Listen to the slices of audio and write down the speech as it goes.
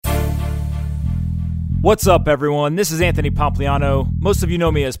What's up, everyone? This is Anthony Pompliano. Most of you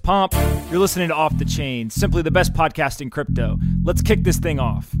know me as Pomp. You're listening to Off the Chain, simply the best podcast in crypto. Let's kick this thing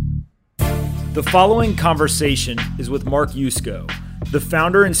off. The following conversation is with Mark Yusko, the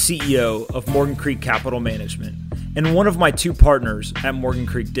founder and CEO of Morgan Creek Capital Management, and one of my two partners at Morgan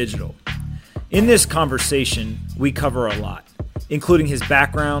Creek Digital. In this conversation, we cover a lot, including his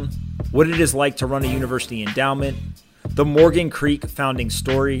background, what it is like to run a university endowment, the Morgan Creek founding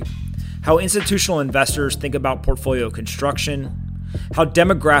story, how institutional investors think about portfolio construction, how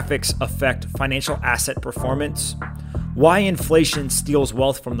demographics affect financial asset performance, why inflation steals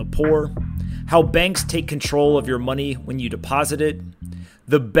wealth from the poor, how banks take control of your money when you deposit it,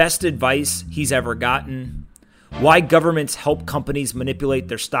 the best advice he's ever gotten, why governments help companies manipulate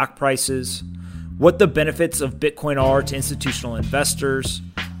their stock prices, what the benefits of Bitcoin are to institutional investors,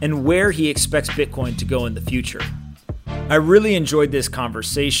 and where he expects Bitcoin to go in the future. I really enjoyed this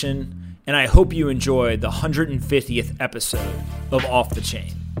conversation, and I hope you enjoy the 150th episode of Off the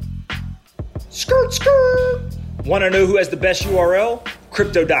Chain. Skirt, skirt! Want to know who has the best URL?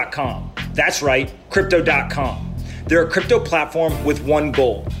 Crypto.com. That's right, Crypto.com. They're a crypto platform with one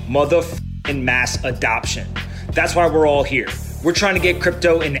goal, motherfucking mass adoption. That's why we're all here. We're trying to get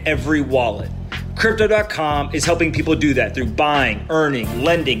crypto in every wallet. Crypto.com is helping people do that through buying, earning,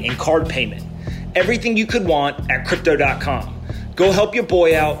 lending, and card payment. Everything you could want at Crypto.com. Go help your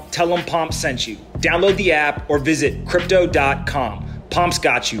boy out. Tell him Pomp sent you. Download the app or visit Crypto.com. Pomp's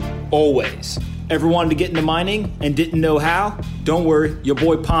got you, always. Ever wanted to get into mining and didn't know how? Don't worry, your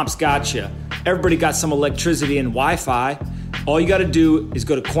boy Pomp's got you. Everybody got some electricity and Wi-Fi. All you got to do is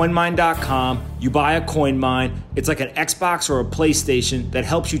go to COINMINE.com. You buy a CoinMine. It's like an Xbox or a PlayStation that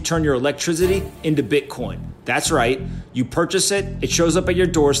helps you turn your electricity into Bitcoin. That's right. You purchase it, it shows up at your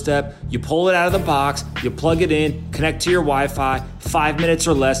doorstep, you pull it out of the box, you plug it in, connect to your Wi-Fi, 5 minutes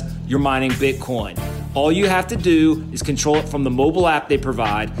or less, you're mining Bitcoin. All you have to do is control it from the mobile app they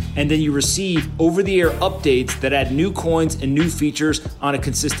provide, and then you receive over-the-air updates that add new coins and new features on a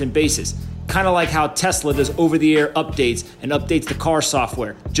consistent basis. Kind of like how Tesla does over-the-air updates and updates the car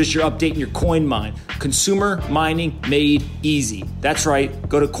software. Just you're updating your coin mine. Consumer mining made easy. That's right.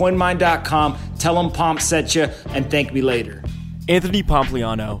 Go to COINMINE.com, tell them Pomp sent you, and thank me later. Anthony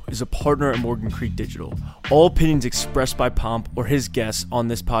Pompliano is a partner at Morgan Creek Digital. All opinions expressed by Pomp or his guests on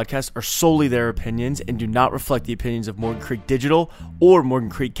this podcast are solely their opinions and do not reflect the opinions of Morgan Creek Digital or Morgan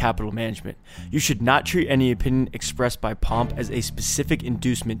Creek Capital Management. You should not treat any opinion expressed by Pomp as a specific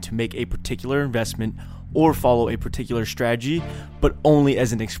inducement to make a particular investment or follow a particular strategy, but only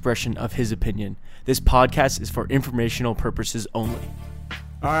as an expression of his opinion. This podcast is for informational purposes only.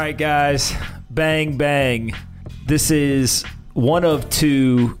 All right, guys. Bang, bang. This is one of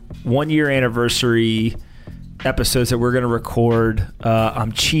two 1 year anniversary episodes that we're going to record.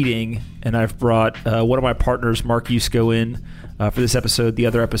 I'm cheating, and I've brought one of my partners, Mark Yusko, in for this episode. The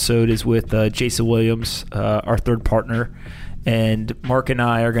other episode is with Jason Williams, our third partner. And Mark and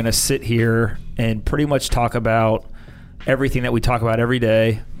I are going to sit here and pretty much talk about everything that we talk about every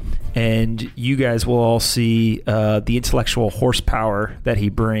day. And you guys will all see the intellectual horsepower that he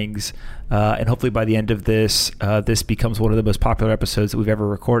brings. And hopefully by the end of this, this becomes one of the most popular episodes that we've ever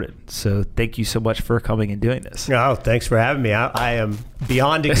recorded. So thank you so much for coming and doing this. Oh, thanks for having me. I am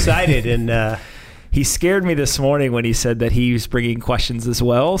beyond excited. And he scared me this morning when he said that he was bringing questions as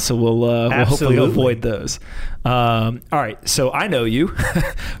well. So we'll hopefully avoid those. All right. So I know you,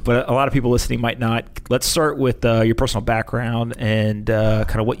 but a lot of people listening might not. Let's start with your personal background and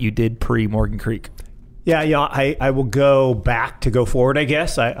kind of what you did pre-Morgan Creek. Yeah, I will go back to go forward, I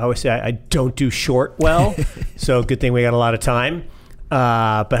guess. I always say I don't do short well, so good thing we got a lot of time.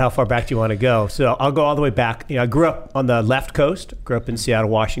 But how far back do you want to go? So I'll go all the way back. I grew up on the left coast, grew up in Seattle,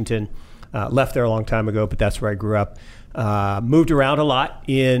 Washington. Left there a long time ago, but that's where I grew up. Moved around a lot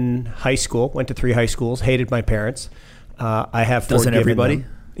in high school, went to 3 high schools, hated my parents. I have Doesn't everybody?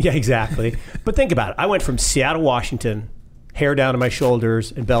 Them. Yeah, exactly. But think about it. I went from Seattle, Washington, hair down to my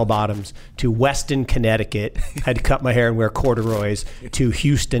shoulders and bell bottoms, to Weston, Connecticut, had to cut my hair and wear corduroys, to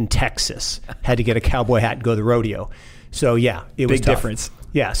Houston, Texas, had to get a cowboy hat and go to the rodeo. So yeah, it was big tough. Difference.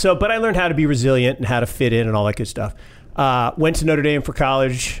 Yeah, but I learned how to be resilient and how to fit in and all that good stuff. Went to Notre Dame for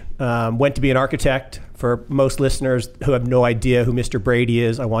college, went to be an architect. For most listeners who have no idea who Mr. Brady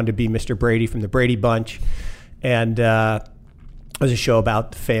is, I wanted to be Mr. Brady from the Brady Bunch. And it was a show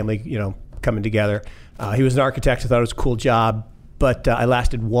about the family, coming together. He was an architect. I thought it was a cool job, but I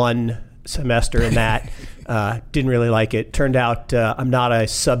lasted 1 semester in that. Didn't really like it. Turned out I'm not a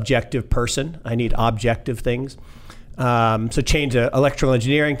subjective person. I need objective things. So changed to electrical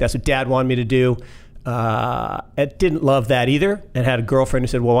engineering. That's what Dad wanted me to do. I didn't love that either, and had a girlfriend who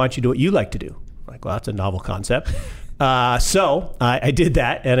said, well, why don't you do what you like to do? I'm like, like, well, that's a novel concept. So I did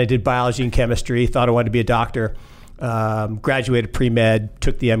that, and I did biology and chemistry, thought I wanted to be a doctor. Graduated pre-med,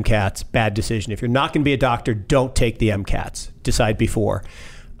 took the MCATs. Bad decision. If you're not going to be a doctor, don't take the MCATs. Decide before.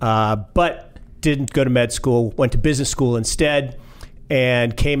 But didn't go to med school, went to business school instead,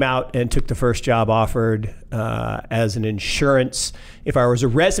 and came out and took the first job offered as an insurance. If I was a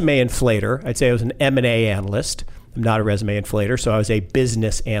resume inflator, I'd say I was an M&A analyst. I'm not a resume inflator, so I was a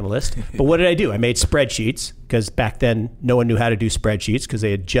business analyst. But what did I do? I made spreadsheets, because back then no one knew how to do spreadsheets because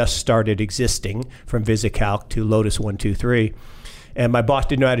they had just started existing, from VisiCalc to Lotus 123. And my boss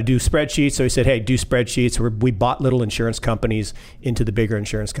didn't know how to do spreadsheets, so he said, hey, do spreadsheets. We bought little insurance companies into the bigger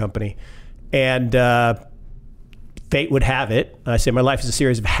insurance company. And fate would have it, I say my life is a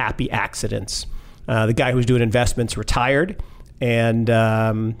series of happy accidents. The guy who was doing investments retired, and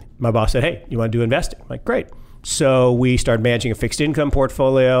my boss said, hey, you want to do investing? I'm like, great. So we started managing a fixed income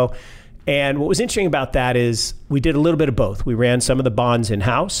portfolio. And what was interesting about that is we did a little bit of both. We ran some of the bonds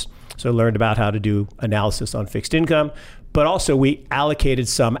in-house, so I learned about how to do analysis on fixed income, but also we allocated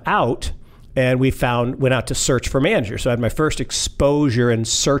some out, and went out to search for managers. So I had my first exposure in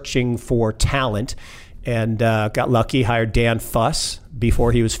searching for talent, and got lucky, hired Dan Fuss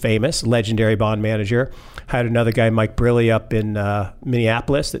before he was famous, legendary bond manager. Hired another guy, Mike Brilli, up in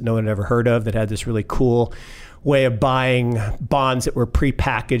Minneapolis that no one had ever heard of, that had this really cool way of buying bonds that were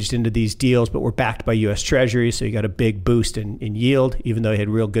prepackaged into these deals, but were backed by U.S. Treasuries. So you got a big boost in yield, even though you had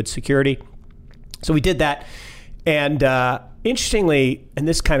real good security. So we did that. And interestingly, and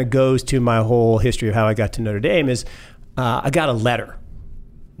this kind of goes to my whole history of how I got to Notre Dame, is I got a letter.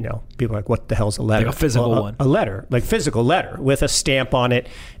 People are like, what the hell's a letter? Like a physical one. A letter, like physical letter with a stamp on it.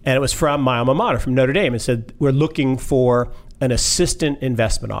 And it was from my alma mater, from Notre Dame. It said, we're looking for an assistant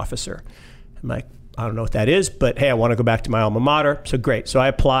investment officer. I'm like, I don't know what that is, but hey, I want to go back to my alma mater. So great. So I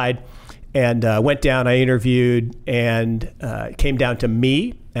applied and went down, I interviewed, and it came down to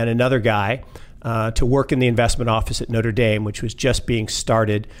me and another guy to work in the investment office at Notre Dame, which was just being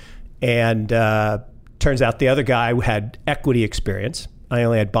started. And turns out the other guy had equity experience. I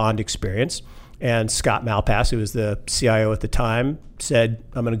only had bond experience. And Scott Malpass, who was the CIO at the time, said,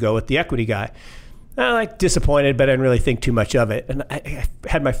 I'm going to go with the equity guy. I'm disappointed, but I didn't really think too much of it. And I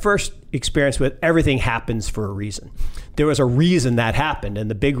had my first experience with everything happens for a reason. There was a reason that happened.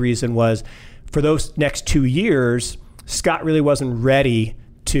 And the big reason was, for those next 2 years, Scott really wasn't ready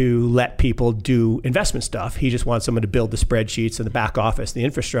to let people do investment stuff. He just wanted someone to build the spreadsheets and the back office, the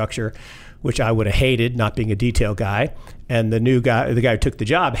infrastructure, which I would have hated, not being a detail guy. And the guy who took the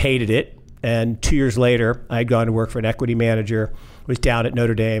job, hated it. And 2 years later, I had gone to work for an equity manager, was down at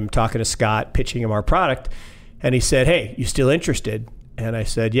Notre Dame talking to Scott, pitching him our product. And he said, hey, you still interested? And I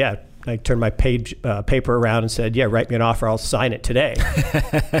said, yeah. I turned my paper around and said, yeah, write me an offer. I'll sign it today.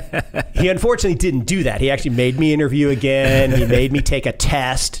 He unfortunately didn't do that. He actually made me interview again. He made me take a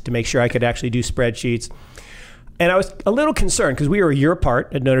test to make sure I could actually do spreadsheets. And I was a little concerned because we were a year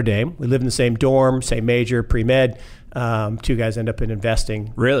apart at Notre Dame. We lived in the same dorm, same major, pre-med. Two guys end up in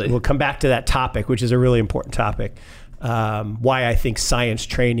investing. Really? We'll come back to that topic, which is a really important topic. Why I think science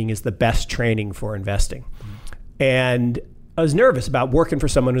training is the best training for investing. And I was nervous about working for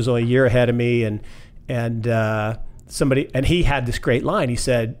someone who's only a year ahead of me, and he had this great line. He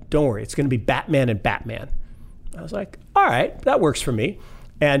said, don't worry, it's going to be Batman and Batman. I was like, all right, that works for me.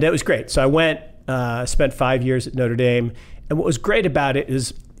 And it was great. So I went, spent 5 years at Notre Dame. And what was great about it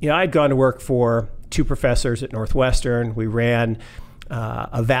is, I'd gone to work for two professors at Northwestern. We ran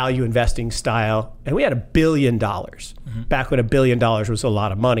a value investing style, and we had $1 billion, back when $1 billion was a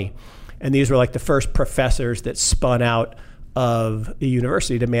lot of money. And these were like the first professors that spun out of the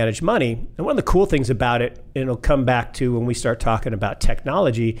university to manage money. And one of the cool things about it, and it'll come back to when we start talking about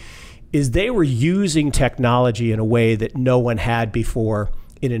technology, is they were using technology in a way that no one had before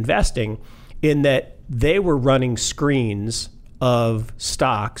in investing, in that they were running screens of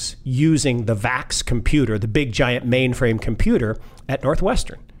stocks using the VAX computer, the big giant mainframe computer at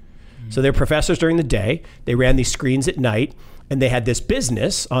Northwestern. So they're professors during the day, they ran these screens at night, and they had this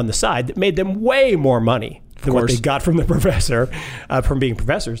business on the side that made them way more money than what they got from the professor, from being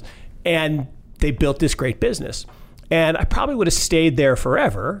professors. And they built this great business. And I probably would have stayed there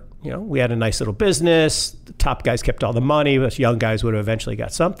forever. We had a nice little business. The top guys kept all the money. Us young guys would have eventually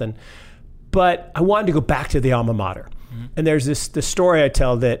got something. But I wanted to go back to the alma mater. And there's this story I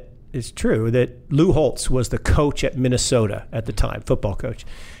tell that is true, that Lou Holtz was the coach at Minnesota at the time, football coach.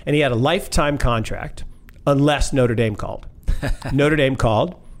 And he had a lifetime contract unless Notre Dame called. Notre Dame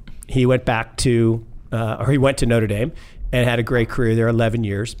called. He went back to, he went to Notre Dame and had a great career there, 11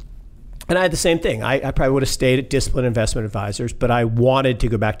 years. And I had the same thing. I probably would have stayed at Discipline Investment Advisors, but I wanted to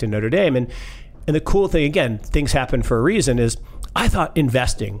go back to Notre Dame. And the cool thing, again, things happen for a reason, is I thought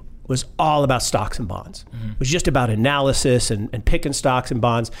investing was all about stocks and bonds. It was just about analysis and picking stocks and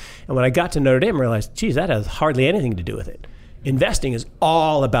bonds. And when I got to Notre Dame, I realized, geez, that has hardly anything to do with it. Investing is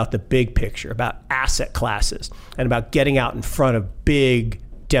all about the big picture, about asset classes, and about getting out in front of big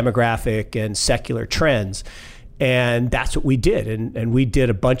demographic and secular trends. And that's what we did. And we did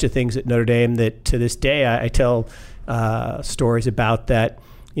a bunch of things at Notre Dame that to this day I tell stories about that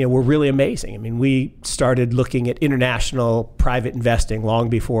were really amazing. I mean, we started looking at international private investing long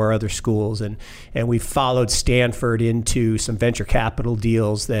before other schools, and we followed Stanford into some venture capital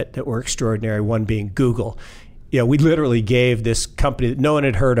deals that were extraordinary, one being Google. We literally gave this company that no one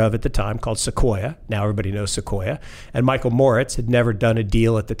had heard of at the time called Sequoia. Now everybody knows Sequoia. And Michael Moritz had never done a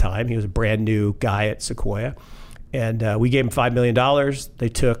deal at the time. He was a brand new guy at Sequoia. And we gave him $5 million. They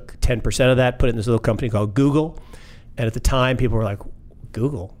took 10% of that, put it in this little company called Google. And at the time, people were like,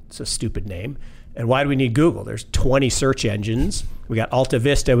 Google? It's a stupid name. And why do we need Google? There's 20 search engines. We got Alta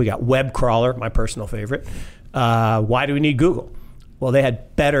Vista. We got Web Crawler, my personal favorite. Why do we need Google? Well, they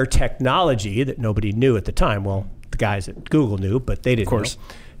had better technology that nobody knew at the time. Well, the guys at Google knew, but they didn't. Of course.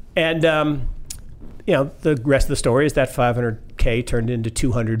 Know. And the rest of the story is that $500K turned into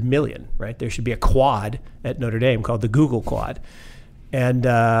 $200 million. Right? There should be a quad at Notre Dame called the Google Quad. And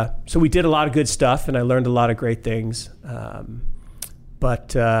so we did a lot of good stuff, and I learned a lot of great things.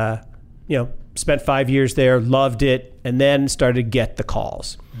 But spent 5 years there, loved it, and then started to get the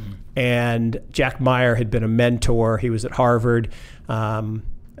calls. And Jack Meyer had been a mentor. He was at Harvard. I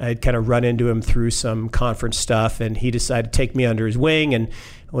had kind of run into him through some conference stuff, and he decided to take me under his wing. And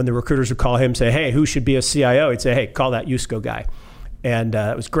when the recruiters would call him, say, hey, who should be a CIO? He'd say, hey, call that Yusko guy. And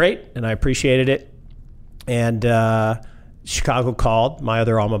it was great, and I appreciated it. And Chicago called, my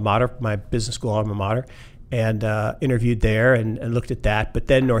other alma mater, my business school alma mater, and interviewed there and looked at that. But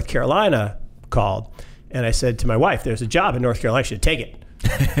then North Carolina called, and I said to my wife, there's a job in North Carolina, I should take it.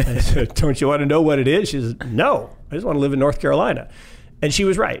 I said, don't you want to know what it is? She said, no, I just want to live in North Carolina. And she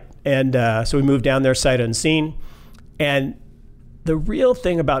was right. And so we moved down there sight unseen. And the real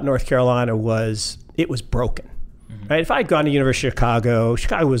thing about North Carolina was it was broken. Right? If I had gone to University of Chicago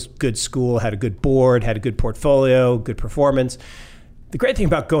was a good school, had a good board, had a good portfolio, good performance. The great thing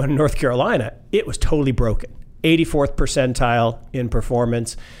about going to North Carolina, it was totally broken. 84th percentile in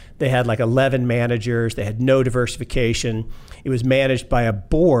performance. They had like 11 managers. They had no diversification. It was managed by a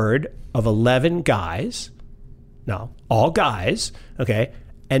board of 11 guys. No, all guys, okay,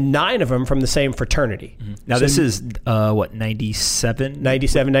 and 9 of them from the same fraternity. Now, so this is, 97?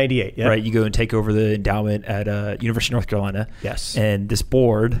 97, 98, yeah. Right, you go and take over the endowment at University of North Carolina. Yes. And this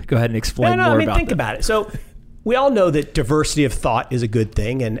board, go ahead and explain more about think about it. So we all know that diversity of thought is a good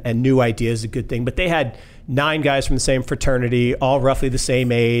thing and new ideas is a good thing, but they had 9 guys from the same fraternity, all roughly the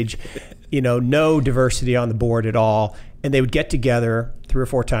same age, no diversity on the board at all. And they would get together 3 or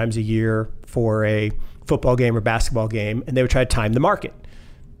 4 times a year for a football game or basketball game, and they would try to time the market.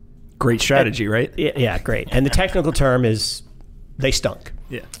 Great strategy, right? Yeah, great. And the technical term is they stunk.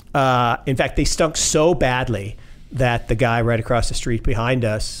 Yeah. In fact, they stunk so badly that the guy right across the street behind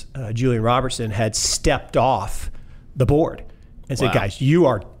us, Julian Robertson, had stepped off the board and said, guys, you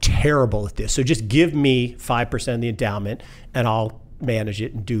are terrible at this. So just give me 5% of the endowment and I'll manage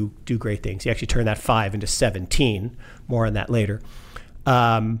it and do great things. He actually turned that 5 into 17. More on that later.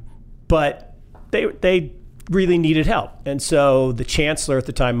 But they really needed help. And so the chancellor at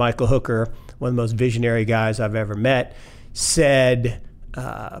the time, Michael Hooker, one of the most visionary guys I've ever met, said,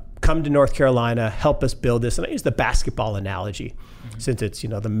 come to North Carolina, help us build this. And I use the basketball analogy since it's,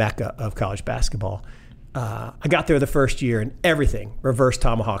 the mecca of college basketball. I got there the first year and everything, reverse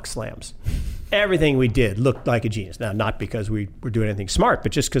tomahawk slams. Everything we did looked like a genius. Now, not because we were doing anything smart,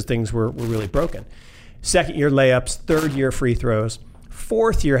 but just because things were really broken. Second year layups, third year free throws.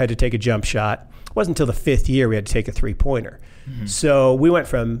 Fourth year had to take a jump shot. It wasn't until the 5th year we had to take a 3-pointer. So we went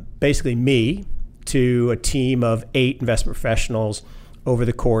from basically me to a team of 8 investment professionals over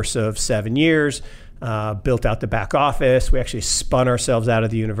the course of 7 years, built out the back office. We actually spun ourselves out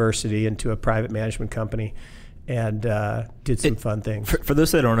of the university into a private management company and did some fun things. For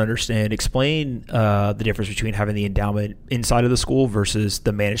those that don't understand, explain the difference between having the endowment inside of the school versus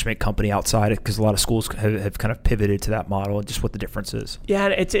the management company outside, because a lot of schools have kind of pivoted to that model, and just what the difference is. Yeah,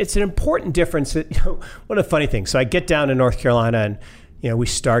 it's an important difference. One of the funny things, so I get down to North Carolina and we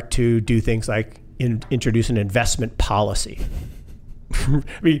start to do things like introduce an investment policy. I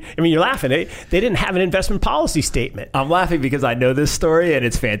mean, you're laughing. They didn't have an investment policy statement. I'm laughing because I know this story and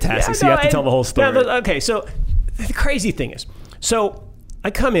it's fantastic. So you have to tell the whole story. Okay, so the crazy thing is, so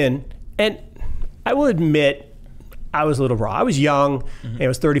I come in and I will admit I was a little raw. I was young, and I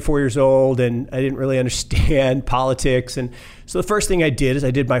was 34 years old, and I didn't really understand politics. And so the first thing I did is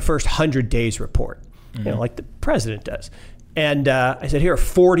I did my first 100 days report, like the president does. And I said, here are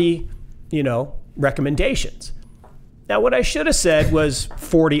 40, recommendations. Now, what I should have said was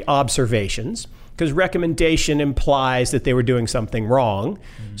 40 observations, because recommendation implies that they were doing something wrong.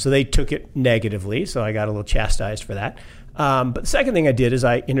 So they took it negatively. So I got a little chastised for that. But the second thing I did is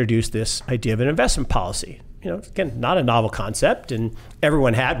I introduced this idea of an investment policy. Again, not a novel concept, and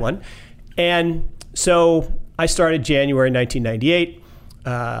everyone had one. And so I started January 1998,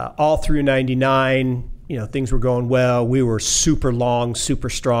 all through 99. Things were going well. We were super long, super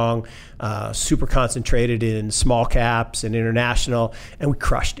strong, super concentrated in small caps and international, and we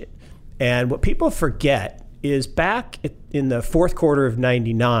crushed it. And what people forget is back in the fourth quarter of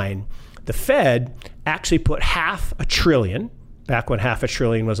 99, the Fed actually put $500 billion, back when $500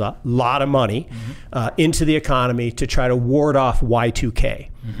 billion was a lot of money, into the economy to try to ward off Y2K.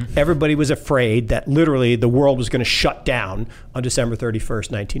 Everybody was afraid that literally the world was going to shut down on December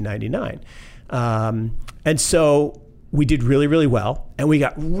 31st, 1999. And so we did really, really well, and we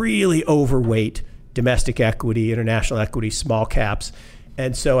got really overweight domestic equity, international equity, small caps.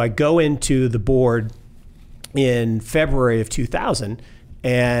 And so I go into the board in February of 2000,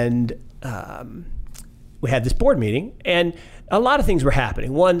 and we had this board meeting, and a lot of things were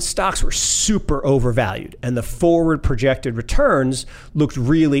happening. One, stocks were super overvalued, and the forward projected returns looked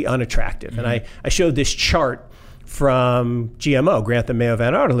really unattractive. And I showed this chart from GMO, Grantham Mayo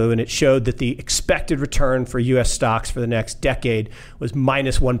Van Artelu, and it showed that the expected return for U.S. stocks for the next decade was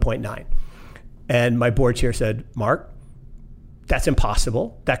minus 1.9. And my board chair said, Mark, that's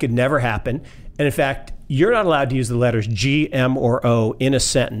impossible. That could never happen. And in fact, you're not allowed to use the letters G, M, or O in a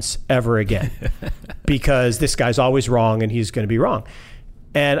sentence ever again because this guy's always wrong and he's going to be wrong.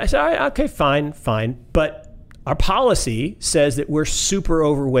 And I said, all right, okay, fine. But our policy says that we're super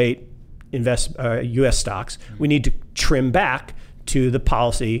overweight U.S. stocks. We need to trim back to the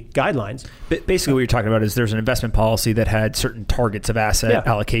policy guidelines. Basically, what you're talking about is there's an investment policy that had certain targets of asset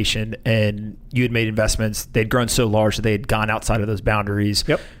allocation, and you had made investments. They'd grown so large that they had gone outside of those boundaries.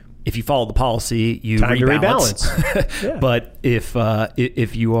 Yep. If you follow the policy, you Time rebalance. To rebalance. But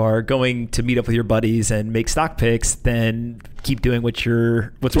if you are going to meet up with your buddies and make stock picks, then keep doing what's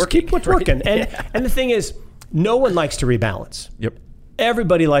working. Keep what's working. And the thing is, no one likes to rebalance. Yep.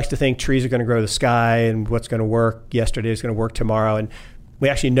 Everybody likes to think trees are going to grow to the sky and what's going to work yesterday is going to work tomorrow. And we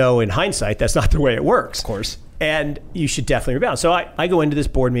actually know in hindsight that's not the way it works. Of course. And you should definitely rebalance. So I go into this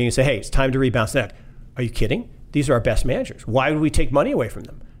board meeting and say, hey, it's time to rebalance. Now, are you kidding? These are our best managers. Why would we take money away from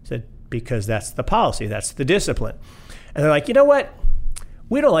them? I said, because that's the policy. That's the discipline. And they're like, you know what?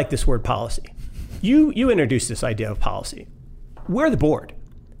 We don't like this word policy. You introduced this idea of policy. We're the board.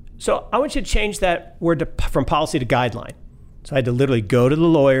 So I want you to change that word from policy to guideline. So I had to literally go to the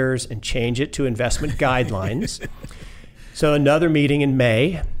lawyers and change it to investment guidelines. So another meeting in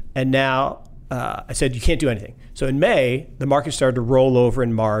May, and now I said, you can't do anything. So in May, the market started to roll over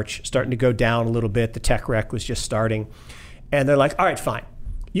in March, starting to go down a little bit. The tech wreck was just starting. And they're like, all right, fine.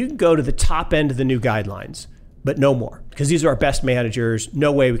 You can go to the top end of the new guidelines, but no more, because these are our best managers.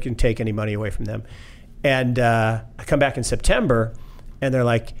 No way we can take any money away from them. And I come back in September, and they're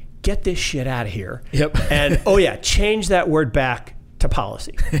like, get this shit out of here. Yep. And change that word back to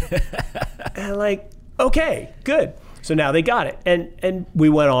policy. And I'm like, okay, good. So now they got it. And we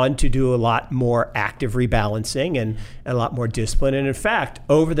went on to do a lot more active rebalancing and a lot more discipline. And in fact,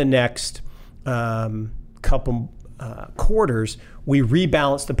 over the next couple quarters, we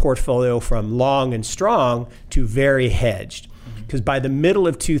rebalanced the portfolio from long and strong to very hedged. Because by the middle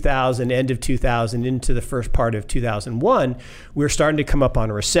of 2000, end of 2000, into the first part of 2001, we were starting to come up on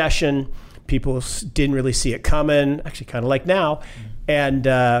a recession. People didn't really see it coming, actually kind of like now. And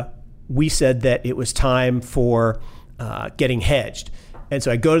we said that it was time for getting hedged. And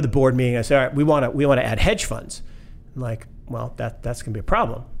so I go to the board meeting, I say, all right, we want to add hedge funds. I'm like, well, that's going to be a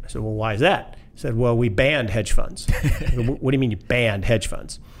problem. I said, well, why is that? I said, well, we banned hedge funds. What do you mean you banned hedge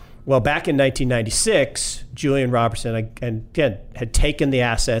funds? Well, back in 1996, Julian Robertson, again, had taken the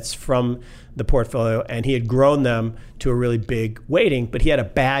assets from the portfolio and he had grown them to a really big weighting, but he had a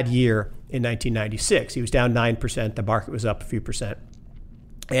bad year in 1996. He was down 9%. The market was up a few percent.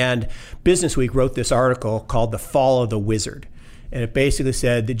 And Business Week wrote this article called The Fall of the Wizard. And it basically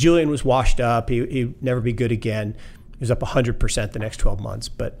said that Julian was washed up. He'd never be good again. He was up 100% the next 12 months,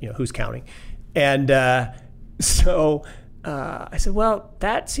 but who's counting? And so I said, well,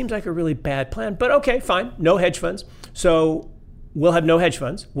 that seems like a really bad plan, but okay, fine. No hedge funds. So we'll have no hedge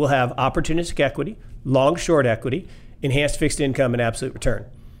funds. We'll have opportunistic equity, long short equity, enhanced fixed income, and absolute return.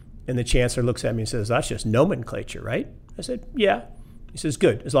 And the chancellor looks at me and says, that's just nomenclature, right? I said, yeah. He says,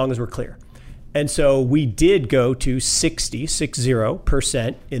 good, as long as we're clear. And so we did go to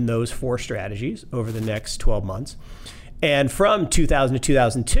 60% in those 4 strategies over the next 12 months. And from 2000 to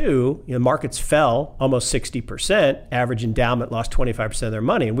 2002, markets fell almost 60%. Average endowment lost 25% of their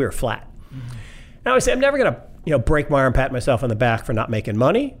money, and we were flat. Mm-hmm. Now I say I'm never going to break my arm, pat myself on the back for not making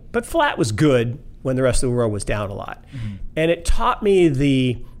money, but flat was good when the rest of the world was down a lot. Mm-hmm. And it taught me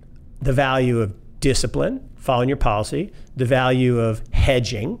the value of discipline, following your policy, the value of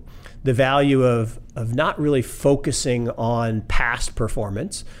hedging, the value of not really focusing on past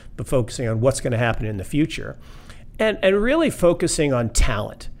performance, but focusing on what's going to happen in the future. And really focusing on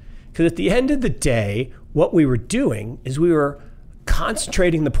talent. Because at the end of the day, what we were doing is we were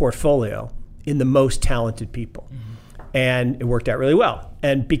concentrating the portfolio in the most talented people. Mm-hmm. And it worked out really well.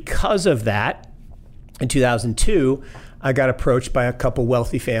 And because of that, in 2002, I got approached by a couple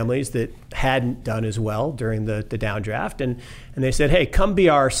wealthy families that hadn't done as well during the downdraft. And they said, hey, come be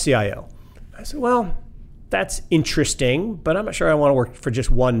our CIO. I said, well, that's interesting, but I'm not sure I want to work for just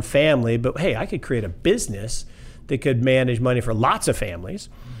one family. But hey, I could create a business that could manage money for lots of families.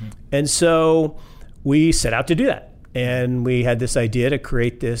 Mm-hmm. And so we set out to do that. And we had this idea to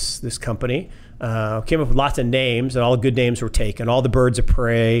create this company. Came up with lots of names, and all the good names were taken. All the birds of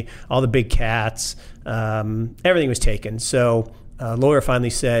prey, all the big cats, everything was taken. So a lawyer finally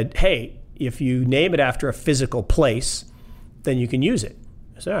said, hey, if you name it after a physical place, then you can use it.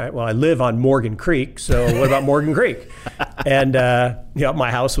 I said, all right, well, I live on Morgan Creek, so what about Morgan Creek? And my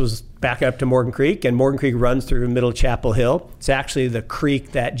house was back up to Morgan Creek, and Morgan Creek runs through the middle of Chapel Hill. It's actually the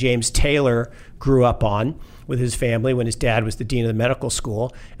creek that James Taylor grew up on with his family when his dad was the dean of the medical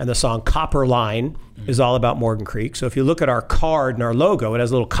school. And the song Copper Line is all about Morgan Creek. So if you look at our card and our logo, it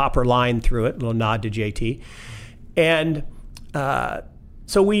has a little copper line through it, a little nod to JT. And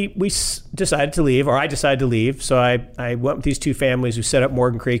so we decided to leave, or I decided to leave. So I went with these 2 families who set up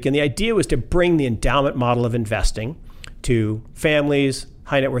Morgan Creek. And the idea was to bring the endowment model of investing to families,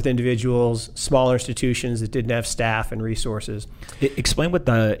 high net worth individuals, smaller institutions that didn't have staff and resources. Explain what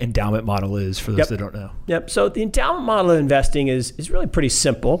the endowment model is for those that don't know. Yep. So the endowment model of investing is really pretty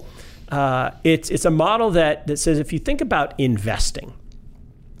simple. It's a model that says if you think about investing,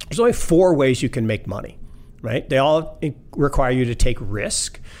 there's only 4 ways you can make money, right? They all require you to take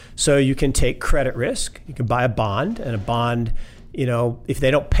risk. So you can take credit risk. You can buy a bond, and a bond, if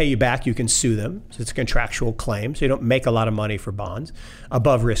they don't pay you back, you can sue them. So it's a contractual claim. So you don't make a lot of money for bonds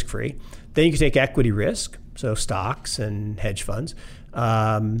above risk-free. Then you can take equity risk, so stocks and hedge funds.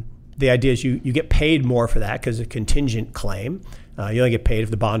 The idea is you get paid more for that because it's a contingent claim. You only get paid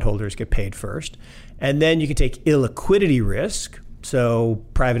if the bondholders get paid first. And then you can take illiquidity risk, so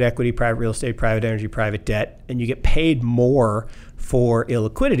private equity, private real estate, private energy, private debt, and you get paid more for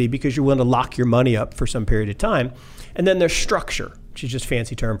illiquidity because you're willing to lock your money up for some period of time. And then there's structure, which is just a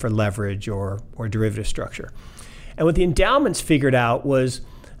fancy term for leverage or derivative structure. And what the endowments figured out was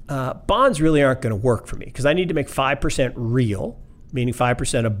bonds really aren't going to work for me because I need to make 5% real, meaning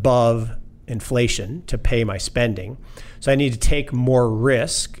 5% above inflation to pay my spending. So I need to take more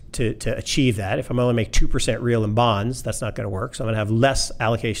risk to achieve that. If I'm only make 2% real in bonds, that's not going to work. So I'm going to have less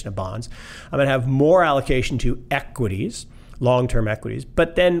allocation of bonds. I'm going to have more allocation to equities, long-term equities.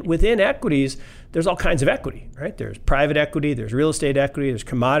 But then within equities, there's all kinds of equity, right? There's private equity, there's real estate equity, there's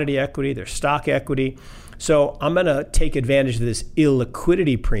commodity equity, there's stock equity. So I'm going to take advantage of this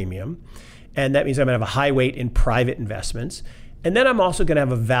illiquidity premium. And that means I'm going to have a high weight in private investments. And then I'm also going to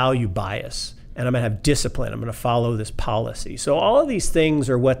have a value bias. And I'm going to have discipline. I'm going to follow this policy. So all of these things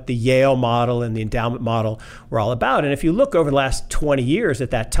are what the Yale model and the endowment model were all about. And if you look over the last 20 years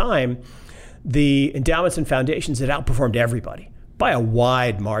at that time, the endowments and foundations had outperformed everybody by a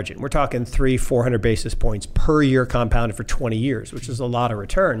wide margin. We're talking 300-400 basis points per year compounded for 20 years, which is a lot of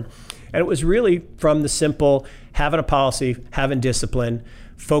return. And it was really from the simple having a policy, having discipline,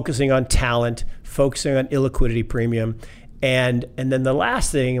 focusing on talent, focusing on illiquidity premium. And then the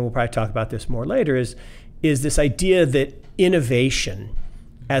last thing, and we'll probably talk about this more later, is this idea that innovation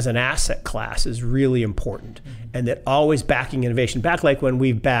as an asset class is really important, and that always backing innovation, back like when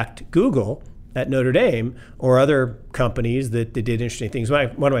we backed Google at Notre Dame or other companies that did interesting things. One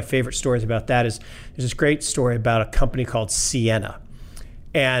of my favorite stories about that is there's this great story about a company called Sienna.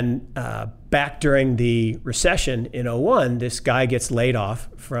 And back during the recession in 2001, this guy gets laid off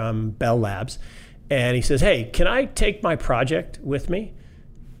from Bell Labs. And he says, hey, can I take my project with me?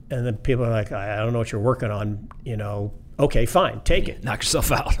 And then people are like, I don't know what you're working on. Okay, fine, take it. Knock yourself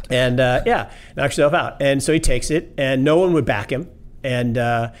out. And knock yourself out. And so he takes it, and no one would back him.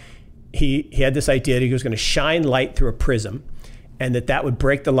 And he had this idea that he was going to shine light through a prism. and that would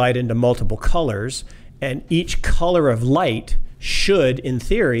break the light into multiple colors, and each color of light should, in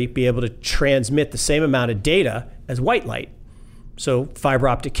theory, be able to transmit the same amount of data as white light. So fiber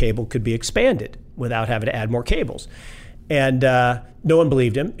optic cable could be expanded without having to add more cables. And no one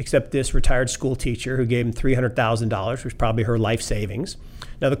believed him except this retired school teacher who gave him $300,000, which was probably her life savings.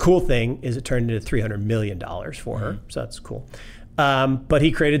 Now, the cool thing is it turned into $300 million for her, so that's cool. But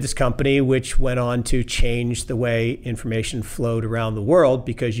he created this company which went on to change the way information flowed around the world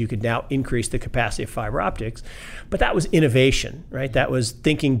because you could now increase the capacity of fiber optics. But that was innovation, right? That was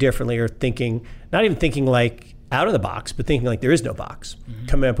thinking differently, or thinking, not even thinking like out of the box, but thinking like there is no box,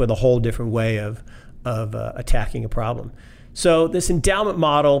 coming up with a whole different way of attacking a problem. So this endowment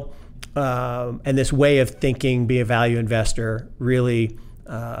model and this way of thinking, be a value investor, really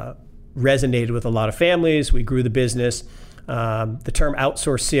resonated with a lot of families. We grew the business. The term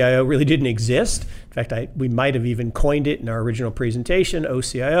outsourced CIO really didn't exist. In fact, we might have even coined it in our original presentation,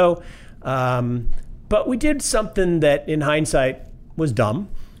 OCIO. But we did something that in hindsight was dumb.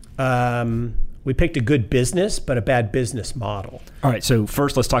 We picked a good business, but a bad business model. All right, so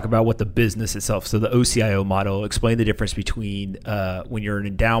first let's talk about what the business itself. So the OCIO model, explain the difference between when you're an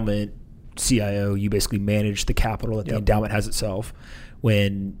endowment CIO, you basically manage the capital that the endowment has itself.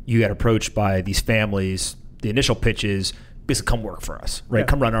 When you get approached by these families, the initial pitch is basically come work for us, right?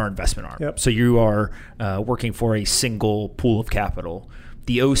 Come run our investment arm. So you are working for a single pool of capital.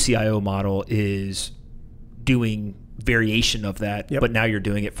 The OCIO model is doing variation of that, but now you're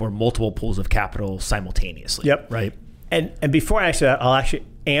doing it for multiple pools of capital simultaneously, right? And before I'll actually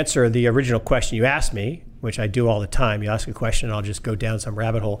answer the original question you asked me, which I do all the time. You ask a question and I'll just go down some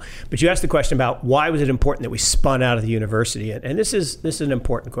rabbit hole. But you asked the question about why was it important that we spun out of the university? And this is an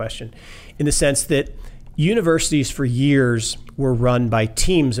important question in the sense that universities for years were run by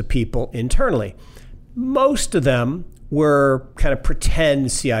teams of people internally. Most of them were kind of pretend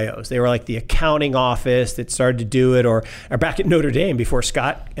CIOs. They were like the accounting office that started to do it, or back at Notre Dame before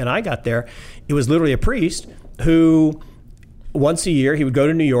Scott and I got there, it was literally a priest who once a year he would go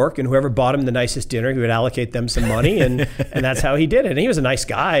to New York, and whoever bought him the nicest dinner, he would allocate them some money, and that's how he did it. And he was a nice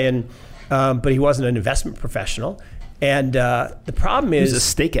guy, but he wasn't an investment professional. And the problem is... He's a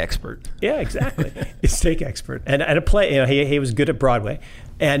steak expert. Yeah, exactly. A steak expert. And at a play, he was good at Broadway.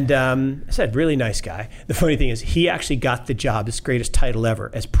 And I said, really nice guy. The funny thing is he actually got the job, his greatest title ever,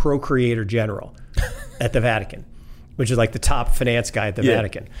 as Procreator General at the Vatican, which is like the top finance guy at the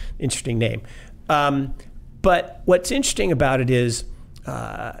Vatican. Interesting name. But what's interesting about it is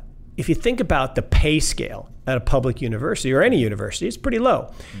if you think about the pay scale at a public university or any university, it's pretty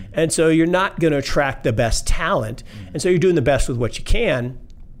low. And so you're not going to attract the best talent. And so you're doing the best with what you can.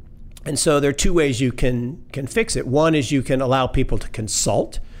 And so there are two ways you can fix it. One is you can allow people to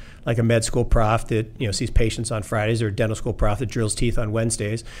consult, like a med school prof that sees patients on Fridays, or a dental school prof that drills teeth on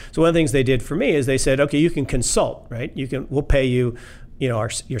Wednesdays. So one of the things they did for me is they said, okay, you can consult, right? We'll pay you your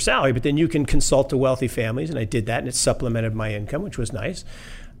salary, but then you can consult to wealthy families. And I did that, and it supplemented my income, which was nice.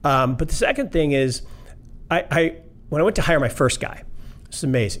 But the second thing is, when I went to hire my first guy, it's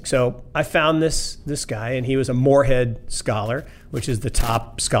amazing. So I found this guy, and he was a Moorhead Scholar, which is the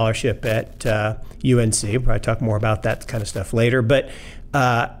top scholarship at UNC. We'll probably talk more about that kind of stuff later. But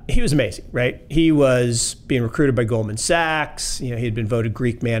he was amazing, right? He was being recruited by Goldman Sachs. He had been voted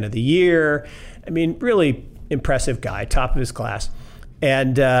Greek Man of the Year. I mean, really impressive guy, top of his class.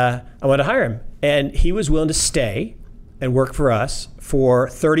 And I wanted to hire him. And he was willing to stay and work for us for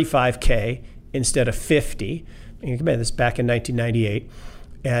 $35K instead of $50. This back in 1998.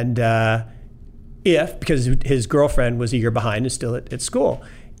 And because his girlfriend was a year behind and still at school.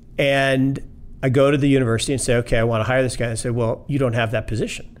 And I go to the university and say, okay, I want to hire this guy. And I said, well, you don't have that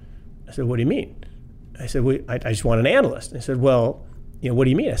position. I said, what do you mean? I said, well, I just want an analyst. And I said, well, what do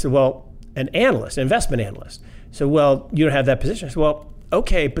you mean? I said, well, an analyst, an investment analyst. So, well, you don't have that position. I said, well,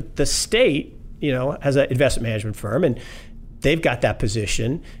 okay, but the state, has an investment management firm, and they've got that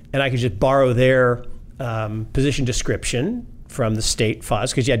position, and I could just borrow their position description from the state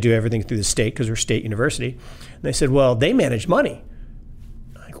files, because you had to do everything through the state because we're a state university. And they said, well, they manage money.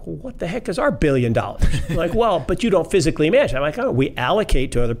 I'm like, well, what the heck is our $1 billion? I'm like, well, but you don't physically manage. I'm like, oh, we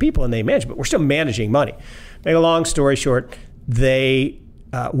allocate to other people and they manage, but we're still managing money. Make a long story short, they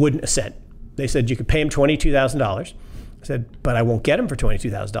wouldn't assent. They said, you could pay him $22,000. I said, but I won't get him for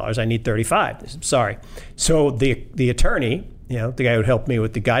 $22,000. I need $35,000. They said, sorry. So the attorney, the guy who helped me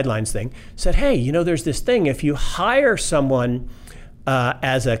with the guidelines thing, said, hey, there's this thing. If you hire someone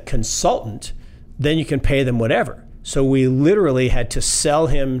as a consultant, then you can pay them whatever. So we literally had to sell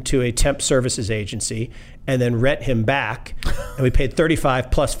him to a temp services agency and then rent him back. And we paid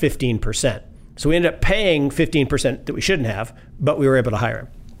 $35,000 plus 15%. So we ended up paying 15% that we shouldn't have, but we were able to hire him.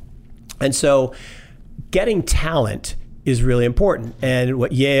 And so getting talent is really important. And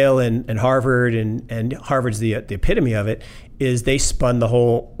what Yale and Harvard, and Harvard's the epitome of it, is they spun the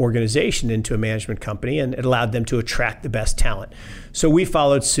whole organization into a management company, and it allowed them to attract the best talent. So we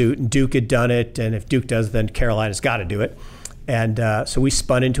followed suit, and Duke had done it, and if Duke does, then Carolina's got to do it. And so we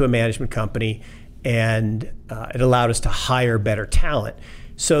spun into a management company, and it allowed us to hire better talent.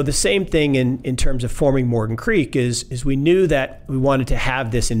 So the same thing in terms of forming Morgan Creek is we knew that we wanted to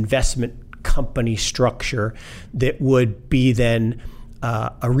have this investment company structure that would be then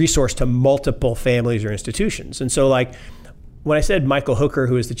a resource to multiple families or institutions. And so like when I said Michael Hooker,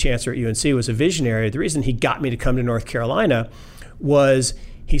 who was the chancellor at UNC, was a visionary, the reason he got me to come to North Carolina was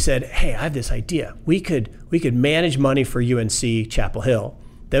he said, hey, I have this idea. We could manage money for UNC Chapel Hill.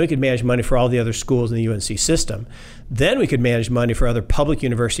 Then we could manage money for all the other schools in the UNC system. Then we could manage money for other public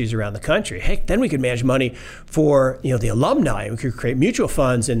universities around the country. Heck, then we could manage money for the alumni. We could create mutual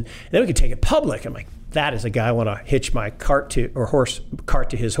funds, and then we could take it public. I'm like, that is a guy I want to hitch my cart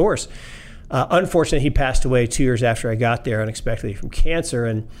to his horse. Unfortunately, he passed away 2 years after I got there, unexpectedly from cancer,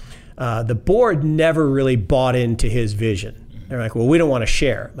 and the board never really bought into his vision. They're like, well, we don't want to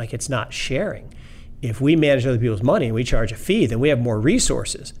share. I'm like, it's not sharing. If we manage other people's money and we charge a fee, then we have more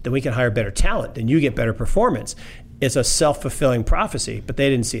resources. Then we can hire better talent. Then you get better performance. It's a self-fulfilling prophecy, but they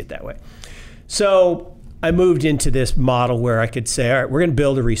didn't see it that way. So I moved into this model where I could say, all right, we're going to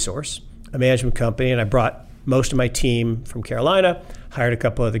build a resource, a management company, and I brought most of my team from Carolina, hired a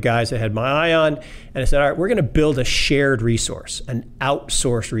couple of the guys I had my eye on, and I said, all right, we're going to build a shared resource, an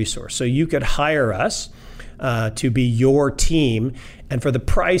outsourced resource. So you could hire us to be your team, and for the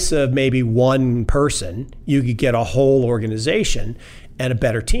price of maybe one person, you could get a whole organization and a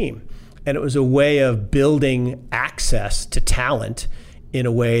better team. And it was a way of building access to talent in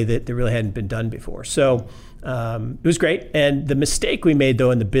a way that really hadn't been done before. So it was great. And the mistake we made,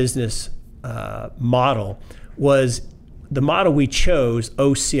 though, in the business model was the model we chose,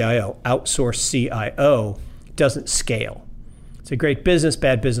 OCIO, outsourced CIO, doesn't scale. It's a great business,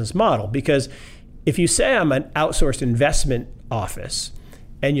 bad business model, because if you say I'm an outsourced investment office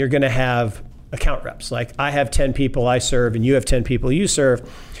and you're going to have account reps, like I have 10 people I serve and you have 10 people you serve,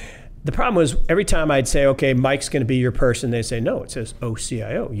 the problem was every time I'd say, okay, Mike's going to be your person, they say, no, it says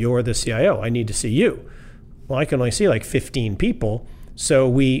OCIO. You're the CIO. I need to see you. Well, I can only see like 15 people. So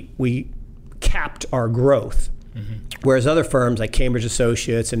we capped our growth. Mm-hmm. Whereas other firms like Cambridge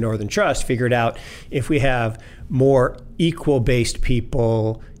Associates and Northern Trust figured out if we have more equal-based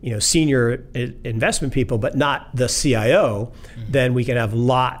people, senior investment people, but not the CIO, then we can have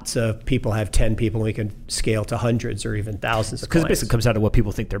lots of people, have 10 people, and we can scale to hundreds or even thousands of clients. Because it basically comes down to what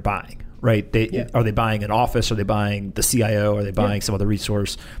people think they're buying, right? Are they buying an office? Are they buying the CIO? Are they buying some other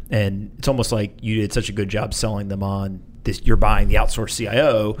resource? And it's almost like you did such a good job selling them on this, you're buying the outsourced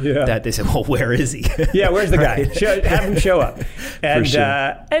CIO, that they said, well, where is he? Yeah, where's the guy? Have him show up. And sure.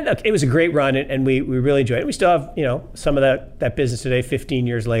 And look, it was a great run, and we really enjoyed it. We still have some of that business today, 15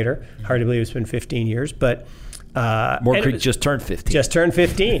 years later. Hard to believe it's been 15 years, but Morgan Creek just turned 15. Just turned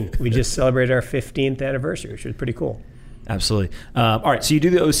 15. We just celebrated our 15th anniversary, which was pretty cool. Absolutely. All right, so you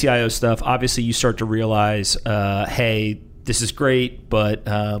do the OCIO stuff. Obviously, you start to realize, hey, this is great, but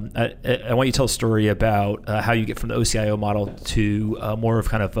I want you to tell a story about how you get from the OCIO model to more of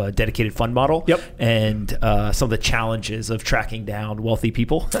kind of a dedicated fund model. Yep. And some of the challenges of tracking down wealthy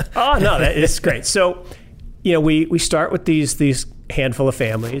people. Oh, no, it's great. So, we start with these handful of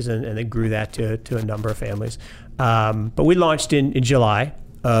families, and then grew that to a number of families. But we launched in July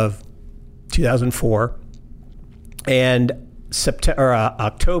of 2004, and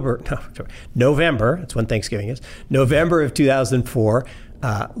November, that's when Thanksgiving is, November of 2004,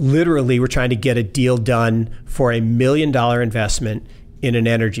 literally we're trying to get a deal done for $1 million investment in an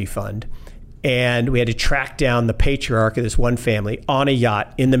energy fund. And we had to track down the patriarch of this one family on a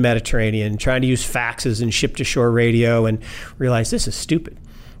yacht in the Mediterranean, trying to use faxes and ship-to-shore radio, and realize this is stupid,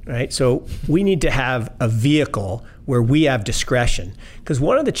 right? So we need to have a vehicle where we have discretion. Because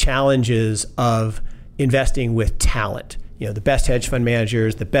one of the challenges of investing with talent, the best hedge fund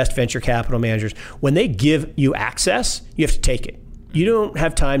managers, the best venture capital managers, when they give you access, you have to take it. You don't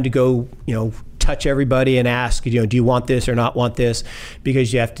have time to go, touch everybody and ask, do you want this or not want this?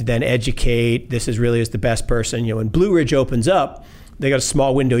 Because you have to then educate, this is the best person. When Blue Ridge opens up, they got a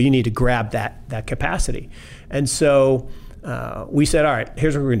small window, you need to grab that capacity. And so we said, all right,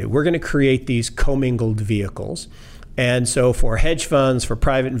 here's what we're going to do. We're going to create these commingled vehicles. And so for hedge funds, for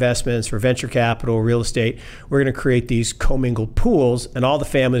private investments, for venture capital, real estate, we're going to create these commingled pools, and all the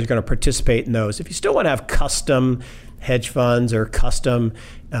families are going to participate in those. If you still want to have custom hedge funds or custom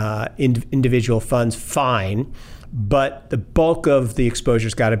individual funds, fine. But the bulk of the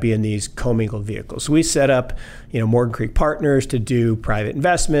exposure's got to be in these commingled vehicles. So we set up, Morgan Creek Partners to do private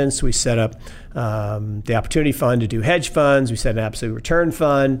investments. We set up the Opportunity Fund to do hedge funds. We set an absolute return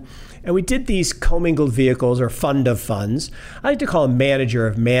fund. And we did these commingled vehicles, or fund of funds. I like to call them manager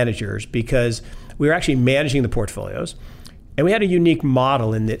of managers, because we were actually managing the portfolios. And we had a unique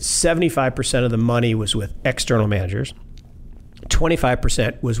model in that 75% of the money was with external managers.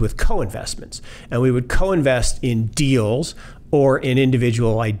 25% was with co-investments. And we would co-invest in deals or in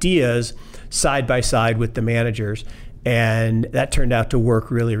individual ideas side by side with the managers. And that turned out to work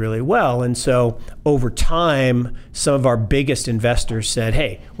really, really well. And so over time, some of our biggest investors said,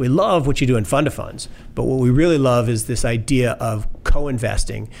 hey, we love what you do in fund of funds, but what we really love is this idea of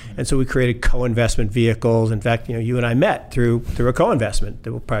co-investing. And so we created co-investment vehicles. In fact, you and I met through a co-investment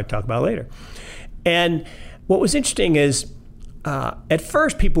that we'll probably talk about later. And what was interesting is, at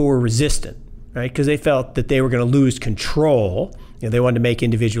first, people were resistant, right? Because they felt that they were going to lose control. They wanted to make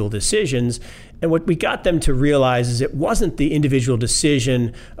individual decisions. And what we got them to realize is it wasn't the individual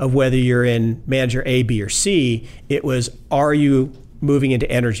decision of whether you're in manager A, B, or C. It was, are you moving into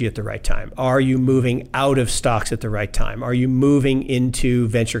energy at the right time? Are you moving out of stocks at the right time? Are you moving into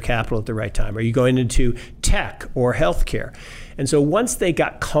venture capital at the right time? Are you going into tech or healthcare? And so once they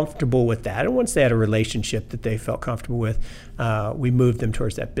got comfortable with that, and once they had a relationship that they felt comfortable with, we moved them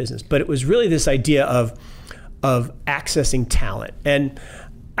towards that business. But it was really this idea of accessing talent. And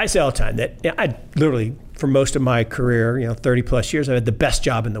I say all the time that I literally, for most of my career, 30 plus years, I've had the best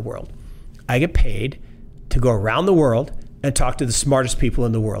job in the world. I get paid to go around the world and talk to the smartest people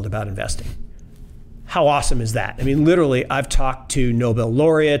in the world about investing. How awesome is that? I mean, literally, I've talked to Nobel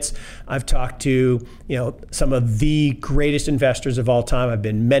laureates. I've talked to, some of the greatest investors of all time. I've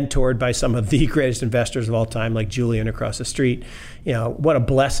been mentored by some of the greatest investors of all time, like Julian across the street. What a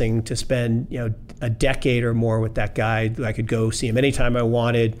blessing to spend, a decade or more with that guy. I could go see him anytime I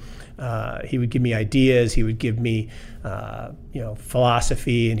wanted. He would give me ideas. He would give me,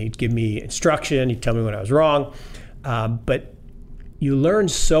 philosophy, and he'd give me instruction. He'd tell me when I was wrong. But you learn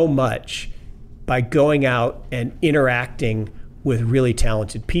so much by going out and interacting with really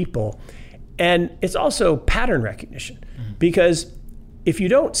talented people. And it's also pattern recognition, because if you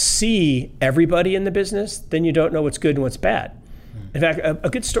don't see everybody in the business, then you don't know what's good and what's bad. In fact, a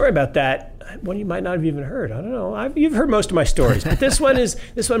good story about that, one you might not have even heard. I don't know. You've heard most of my stories, but this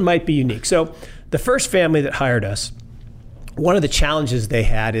one might be unique. So the first family that hired us, one of the challenges they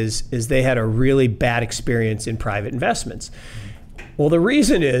had is they had a really bad experience in private investments. Well, the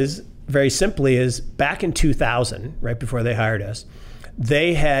reason is, very simply, is back in 2000, right before they hired us,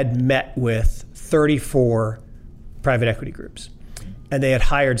 they had met with 34 private equity groups, and they had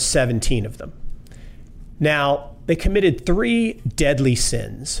hired 17 of them. Now, they committed 3 deadly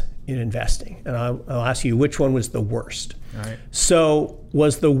sins in investing, and I'll ask you which one was the worst. All right. So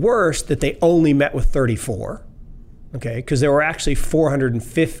was the worst that they only met with 34, okay, because there were actually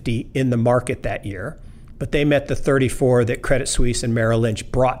 450 in the market that year, but they met the 34 that Credit Suisse and Merrill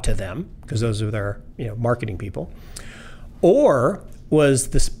Lynch brought to them, because those are their marketing people. Or was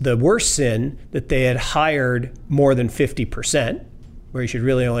the worst sin that they had hired more than 50%, where you should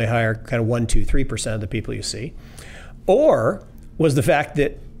really only hire kind of 1%, 2%, 3% of the people you see? Or was the fact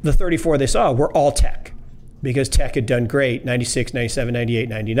that the 34 they saw were all tech, because tech had done great, 96, 97, 98,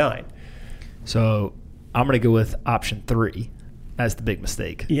 99. So I'm going to go with option 3. That's the big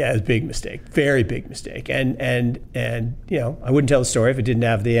mistake. Yeah, it's a big mistake. Very big mistake. And I wouldn't tell the story if it didn't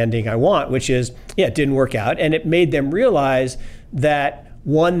have the ending I want, which is, it didn't work out. And it made them realize that,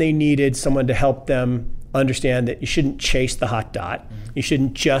 one, they needed someone to help them understand that you shouldn't chase the hot dot. You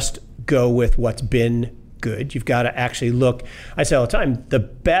shouldn't just go with what's been good. You've got to actually look. I say all the time, the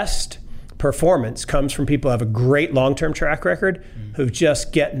best performance comes from people who have a great long-term track record, who've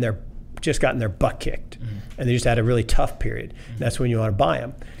just gotten their butt kicked. And they just had a really tough period. That's when you want to buy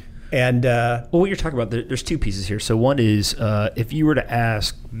them. And what you're talking about, there's 2 pieces here. So one is, if you were to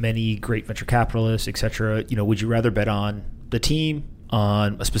ask many great venture capitalists, et cetera, would you rather bet on the team,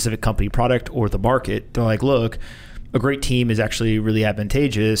 on a specific company product, or the market? They're like, look, a great team is actually really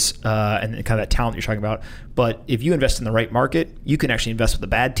advantageous, and kind of that talent you're talking about. But if you invest in the right market, you can actually invest with a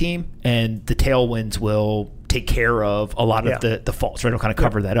bad team, and the tailwinds will take care of a lot of the faults, right? It'll kind of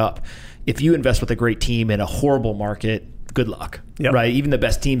cover that up. If you invest with a great team in a horrible market, good luck, right? Even the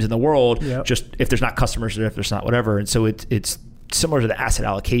best teams in the world, just if there's not customers or if there's not whatever. And so it's similar to the asset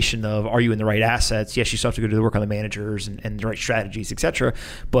allocation of, are you in the right assets? Yes, you still have to go do the work on the managers and the right strategies, et cetera.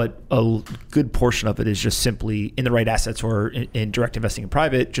 But a good portion of it is just simply in the right assets, or in direct investing in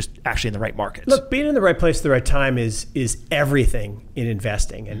private, just actually in the right markets. Look, being in the right place at the right time is everything in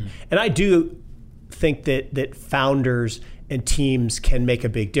investing. And I do think that founders and teams can make a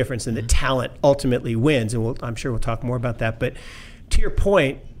big difference, and that talent ultimately wins. And I'm sure we'll talk more about that. But to your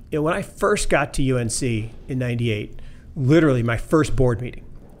point, when I first got to UNC in 98, literally my first board meeting,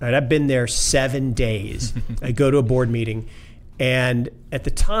 right? I've been there 7 days. I go to a board meeting, and at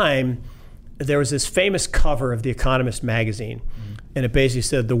the time, there was this famous cover of The Economist magazine, and it basically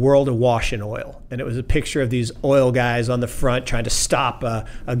said, "The world awash in oil." And it was a picture of these oil guys on the front trying to stop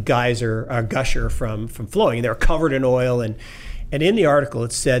a gusher from flowing. And they were covered in oil, and in the article,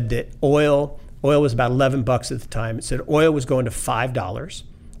 it said that oil was about $11 at the time. It said oil was going to $5.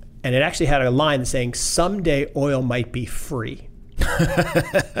 And it actually had a line saying, "Someday oil might be free."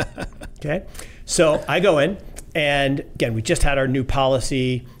 Okay, so I go in, and again, we just had our new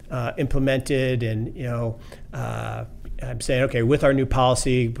policy implemented, and I'm saying, okay, with our new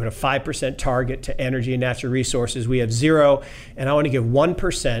policy, put a 5% target to energy and natural resources. We have 0, and I want to give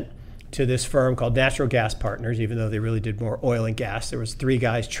 1% to this firm called Natural Gas Partners, even though they really did more oil and gas. There was 3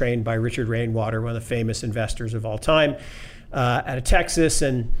 guys trained by Richard Rainwater, one of the famous investors of all time, out of Texas,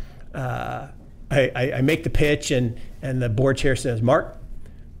 and I make the pitch, and the board chair says, "Mark,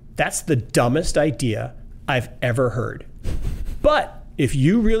 that's the dumbest idea I've ever heard. But if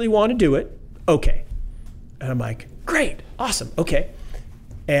you really want to do it, okay." And I'm like, "Great, awesome, okay."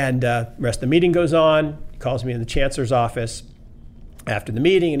 And the rest of the meeting goes on. He calls me in the chancellor's office after the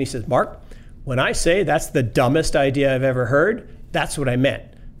meeting, and he says, "Mark, when I say that's the dumbest idea I've ever heard, that's what I meant.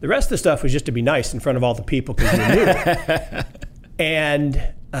 The rest of the stuff was just to be nice in front of all the people because you knew it." And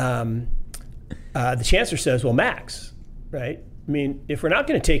the chancellor says, "Well, Max, right? I mean, if we're not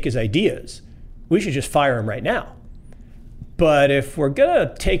going to take his ideas, we should just fire him right now. But if we're going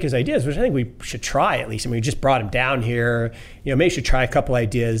to take his ideas, which I think we should try at least, I mean, we just brought him down here, maybe we should try a couple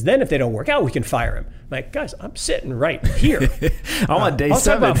ideas. Then if they don't work out, we can fire him." I'm like, "Guys, I'm sitting right here." I'm on day 7.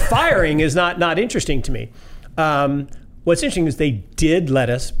 Talk about firing is not interesting to me. What's interesting is they did let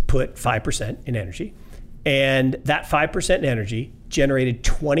us put 5% in energy. And that 5% in energy generated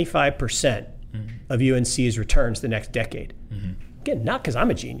 25% of UNC's returns the next decade. Again, not because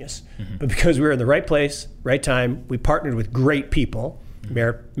I'm a genius, but because we were in the right place, right time. We partnered with great people,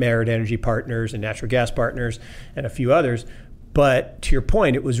 Merit Energy Partners and Natural Gas Partners and a few others. But to your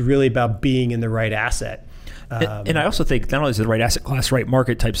point, it was really about being in the right asset. And I also think not only is it the right asset class, right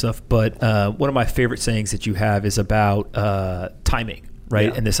market type stuff, but one of my favorite sayings that you have is about timing. Right.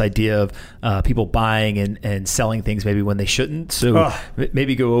 Yeah. And this idea of people buying and selling things maybe when they shouldn't. So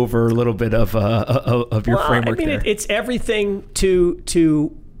maybe go over a little bit of your framework. I mean, there. It's everything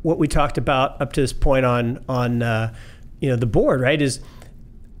to what we talked about up to this point on the board. Right? Is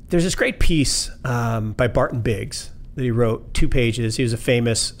there's this great piece by Barton Biggs that he wrote, 2 pages. He was a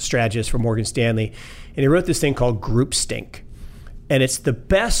famous strategist for Morgan Stanley, and he wrote this thing called Group Stink, and it's the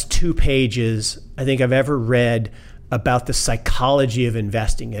best 2 pages I think I've ever read about the psychology of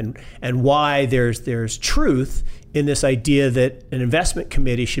investing and why there's truth in this idea that an investment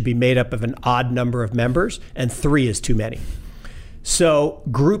committee should be made up of an odd number of members, and 3 is too many. So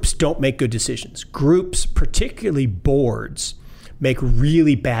groups don't make good decisions. Groups, particularly boards, make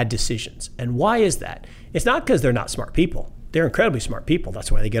really bad decisions. And why is that? It's not because they're not smart people. They're incredibly smart people. That's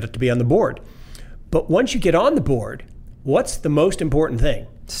why they get to be on the board. But once you get on the board, what's the most important thing?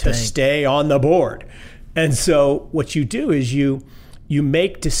 To stay on the board. And so what you do is you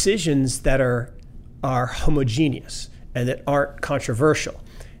make decisions that are homogeneous and that aren't controversial.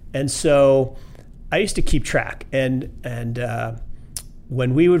 And so I used to keep track. And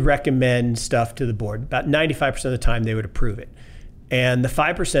when we would recommend stuff to the board, about 95% of the time they would approve it. And the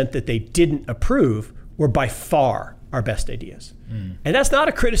 5% that they didn't approve were by far our best ideas. And that's not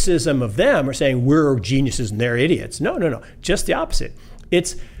a criticism of them or saying we're geniuses and they're idiots. No. Just the opposite.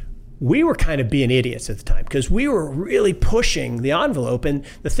 We were kind of being idiots at the time because we were really pushing the envelope, and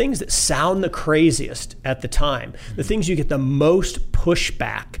the things that sound the craziest at the time, the things you get the most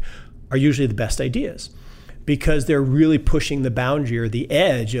pushback, are usually the best ideas because they're really pushing the boundary or the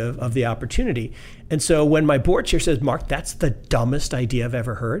edge of the opportunity. And so when my board chair says, "Mark, that's the dumbest idea I've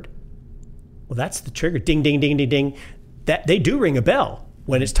ever heard," well, that's the trigger. Ding, ding, ding, ding, ding. That they do ring a bell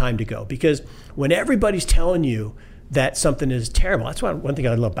when it's time to go, because when everybody's telling you that something is terrible. That's one thing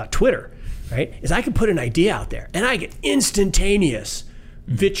I love about Twitter, right? Is I can put an idea out there and I get instantaneous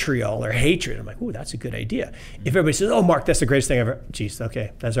vitriol or hatred. I'm like, ooh, that's a good idea. If everybody says, oh, Mark, that's the greatest thing ever, geez,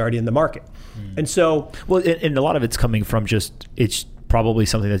 okay, that's already in the market. And so... Well, and a lot of it's coming from just, it's probably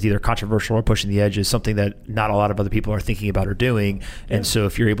something that's either controversial or pushing the edges, something that not a lot of other people are thinking about or doing. And so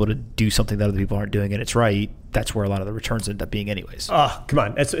if you're able to do something that other people aren't doing and it's right, that's where a lot of the returns end up being anyways. Oh, come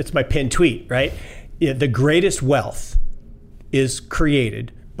on. It's my pinned tweet, right? The greatest wealth is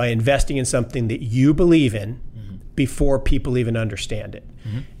created by investing in something that you believe in before people even understand it.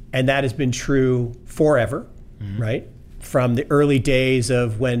 And that has been true forever, right? From the early days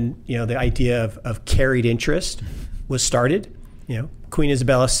of when, the idea of carried interest was started. Queen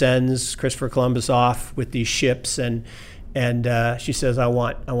Isabella sends Christopher Columbus off with these ships and she says, I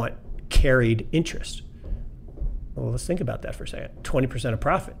want carried interest. Well, let's think about that for a second. 20% of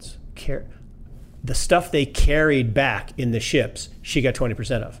profits. The stuff they carried back in the ships, she got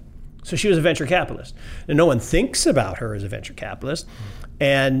 20% of. So she was a venture capitalist. And no one thinks about her as a venture capitalist.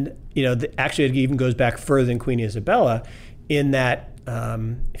 And, actually it even goes back further than Queen Isabella in that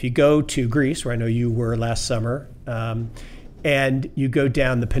if you go to Greece, where I know you were last summer, and you go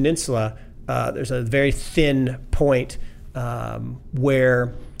down the peninsula, there's a very thin point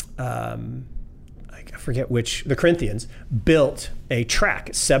where I forget which, the Corinthians built a track.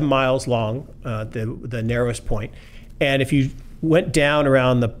 It's 7 miles long, the narrowest point. And if you went down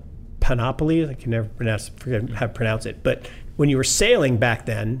around the Panoply, I can never forget how to pronounce it, but when you were sailing back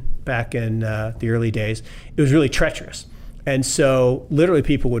in the early days, it was really treacherous. And so literally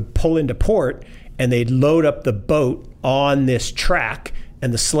people would pull into port and they'd load up the boat on this track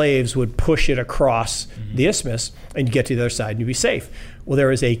and the slaves would push it across the isthmus and you get to the other side and you'd be safe. Well, there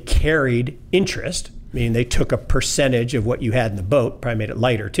was a carried interest, meaning they took a percentage of what you had in the boat, probably made it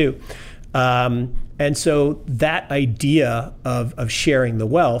lighter too. And so that idea of sharing the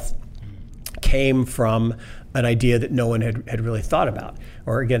wealth came from an idea that no one had really thought about,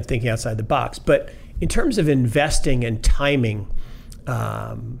 or again, thinking outside the box. But in terms of investing and timing,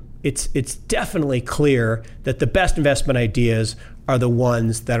 it's definitely clear that the best investment ideas are the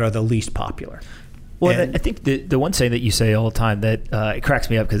ones that are the least popular. Well, I think the one saying that you say all the time that it cracks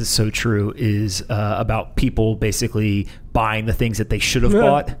me up because it's so true is about people basically buying the things that they should have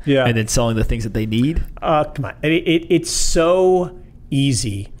bought and then selling the things that they need. Come on. It's so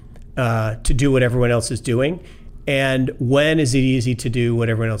easy to do what everyone else is doing. And when is it easy to do what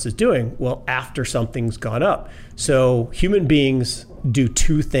everyone else is doing? Well, after something's gone up. So human beings do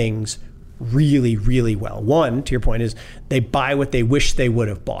two things really, really well. One, to your point, is they buy what they wish they would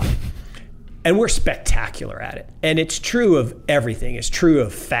have bought. And we're spectacular at it. And it's true of everything. It's true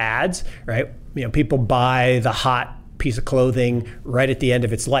of fads, right? People buy the hot piece of clothing right at the end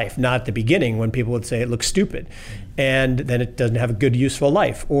of its life, not at the beginning when people would say it looks stupid. And then it doesn't have a good, useful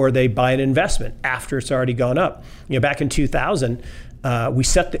life. Or they buy an investment after it's already gone up. Back in 2000, we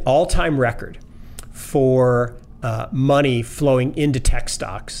set the all-time record for money flowing into tech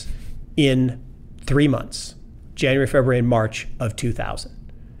stocks in 3 months, January, February, and March of 2000.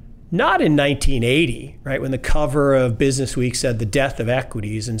 Not in 1980, right, when the cover of Business Week said the death of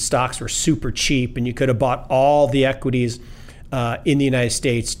equities and stocks were super cheap and you could have bought all the equities in the United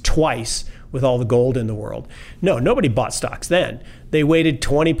States twice with all the gold in the world. No, nobody bought stocks then. They waited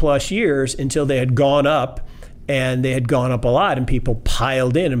 20 plus years until they had gone up, and they had gone up a lot, and people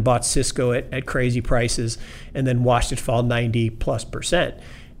piled in and bought Cisco at crazy prices and then watched it fall 90+%.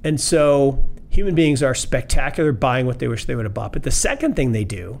 And so human beings are spectacular, buying what they wish they would have bought. But the second thing they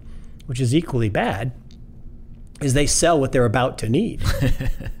do, which is equally bad, is they sell what they're about to need.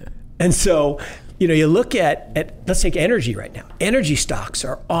 And so, you look at let's take energy right now. Energy stocks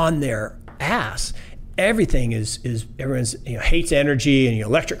are on their ass. Everything is everyone's hates energy, and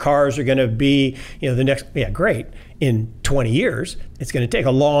electric cars are going to be the next great in 20 years. It's going to take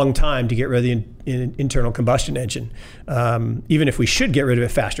a long time to get rid of the internal combustion engine. Even if we should get rid of it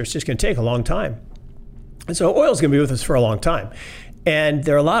faster, it's just going to take a long time. And so oil is going to be with us for a long time. And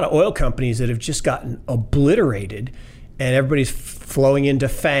there are a lot of oil companies that have just gotten obliterated, and everybody's flowing into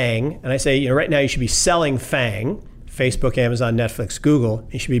FANG. And I say, right now you should be selling FANG, Facebook, Amazon, Netflix, Google.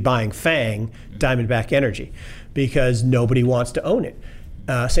 You should be buying FANG, Diamondback Energy, because nobody wants to own it.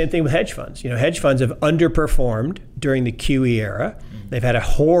 Same thing with hedge funds. Hedge funds have underperformed during the QE era. They've had a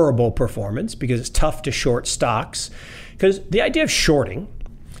horrible performance because it's tough to short stocks. Because the idea of shorting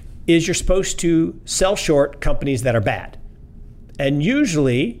is you're supposed to sell short companies that are bad. And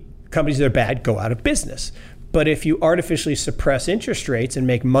usually companies that are bad go out of business. But if you artificially suppress interest rates and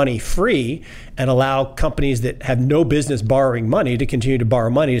make money free and allow companies that have no business borrowing money to continue to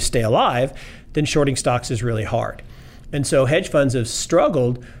borrow money to stay alive, then shorting stocks is really hard. And so hedge funds have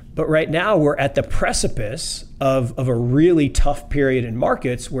struggled But right now we're at the precipice of a really tough period in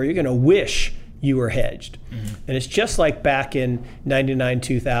markets where you're going to wish you were hedged. Mm-hmm. And it's just like back in 99,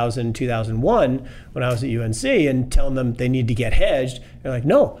 2000, 2001 when I was at UNC and telling them they need to get hedged. They're like,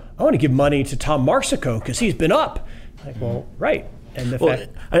 no, I want to give money to Tom Marsico because he's been up. Like, well, right. And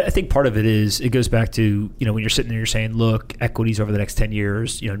I think part of it is, it goes back to, when you're sitting there, you're saying, look, equities over the next 10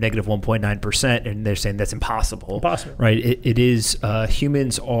 years, negative 1.9%, and they're saying that's impossible. Right? It is,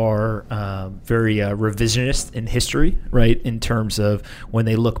 humans are very revisionist in history, right? In terms of when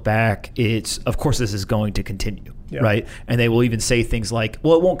they look back, it's, of course, this is going to continue. Yep. Right. And they will even say things like,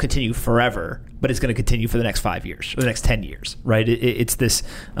 well, it won't continue forever, but it's going to continue for the next 5 years or the next 10 years. Right. It's this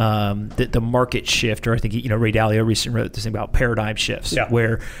the market shift, or I think, Ray Dalio recently wrote this thing about paradigm shifts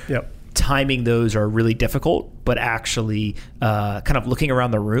where timing those are really difficult, but actually kind of looking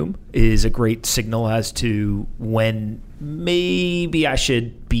around the room is a great signal as to when maybe I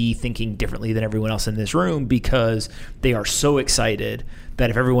should be thinking differently than everyone else in this room, because they are so excited that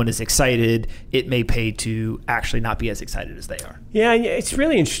if everyone is excited, it may pay to actually not be as excited as they are. Yeah, it's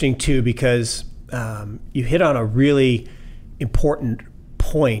really interesting too, because you hit on a really important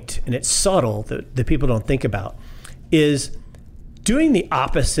point, and it's subtle that people don't think about, is doing the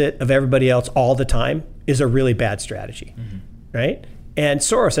opposite of everybody else all the time is a really bad strategy, right? And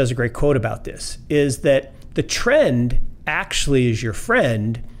Soros has a great quote about this, is that the trend actually is your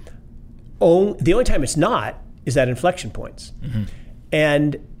friend. The only time it's not is at inflection points. Mm-hmm.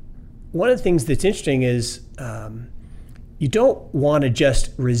 And one of the things that's interesting is you don't want to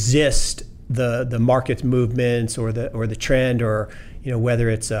just resist the market's movements or the trend, or whether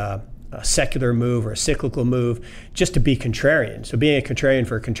it's a secular move or a cyclical move, just to be contrarian. So being a contrarian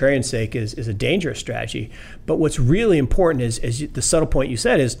for a contrarian's sake is a dangerous strategy. But what's really important is the subtle point you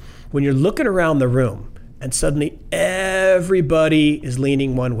said, is when you're looking around the room and suddenly everybody is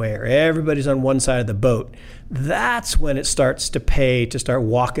leaning one way or everybody's on one side of the boat, that's when it starts to pay to start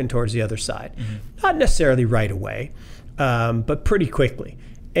walking towards the other side. Mm-hmm. Not necessarily right away, but pretty quickly.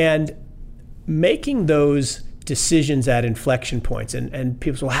 And making those decisions at inflection points, and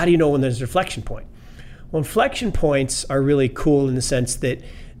people say, well, how do you know when there's an inflection point? Well, inflection points are really cool in the sense that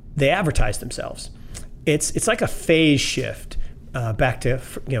they advertise themselves. It's like a phase shift, back to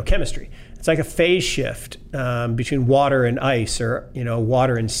chemistry. It's like a phase shift between water and ice, or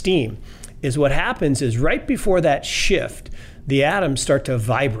water and steam. Is what happens is right before that shift, the atoms start to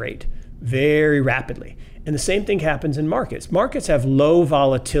vibrate very rapidly. And the same thing happens in markets. Markets have low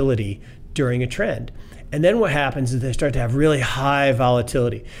volatility during a trend. And then what happens is they start to have really high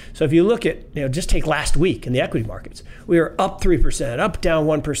volatility. So if you look at, just take last week in the equity markets, we were up 3%, up down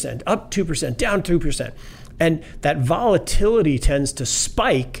 1%, up 2%, down 2%. And that volatility tends to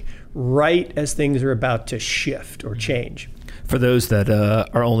spike right as things are about to shift or change. For those that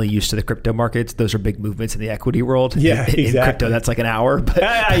are only used to the crypto markets, those are big movements in the equity world. Yeah, exactly. In crypto, that's like an hour, but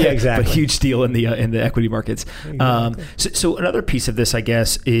exactly. But huge deal in the equity markets. Exactly. So another piece of this, I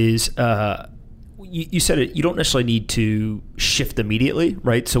guess, is you said it. You don't necessarily need to shift immediately,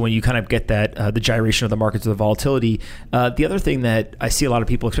 right? So when you kind of get that the gyration of the markets or the volatility, the other thing that I see a lot of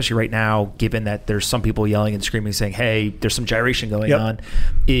people, especially right now, given that there's some people yelling and screaming, saying, "Hey, there's some gyration going on,"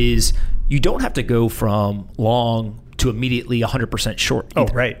 is you don't have to go from long to immediately 100% short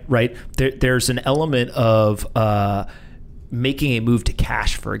either, right? There's an element of making a move to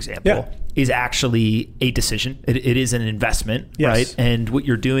cash, for example, is actually a decision. It is an investment, right? And what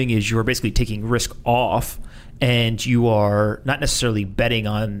you're doing is you're basically taking risk off, and you are not necessarily betting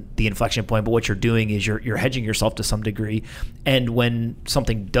on the inflection point, but what you're doing is you're hedging yourself to some degree. And when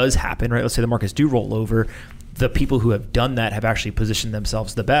something does happen, right, let's say the markets do roll over, the people who have done that have actually positioned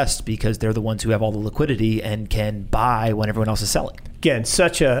themselves the best, because they're the ones who have all the liquidity and can buy when everyone else is selling. Again,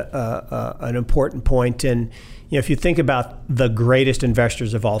 such an important point. And if you think about the greatest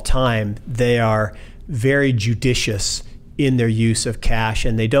investors of all time, they are very judicious in their use of cash,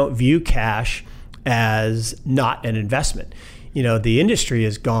 and they don't view cash as not an investment. The industry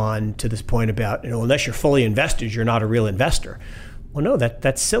has gone to this point about, unless you're fully invested, you're not a real investor. Well, no,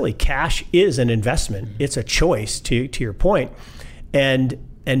 that's silly. Cash is an investment. It's a choice, to your point. And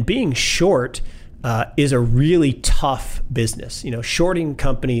being short is a really tough business. Shorting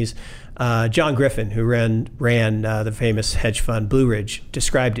companies. John Griffin, who ran the famous hedge fund Blue Ridge,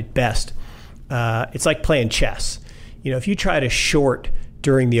 described it best. It's like playing chess. If you try to short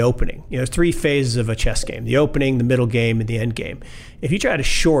during the opening, there's three phases of a chess game: the opening, the middle game, and the end game. If you try to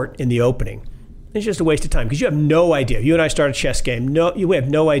short in the opening, it's just a waste of time, because you have no idea. You and I start a chess game. We have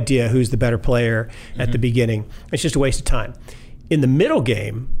no idea who's the better player at the beginning. It's just a waste of time. In the middle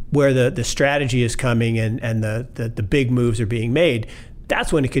game, where the strategy is coming and the big moves are being made,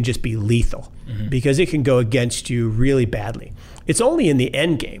 that's when it can just be lethal because it can go against you really badly. It's only in the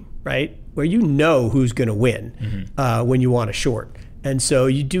end game, right, where you know who's going to win when you want to short. And so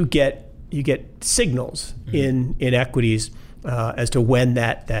you get signals in equities as to when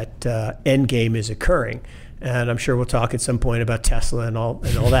that end game is occurring. And I'm sure we'll talk at some point about Tesla and all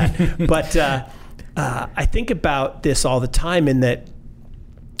that. But I think about this all the time in that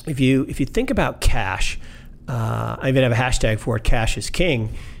if you think about cash, I even have a hashtag for it, cash is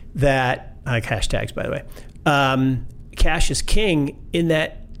king, that I like hashtags, by the way. Cash is king in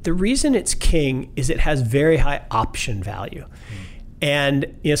that the reason it's king is it has very high option value.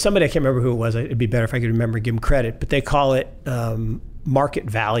 And somebody, I can't remember who it was, it'd be better if I could remember, give them credit, but they call it market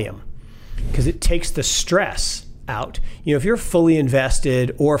Valium because it takes the stress out. If you're fully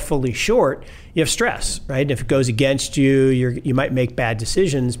invested or fully short, you have stress, right? And if it goes against you, you might make bad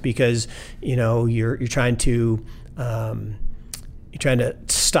decisions because you're trying to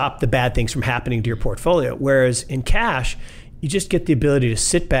stop the bad things from happening to your portfolio. Whereas in cash, you just get the ability to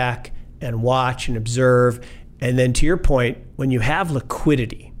sit back and watch and observe. And then to your point, when you have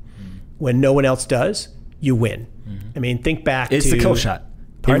liquidity, when no one else does, you win. I mean, think back it's to... It's the kill shot.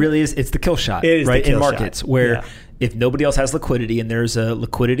 Pardon? It really is. It's the kill shot, it is right? In markets where if nobody else has liquidity and there's a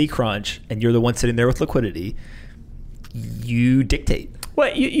liquidity crunch and you're the one sitting there with liquidity, you dictate.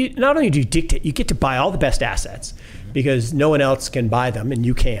 Well, you not only do you dictate, you get to buy all the best assets because no one else can buy them and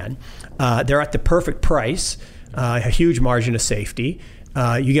you can. They're at the perfect price, a huge margin of safety.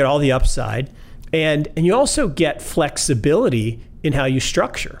 You get all the upside. And you also get flexibility in how you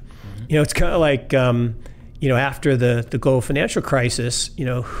structure. It's kind of like, after the global financial crisis,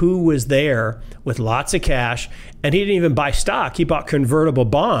 who was there with lots of cash and he didn't even buy stock. He bought convertible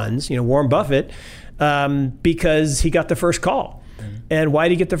bonds, Warren Buffett, because he got the first call. And why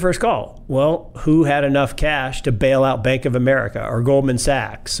did he get the first call? Well, who had enough cash to bail out Bank of America or Goldman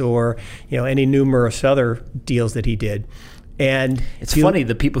Sachs or, any numerous other deals that he did. And it's funny,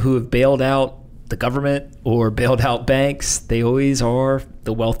 the people who have bailed out the government or bailed out banks, they always are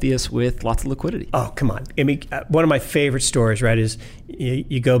the wealthiest with lots of liquidity. Oh, come on. I mean, one of my favorite stories, right, is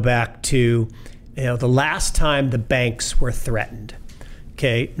you go back to, the last time the banks were threatened.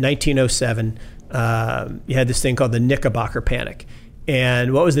 Okay, 1907, you had this thing called the Knickerbocker Panic.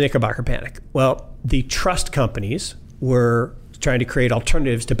 And what was the Knickerbocker Panic? Well, the trust companies were trying to create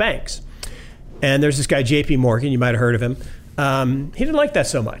alternatives to banks. And there's this guy, J.P. Morgan, you might have heard of him. He didn't like that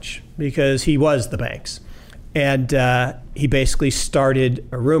so much because he was the banks. And he basically started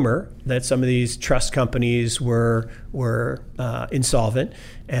a rumor that some of these trust companies were insolvent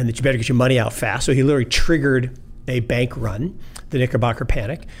and that you better get your money out fast. So he literally triggered a bank run, the Knickerbocker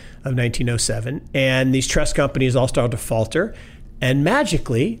Panic of 1907. And these trust companies all started to falter. And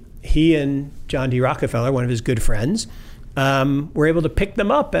magically, he and John D. Rockefeller, one of his good friends, were able to pick them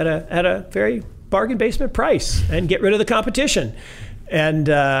up at a very bargain basement price and get rid of the competition. And,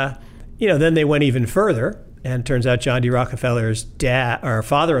 then they went even further. And it turns out John D. Rockefeller's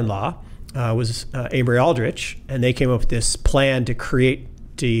father-in-law was Amory Aldrich. And they came up with this plan to create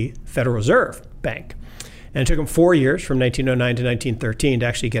the Federal Reserve Bank. And it took them 4 years, from 1909 to 1913, to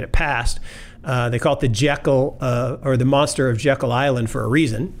actually get it passed. They call it the Jekyll, or the Monster of Jekyll Island for a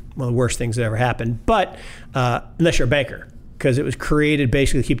reason. One of the worst things that ever happened. But unless you're a banker, because it was created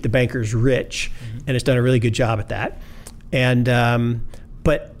basically to keep the bankers rich, and it's done a really good job at that. And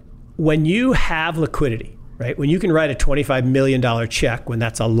but when you have liquidity, right? When you can write a $25 million check, when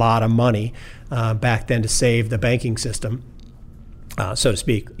that's a lot of money back then to save the banking system, so to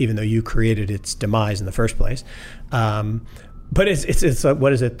speak, even though you created its demise in the first place. But it's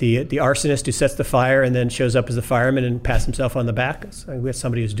what is it? The arsonist who sets the fire and then shows up as the fireman and pats himself on the back. So we have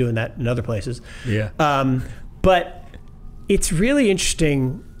somebody who's doing that in other places. Yeah. But it's really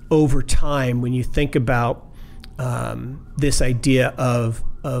interesting over time when you think about this idea of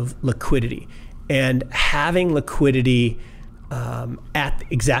liquidity and having liquidity at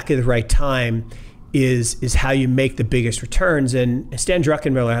exactly the right time is how you make the biggest returns. And Stan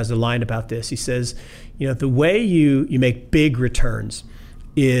Druckenmiller has a line about this. He says, the way you make big returns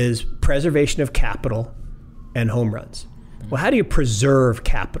is preservation of capital and home runs. Well, how do you preserve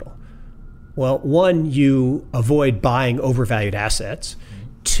capital? Well, one, you avoid buying overvalued assets.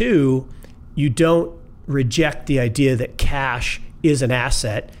 Two, you don't reject the idea that cash is an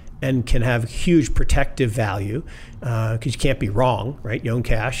asset and can have huge protective value because you can't be wrong, right? You own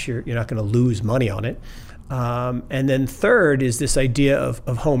cash, you're not going to lose money on it. And then third is this idea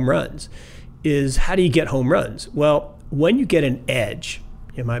of home runs. Is how do you get home runs? Well, when you get an edge,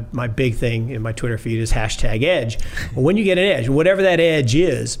 my big thing in my Twitter feed is #edge. Well, when you get an edge, whatever that edge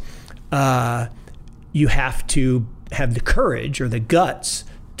is, you have to have the courage or the guts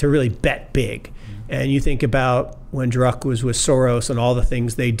to really bet big. And you think about when Druck was with Soros and all the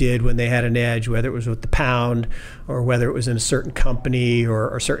things they did when they had an edge, whether it was with the pound or whether it was in a certain company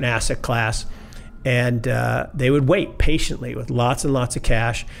or a certain asset class. And they would wait patiently with lots and lots of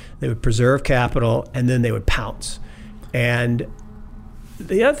cash. They would preserve capital, and then they would pounce. And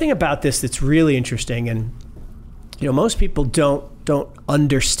the other thing about this that's really interesting, and most people don't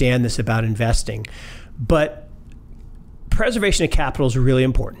understand this about investing, but preservation of capital is really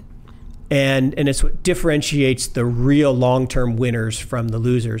important. And it's what differentiates the real long-term winners from the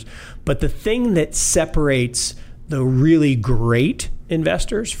losers. But the thing that separates the really great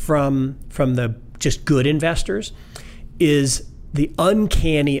investors from the just good investors is the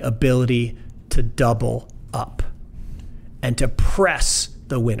uncanny ability to double up and to press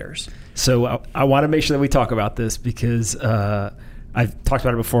the winners. So I want to make sure that we talk about this because I've talked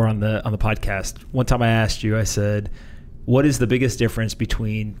about it before on the podcast. One time I asked you, I said, what is the biggest difference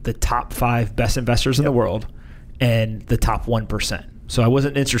between the top 5 best investors in the world and the top 1%? So I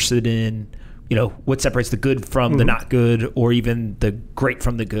wasn't interested in, what separates the good from the not good or even the great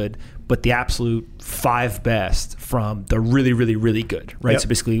from the good, but the absolute 5 best from the really, really, really good, right? Yep. So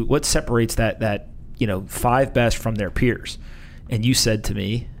basically what separates that 5 best from their peers? And you said to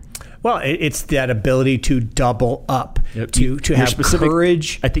me, well, it's that ability to double up, to have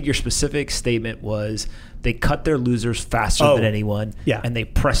courage. I think your specific statement was they cut their losers faster than anyone, and they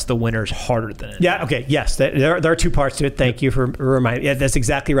press the winners harder than anyone. Yeah, okay, yes. There are 2 parts to it. Thank you for reminding me. Yeah, that's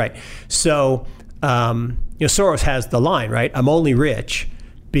exactly right. So, Soros has the line, right? I'm only rich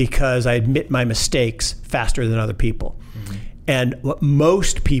because I admit my mistakes faster than other people. Mm-hmm. And what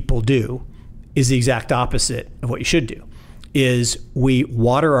most people do is the exact opposite of what you should do. Is we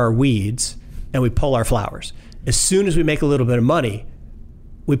water our weeds and we pull our flowers. As soon as we make a little bit of money,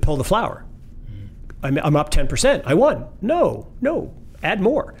 we pull the flower. I'm up 10%. I won. No, add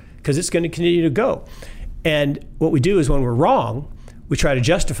more because it's going to continue to go. And what we do is when we're wrong, we try to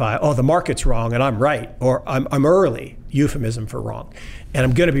justify, the market's wrong and I'm right, or I'm early, euphemism for wrong, and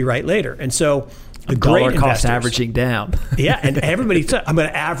I'm going to be right later. And so the great dollar cost investors, averaging down. Yeah, and everybody said, I'm going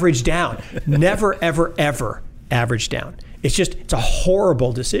to average down. Never, ever, ever average down. It's a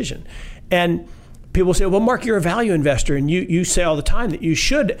horrible decision. And people say, well, Mark, you're a value investor, and you say all the time that you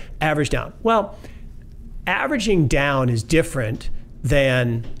should average down. Well, averaging down is different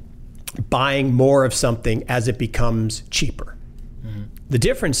than buying more of something as it becomes cheaper. Mm-hmm. The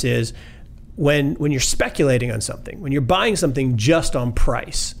difference is when you're speculating on something, when you're buying something just on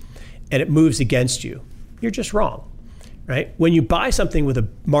price and it moves against you, you're just wrong, right? When you buy something with a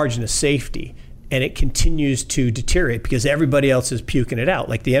margin of safety and it continues to deteriorate because everybody else is puking it out,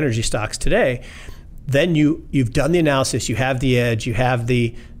 like the energy stocks today, then you've done the analysis, you have the edge, you have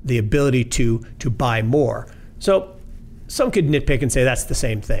the ability to buy more. So some could nitpick and say that's the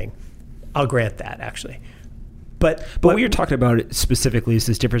same thing. I'll grant that, actually. But what you're talking about specifically is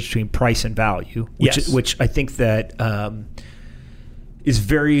this difference between price and value, which I think that is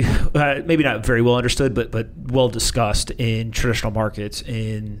very, maybe not very well understood, but well discussed in traditional markets.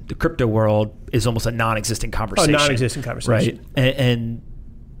 In the crypto world is almost a non-existent conversation. Non-existent conversation. Right. And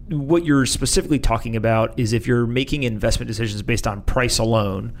what you're specifically talking about is if you're making investment decisions based on price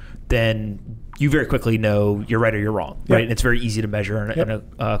alone, then you very quickly know you're right or you're wrong, right? And it's very easy to measure on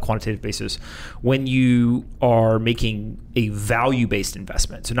a quantitative basis. When you are making a value-based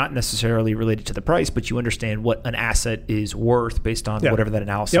investment, so not necessarily related to the price, but you understand what an asset is worth based on whatever that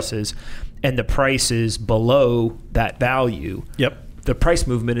analysis is, and the price is below that value, the price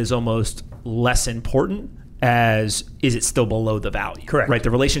movement is almost less important as is it still below the value? Correct. Right. The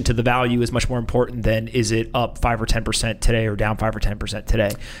relation to the value is much more important than is it up 5 or 10% today or down 5 or 10%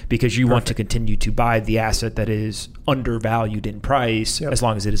 today, because you want to continue to buy the asset that is undervalued in price as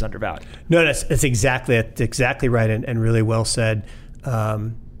long as it is undervalued. No, that's exactly right, and really well said.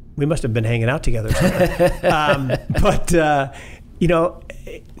 We must have been hanging out together. But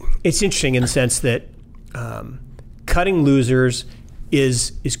it's interesting in the sense that cutting losers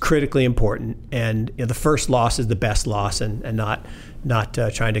is critically important, and the first loss is the best loss, and not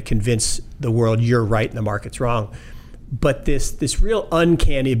trying to convince the world you're right and the market's wrong. But this real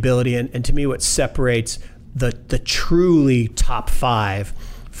uncanny ability, and to me what separates the truly top 5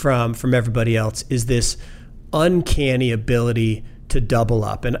 from everybody else is this uncanny ability to double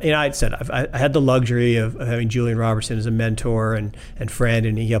up. And I'd said I had the luxury of having Julian Robertson as a mentor and friend,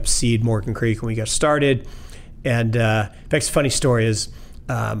 and he helped seed Morgan Creek when we got started. And in fact, a funny story is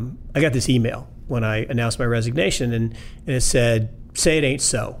I got this email when I announced my resignation, and it said, "Say it ain't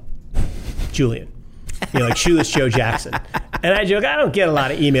so, Julian." Like Shoeless Joe Jackson. And I joke, I don't get a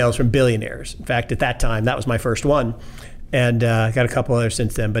lot of emails from billionaires. In fact, at that time, that was my first one. And I got a couple others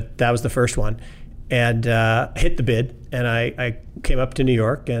since then, but that was the first one. And hit the bid. And I came up to New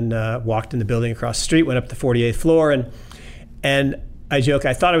York and walked in the building across the street, went up to the 48th floor. And I joke,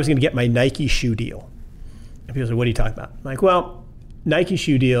 I thought I was going to get my Nike shoe deal. And people say, what are you talking about? I'm like, well, Nike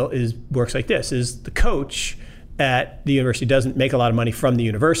shoe deal works like this, is the coach at the university doesn't make a lot of money from the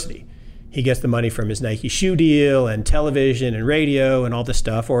university. He gets the money from his Nike shoe deal and television and radio and all this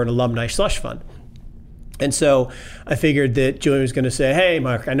stuff, or an alumni slush fund. And so I figured that Julian was going to say, hey,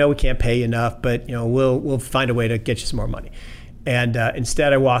 Mark, I know we can't pay you enough, but we'll find a way to get you some more money. And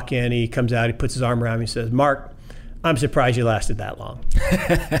instead I walk in, he comes out, he puts his arm around me, he says, Mark, I'm surprised you lasted that long.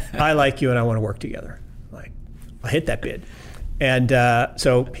 I like you and I want to work together. Like, I'll hit that bid. And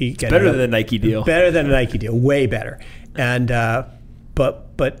so he got better than a Nike deal. Better than a Nike deal, way better. And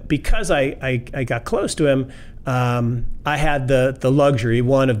but because I got close to him, I had the luxury,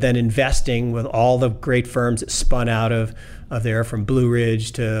 one, of then investing with all the great firms that spun out of there, from Blue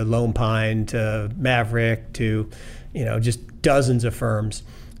Ridge to Lone Pine to Maverick to just dozens of firms,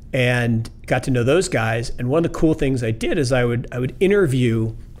 and got to know those guys. And one of the cool things I did is I would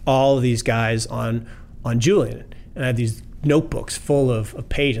interview all of these guys on Julian, and I had these notebooks full of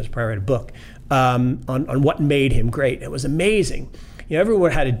pages, probably write a book, on what made him great. It was amazing.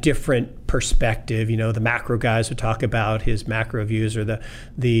 Everyone had a different perspective. The macro guys would talk about his macro views, or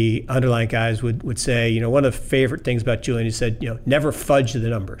the underlying guys would say, one of the favorite things about Julian, he said, never fudge the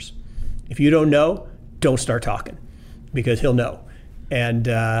numbers. If you don't know, don't start talking, because he'll know. And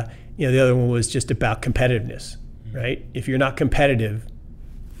the other one was just about competitiveness, right? If you're not competitive,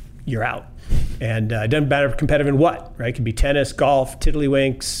 you're out. And it doesn't matter competitive in what, right? It could be tennis, golf,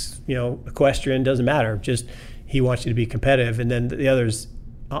 tiddlywinks, equestrian, doesn't matter. Just he wants you to be competitive. And then the other is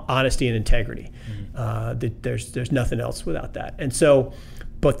honesty and integrity. There's nothing else without that. And so,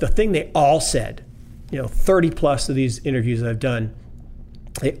 but the thing they all said, 30 plus of these interviews that I've done,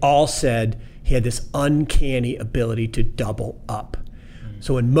 they all said he had this uncanny ability to double up.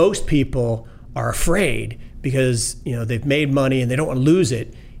 So when most people are afraid because they've made money and they don't want to lose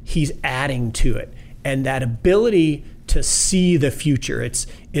it, he's adding to it. And that ability to see the future, it's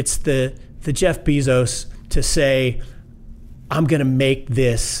the Jeff Bezos to say, I'm going to make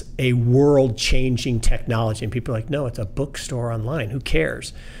this a world-changing technology. And people are like, no, it's a bookstore online. Who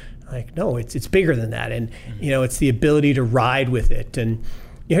cares? Like, no, it's bigger than that. And it's the ability to ride with it. And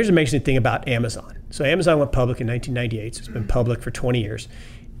here's the amazing thing about Amazon. So Amazon went public in 1998. So it's been public for 20 years.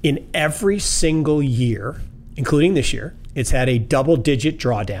 In every single year, including this year, it's had a double-digit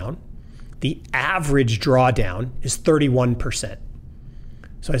drawdown. The average drawdown is 31%.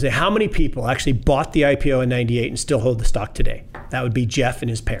 So I say, how many people actually bought the IPO in 98 and still hold the stock today? That would be Jeff and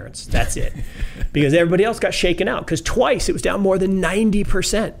his parents. That's it. Because everybody else got shaken out, because twice it was down more than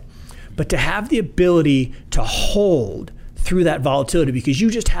 90%. But to have the ability to hold through that volatility, because you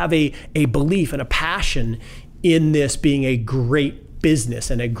just have a belief and a passion in this being a great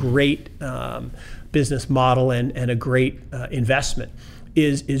business and a great business model and a great investment,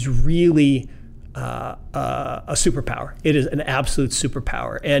 is really a superpower. It is an absolute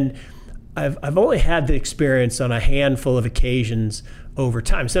superpower. And I've only had the experience on a handful of occasions over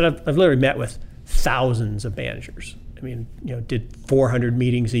time. So I've literally met with thousands of managers. I mean, did 400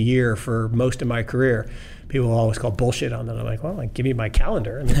 meetings a year for most of my career. People always call bullshit on that. I'm like, well, give me my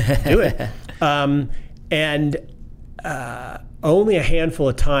calendar and do it. And only a handful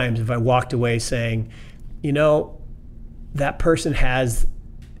of times have I walked away saying, that person has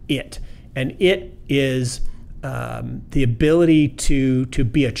it. And it is the ability to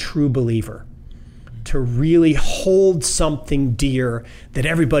be a true believer, to really hold something dear that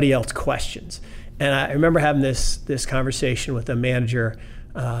everybody else questions. And I remember having this conversation with a manager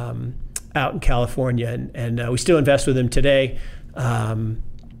out in California, and we still invest with him today.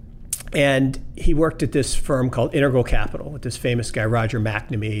 And he worked at this firm called Integral Capital with this famous guy, Roger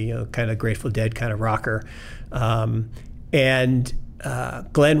McNamee, kind of Grateful Dead kind of rocker. And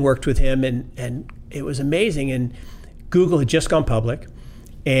Glenn worked with him, and it was amazing. And Google had just gone public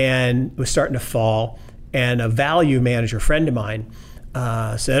and was starting to fall. And a value manager friend of mine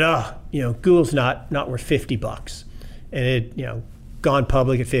said, Google's not worth $50. And it, gone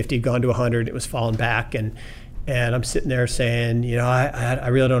public at 50, gone to 100, it was falling back. And I'm sitting there saying, I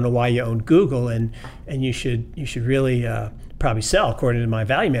really don't know why you own Google, and you should really probably sell, according to my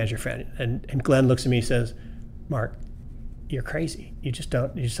value manager friend. And Glenn looks at me and says, Mark, you're crazy. You just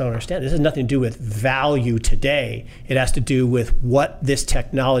don't understand. This has nothing to do with value today. It has to do with what this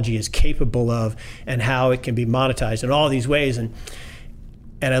technology is capable of and how it can be monetized in all these ways. And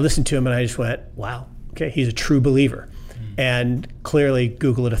I listened to him and I just went, wow, okay, he's a true believer. And clearly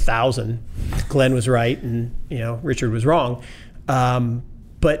Google at 1,000. Glenn was right and Richard was wrong.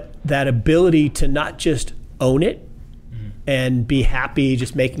 But that ability to not just own it and be happy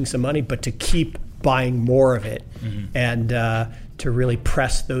just making some money, but to keep buying more of it and to really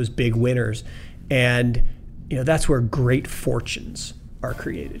press those big winners. And that's where great fortunes are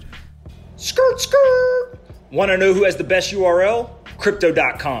created. Skirt, skirt. Want to know who has the best URL?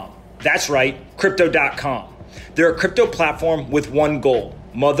 Crypto.com. That's right, Crypto.com. They're a crypto platform with one goal,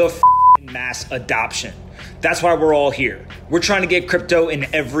 mass adoption. That's why we're all here. We're trying to get crypto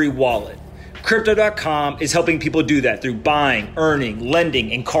in every wallet. Crypto.com is helping people do that through buying, earning,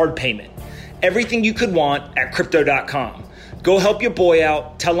 lending, and card payment. Everything you could want at Crypto.com. Go help your boy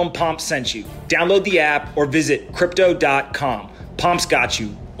out. Tell him Pomp sent you. Download the app or visit Crypto.com. Pomp's got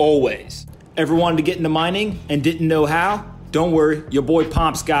you, always. Ever wanted to get into mining and didn't know how? Don't worry, your boy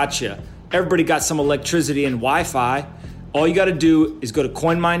Pomp's got you. Everybody got some electricity and Wi-Fi. All you got to do is go to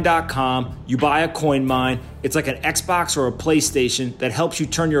COINMINE.com. You buy a CoinMine. It's like an Xbox or a PlayStation that helps you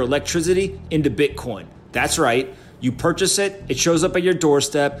turn your electricity into Bitcoin. That's right. You purchase it. It shows up at your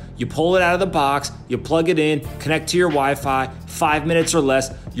doorstep. You pull it out of the box. You plug it in, connect to your Wi-Fi. 5 minutes or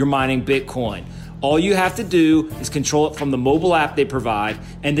less, you're mining Bitcoin. All you have to do is control it from the mobile app they provide,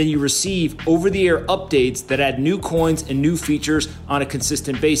 and then you receive over-the-air updates that add new coins and new features on a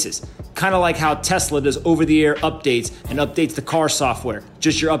consistent basis. Kind of like how Tesla does over-the-air updates and updates the car software.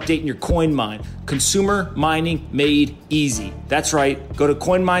 Just you're updating your coin mine. Consumer mining made easy. That's right. Go to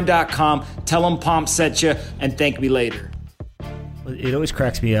COINMINE.com, tell them Pomp sent you, and thank me later. It always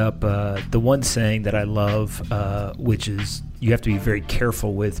cracks me up. The one saying that I love, which is you have to be very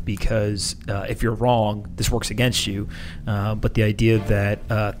careful with because if you're wrong, this works against you. But the idea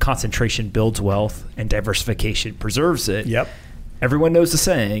that concentration builds wealth and diversification preserves it. Yep. Everyone knows the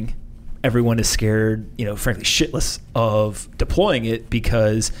saying. Everyone is scared, frankly, shitless of deploying it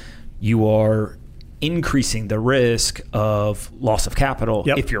because you are increasing the risk of loss of capital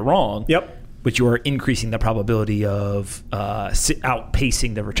if you're wrong. Yep. But you are increasing the probability of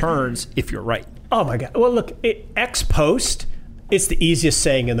outpacing the returns if you're right. Oh my God. Well, look, ex post, it's the easiest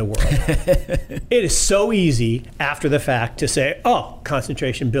saying in the world. It is so easy after the fact to say, oh,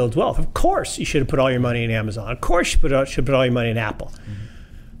 concentration builds wealth. Of course, you should have put all your money in Amazon. Of course, you should put all your money in Apple. Mm-hmm.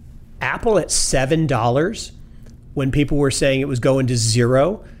 Apple at $7, when people were saying it was going to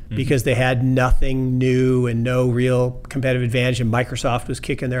zero because they had nothing new and no real competitive advantage and Microsoft was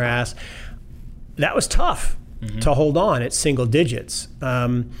kicking their ass. That was tough to hold on at single digits.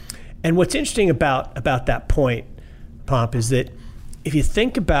 And what's interesting about that point, Pomp, is that if you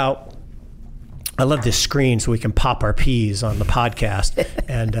think about, I love this screen so we can pop our peas on the podcast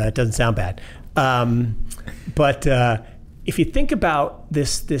and it doesn't sound bad. But if you think about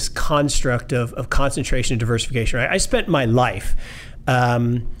this construct of concentration and diversification, right? I spent my life, I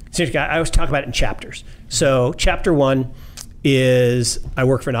always talk about it in chapters. So chapter 1 is I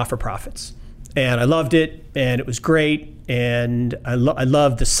work for not-for-profits. And I loved it, and it was great, and I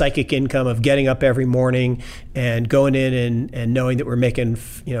loved the psychic income of getting up every morning and going in and knowing that we're making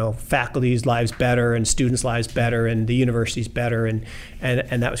faculty's lives better and students' lives better and the university's better, and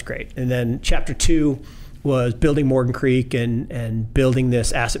that was great. And then chapter 2 was building Morgan Creek and building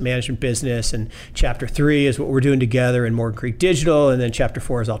this asset management business, and chapter 3 is what we're doing together in Morgan Creek Digital, and then chapter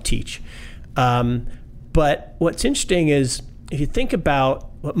 4 is I'll teach. But what's interesting is if you think about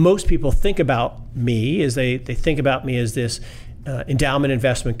what most people think about me is they think about me as this endowment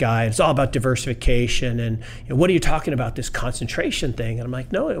investment guy. It's all about diversification. And what are you talking about, this concentration thing? And I'm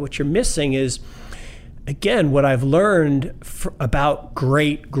like, no, what you're missing is, again, what I've learned about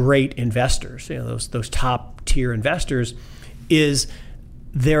great investors, those top tier investors, is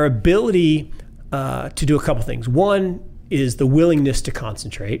their ability to do a couple things. One is the willingness to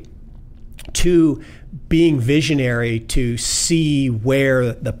concentrate. 2, being visionary to see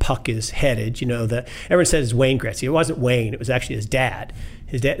where the puck is headed. Everyone says it's Wayne Gretzky. It wasn't Wayne. It was actually his dad.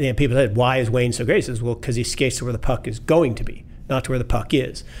 His dad. People said, "Why is Wayne so great?" He says, "Well, because he skates to where the puck is going to be, not to where the puck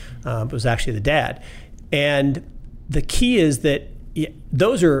is." It was actually the dad. And the key is that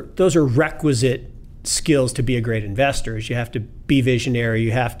those are requisite skills to be a great investor. Is you have to be visionary.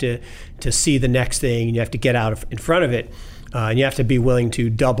 You have to see the next thing. And you have to get out in front of it. And you have to be willing to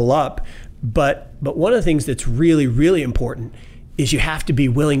double up. But one of the things that's really, really important is you have to be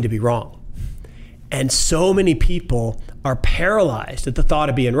willing to be wrong. And so many people are paralyzed at the thought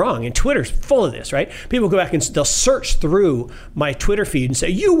of being wrong. And Twitter's full of this, right? People go back and they'll search through my Twitter feed and say,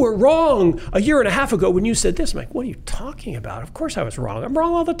 you were wrong a year and a half ago when you said this. I'm like, what are you talking about? Of course I was wrong. I'm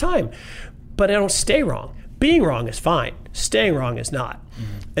wrong all the time. But I don't stay wrong. Being wrong is fine. Staying wrong is not.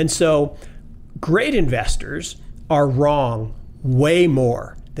 And so great investors are wrong way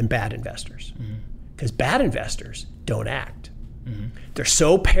more than bad investors. Because bad investors don't act. They're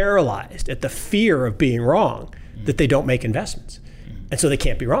so paralyzed at the fear of being wrong that they don't make investments. And so they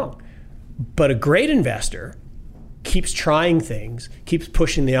can't be wrong. But a great investor keeps trying things, keeps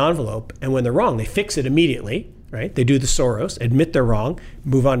pushing the envelope, and when they're wrong, they fix it immediately, right? They do the Soros, admit they're wrong,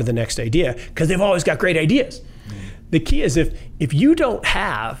 move on to the next idea, because they've always got great ideas. The key is if you don't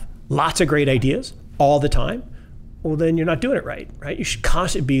have lots of great ideas all the time, well, then you're not doing it right? You should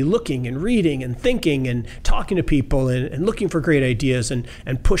constantly be looking and reading and thinking and talking to people and looking for great ideas and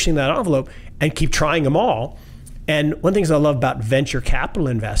pushing that envelope and keep trying them all. And one of the things I love about venture capital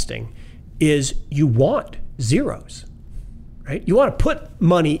investing is you want zeros, right? You want to put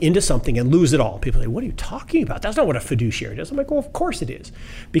money into something and lose it all. People say, what are you talking about? That's not what a fiduciary does. I'm like, well, of course it is.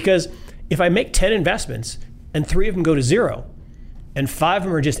 Because if I make 10 investments and 3 of them go to zero and 5 of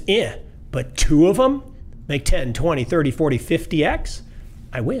them are just but 2 of them make 10, 20, 30, 40, 50x,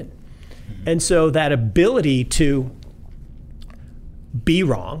 I win. And so that ability to be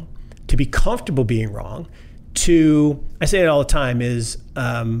wrong, to be comfortable being wrong, I say it all the time, is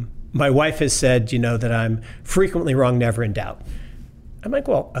my wife has said, that I'm frequently wrong, never in doubt. I'm like,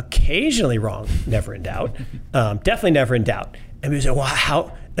 well, occasionally wrong, never in doubt. Definitely never in doubt. And people say, well,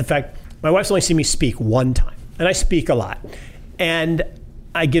 how? In fact, my wife's only seen me speak one time, and I speak a lot. And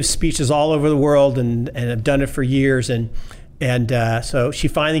I give speeches all over the world, and I've done it for years. And so she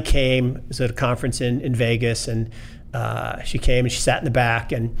finally came. It was at a conference in Vegas, and she came and she sat in the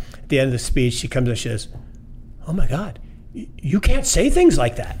back. And at the end of the speech, she comes and she says, "Oh my God, you can't say things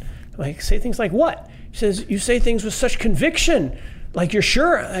like that." I'm like, say things like what? She says, "You say things with such conviction, like you're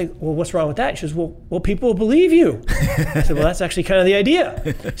sure." I'm like, well, what's wrong with that? She says, well, people will believe you. I said, well, that's actually kind of the idea.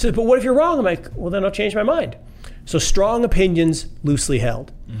 She says, but what if you're wrong? I'm like, well, then I'll change my mind. So strong opinions, loosely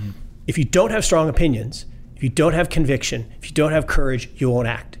held. If you don't have strong opinions, if you don't have conviction, if you don't have courage, you won't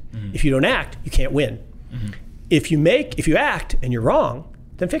act. If you don't act, you can't win. If you act and you're wrong,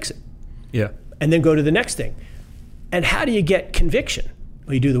 then fix it. Yeah. And then go to the next thing. And how do you get conviction?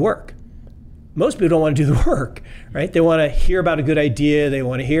 Well, you do the work. Most people don't want to do the work, right? They want to hear about a good idea. They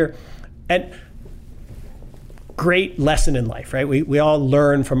want to hear. And great lesson in life, right? We all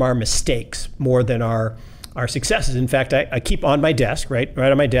learn from our mistakes more than our successes. In fact, I keep on my desk, right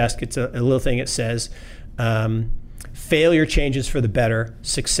on my desk, it's a little thing that says, failure changes for the better,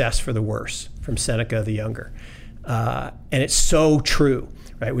 success for the worse, from Seneca the Younger. And it's so true,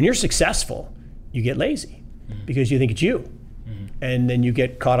 right? When you're successful, you get lazy because you think it's you. And then you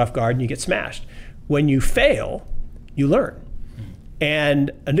get caught off guard and you get smashed. When you fail, you learn. And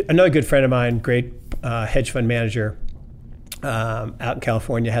another good friend of mine, great hedge fund manager out in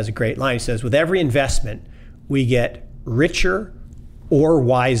California, has a great line. He says, with every investment, we get richer or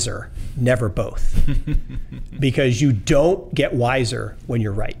wiser, never both. Because you don't get wiser when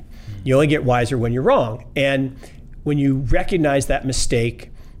you're right. You only get wiser when you're wrong. And when you recognize that mistake,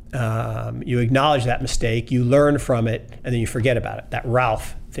 you acknowledge that mistake, you learn from it, and then you forget about it. That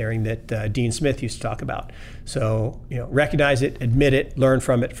Ralph theory that Dean Smith used to talk about. So, recognize it, admit it, learn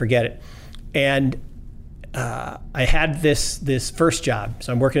from it, forget it. And I had this first job.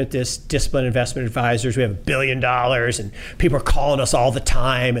 So I'm working at this Disciplined Investment Advisors. We have $1 billion, and people are calling us all the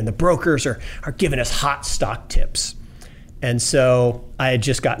time, and the brokers are giving us hot stock tips. And so I had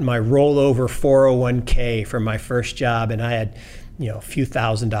just gotten my rollover 401k from my first job, and I had a few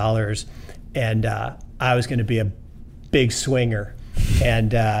 $1,000s, and I was going to be a big swinger.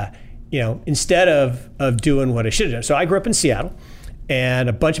 And instead of doing what I should have done. So I grew up in Seattle, and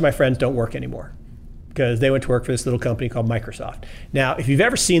a bunch of my friends don't work anymore because they went to work for this little company called Microsoft. Now, if you've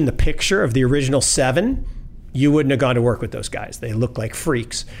ever seen the picture of the original 7, you wouldn't have gone to work with those guys. They look like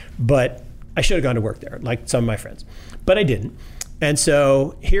freaks, but I should have gone to work there, like some of my friends, but I didn't. And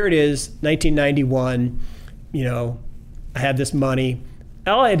so here it is, 1991, I had this money.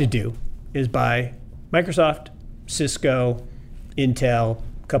 All I had to do is buy Microsoft, Cisco, Intel,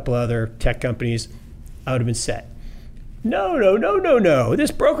 a couple other tech companies. I would have been set. No.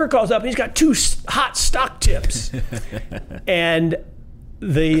 This broker calls up and he's got 2 hot stock tips. And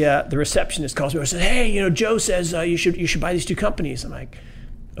the receptionist calls me and says, hey, Joe says you should buy these 2 companies. I'm like,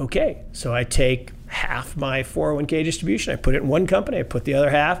 okay. So I take half my 401k distribution. I put it in one company. I put the other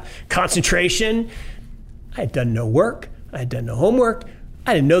half. Concentration. I had done no work. I had done no homework.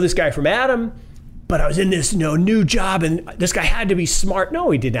 I didn't know this guy from Adam, but I was in this new job, and this guy had to be smart. No,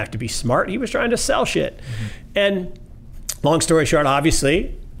 he didn't have to be smart. He was trying to sell shit. And long story short,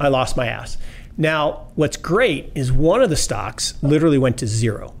 obviously, I lost my ass. Now, what's great is one of the stocks literally went to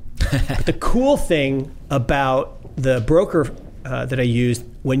 0. But the cool thing about the broker that I used,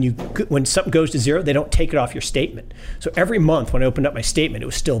 when something goes to zero, they don't take it off your statement. So every month when I opened up my statement, it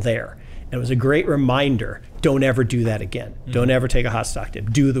was still there. And it was a great reminder, don't ever do that again. Mm-hmm. Don't ever take a hot stock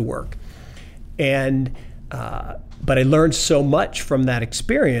dip. Do the work. And but I learned so much from that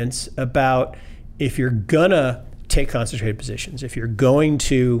experience about if you're gonna take concentrated positions, if you're going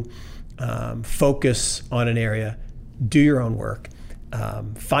to focus on an area, do your own work,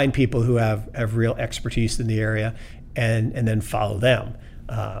 find people who have real expertise in the area, and then follow them.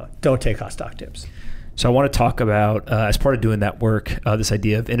 Don't take hot stock dips. So I want to talk about, as part of doing that work, this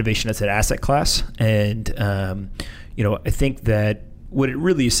idea of innovation as an asset class. And, I think that what it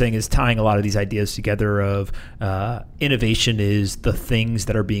really is saying is tying a lot of these ideas together of innovation is the things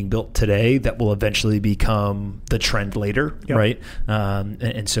that are being built today that will eventually become the trend later, yep. Right?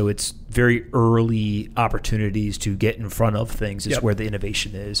 And so it's very early opportunities to get in front of things is yep. where the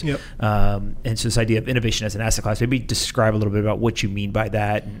innovation is. Yep. And so this idea of innovation as an asset class, maybe describe a little bit about what you mean by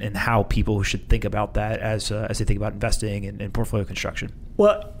that and how people should think about that as they think about investing and portfolio construction.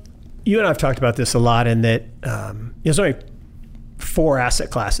 Well, you and I have talked about this a lot in that there's only 4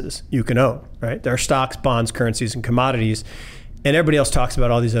 asset classes you can own, right? There are stocks, bonds, currencies, and commodities. And everybody else talks about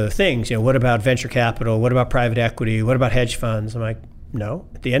all these other things. What about venture capital? What about private equity? What about hedge funds? I'm like, no.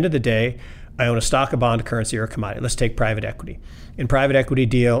 At the end of the day, I own a stock, a bond, a currency, or a commodity. Let's take private equity. In private equity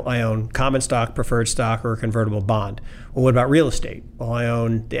deal, I own common stock, preferred stock, or a convertible bond. Well, what about real estate? Well, I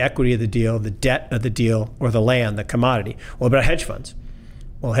own the equity of the deal, the debt of the deal, or the land, the commodity. What about hedge funds?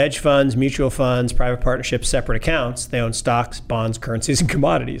 Well, hedge funds, mutual funds, private partnerships, separate accounts, they own stocks, bonds, currencies, and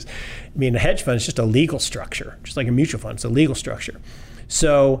commodities. I mean, a hedge fund is just a legal structure, just like a mutual fund. It's a legal structure.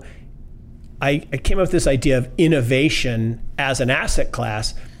 So I came up with this idea of innovation as an asset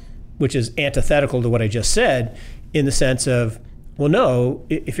class, which is antithetical to what I just said, in the sense of, well, no,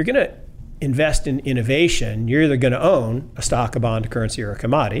 if you're going to invest in innovation, you're either going to own a stock, a bond, a currency, or a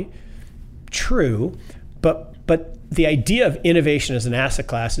commodity. True, but the idea of innovation as an asset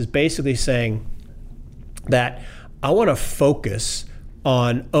class is basically saying that I want to focus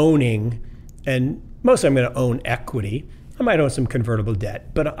on owning, and mostly I'm going to own equity. I might own some convertible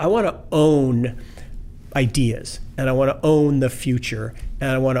debt, but I want to own ideas, and I want to own the future, and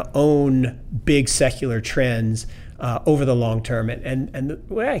I want to own big secular trends over the long term. And the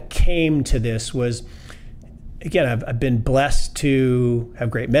way I came to this was, again, I've been blessed to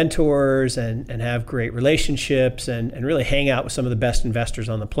have great mentors and have great relationships and really hang out with some of the best investors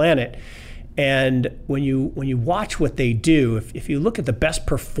on the planet. And when you watch what they do, if you look at the best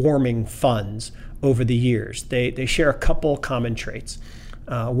performing funds over the years, they share a couple common traits.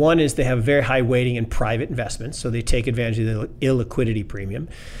 One is they have a very high weighting in private investments, so they take advantage of the illiquidity premium.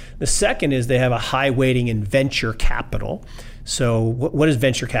 The second is they have a high weighting in venture capital. So what is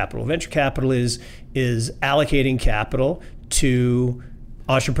venture capital? Venture capital is allocating capital to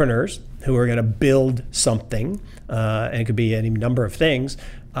entrepreneurs who are going to build something, and it could be any number of things,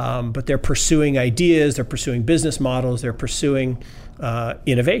 but they're pursuing ideas, they're pursuing business models, they're pursuing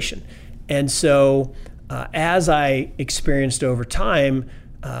innovation. And so as I experienced over time,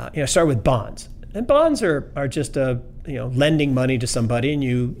 I started with bonds. And bonds are just lending money to somebody, and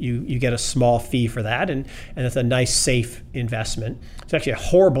you get a small fee for that, and it's a nice, safe investment. It's actually a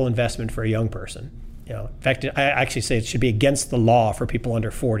horrible investment for a young person. In fact, I actually say it should be against the law for people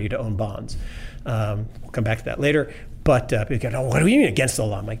under 40 to own bonds. We'll come back to that later. But people go, oh, what do you mean against the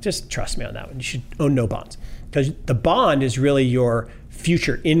law? I'm like, just trust me on that one. You should own no bonds, because the bond is really your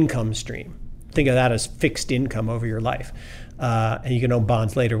future income stream. Think of that as fixed income over your life, and you can own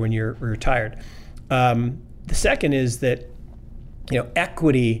bonds later when you're retired. The second is that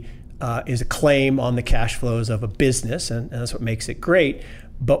equity is a claim on the cash flows of a business, and that's what makes it great.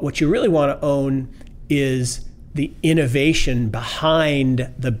 But what you really want to own is the innovation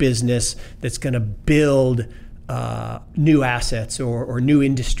behind the business that's going to build new assets or new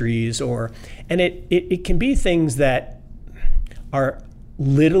industries, and it can be things that are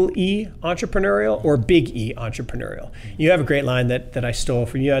little e entrepreneurial or big E entrepreneurial. You have a great line that I stole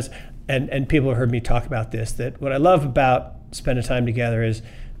from you guys, and people have heard me talk about this, that what I love about spending time together is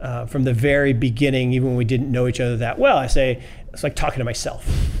from the very beginning, even when we didn't know each other that well, I say, it's like talking to myself,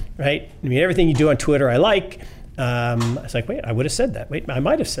 right? I mean, everything you do on Twitter, I like. I was like, wait, I would have said that. Wait, I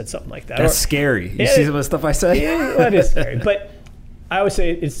might have said something like that. That's scary. You see some of the stuff I say? Yeah, that is scary. But I always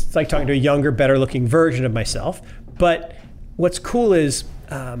say it's like talking to a younger, better looking version of myself. But what's cool is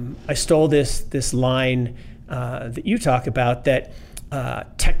I stole this line that you talk about, that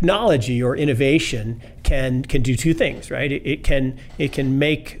technology or innovation can do two things, right? It can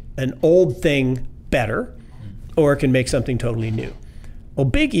make an old thing better, or it can make something totally new. Well,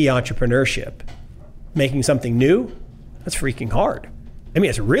 big E entrepreneurship, making something new, that's freaking hard. I mean,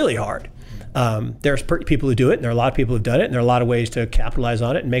 it's really hard. There's people who do it, and there are a lot of people who've done it, and there are a lot of ways to capitalize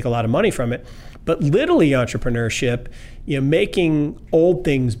on it and make a lot of money from it. But literally entrepreneurship, making old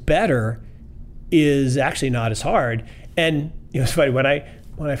things better is actually not as hard. And it's funny, when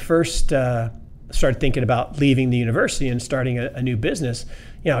I first started thinking about leaving the university and starting a new business,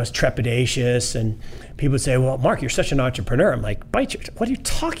 I was trepidatious, and people would say, well, Mark, you're such an entrepreneur. I'm like, what are you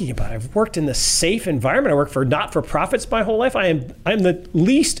talking about? I've worked in the safe environment. I work for not-for-profits my whole life. I'm the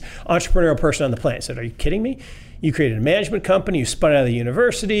least entrepreneurial person on the planet. I said, are you kidding me? You created a management company, you spun out of the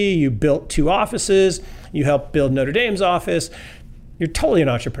university, you built 2 offices, you helped build Notre Dame's office. You're totally an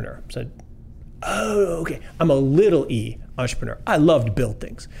entrepreneur. I said, oh, okay. I'm a little E entrepreneur. I love to build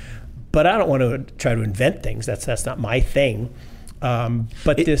things, but I don't want to try to invent things. That's not my thing.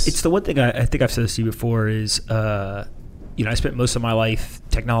 But it's the one thing I think I've said this to you before is, I spent most of my life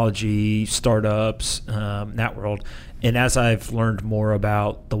technology, startups, that world. And as I've learned more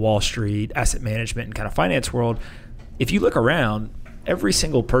about the Wall Street, asset management, and kind of finance world, if you look around, every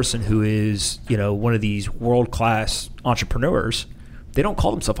single person who is, one of these world-class entrepreneurs, they don't call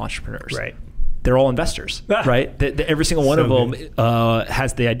themselves entrepreneurs. Right. They're all investors, right? Every single one of them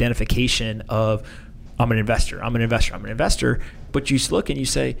has the identification of, I'm an investor. But you look and you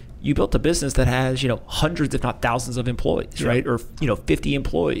say, you built a business that has, hundreds, if not thousands of employees, right? Or, 50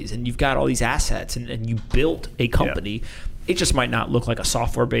 employees, and you've got all these assets, and you built a company. Yeah. It just might not look like a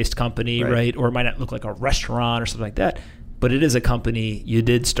software-based company, right? Or it might not look like a restaurant or something like that. But it is a company. You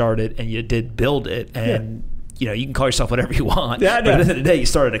did start it, and you did build it, and you can call yourself whatever you want. Yeah, but at the end of the day, you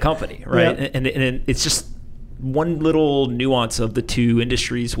started a company, right? Yeah. And it's just one little nuance of the two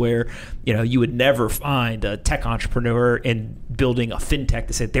industries where, you would never find a tech entrepreneur in building a fintech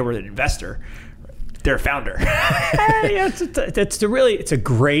to say they were an investor. They're a founder. It's a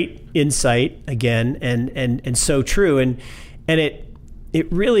great insight again, and so true. And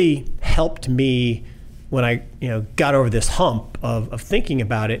it really helped me when I got over this hump of thinking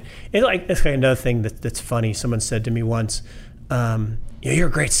about it. It's like another thing that's funny. Someone said to me once, you're a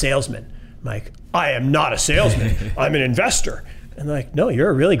great salesman. I'm like, I am not a salesman. I'm an investor. And they're like, no, you're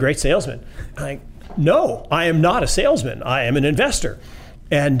a really great salesman. I'm like, no, I am not a salesman. I am an investor.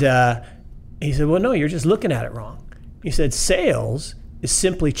 And he said, well, no, you're just looking at it wrong. He said, sales is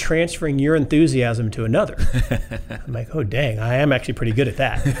simply transferring your enthusiasm to another. I'm like, oh, dang, I am actually pretty good at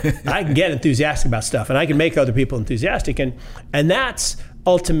that. I can get enthusiastic about stuff, and I can make other people enthusiastic. And that's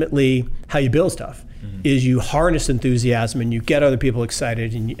ultimately how you build stuff, is you harness enthusiasm and you get other people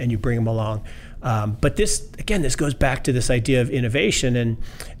excited and you bring them along. But this goes back to this idea of innovation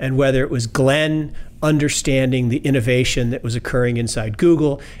and whether it was Glenn understanding the innovation that was occurring inside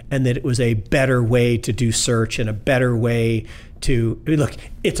Google and that it was a better way to do search and a better way to, look,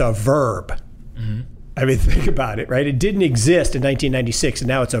 it's a verb. Mm-hmm. I mean, think about it, right? It didn't exist in 1996 and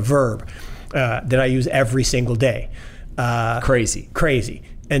now it's a verb that I use every single day. Crazy.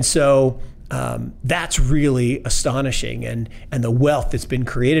 And so that's really astonishing, and the wealth that's been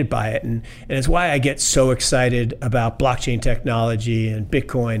created by it. And it's why I get so excited about blockchain technology and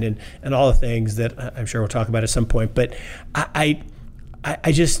Bitcoin and all the things that I'm sure we'll talk about at some point. But I've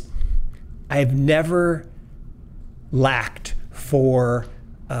never lacked for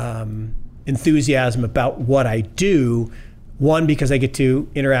enthusiasm about what I do. One, because I get to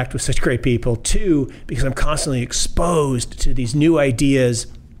interact with such great people. Two, because I'm constantly exposed to these new ideas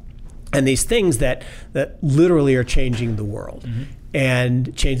and these things that literally are changing the world,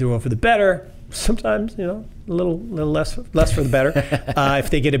 and change the world for the better. Sometimes, a little less for the better if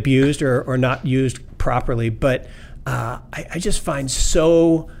they get abused or not used properly. But I just find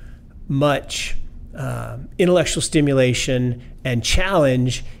so much intellectual stimulation and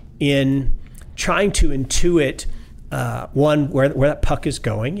challenge in trying to intuit one, where that puck is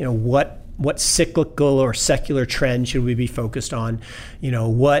going. What cyclical or secular trend should we be focused on?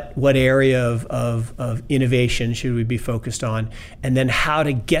 What area of innovation should we be focused on? And then how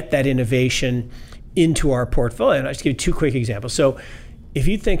to get that innovation into our portfolio. And I'll just give you two quick examples. So if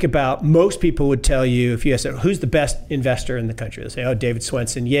you think about, most people would tell you, if you ask them, who's the best investor in the country? They'll say, oh, David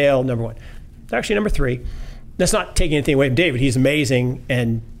Swensen, Yale, number one. It's actually number three. That's not taking anything away from David. He's amazing.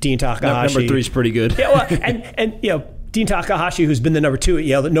 And Dean Takahashi. Number three is pretty good. Yeah, well, and Dean Takahashi, who's been the number two at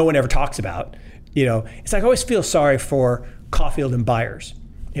Yale that no one ever talks about, it's like I always feel sorry for Caulfield and Byers,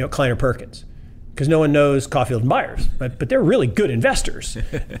 Kleiner Perkins, because no one knows Caulfield and Byers, but they're really good investors,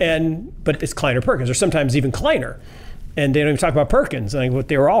 but it's Kleiner Perkins, or sometimes even Kleiner, and they don't even talk about Perkins. But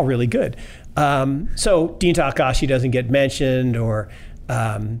they were all really good. So Dean Takahashi doesn't get mentioned,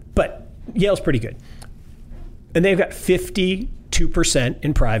 but Yale's pretty good, and they've got 52%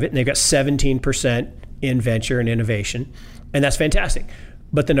 in private, and they've got 17% in venture and innovation, and that's fantastic.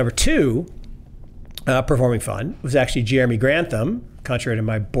 But the number 2 performing fund was actually Jeremy Grantham, contrary to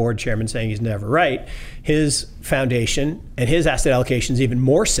my board chairman saying he's never right. His foundation and his asset allocation is even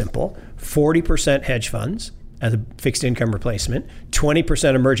more simple: 40% hedge funds as a fixed income replacement,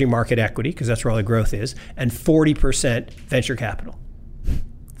 20% emerging market equity, because that's where all the growth is, and 40% venture capital.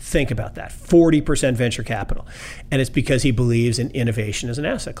 Think about that, 40% venture capital. And it's because he believes in innovation as an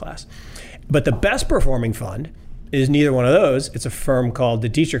asset class. But the best performing fund is neither one of those. It's a firm called the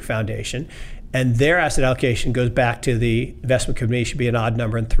Dietrich Foundation, and their asset allocation goes back to the investment committee should be an odd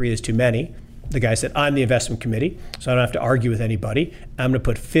number and 3 is too many. The guy said, I'm the investment committee, so I don't have to argue with anybody. I'm going to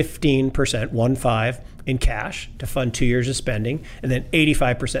put 15%, 1-5, in cash to fund 2 years of spending, and then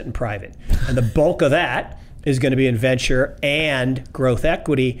 85% in private. And the bulk of that is going to be in venture and growth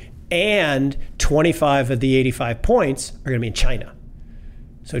equity, and 25 of the 85 points are going to be in China.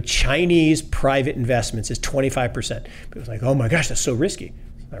 So Chinese private investments is 25%. People's like, oh my gosh, that's so risky.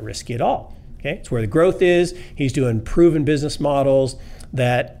 It's not risky at all. Okay, it's where the growth is. He's doing proven business models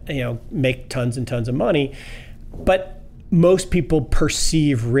that make tons and tons of money. But most people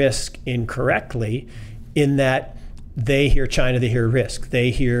perceive risk incorrectly in that they hear China, they hear risk. They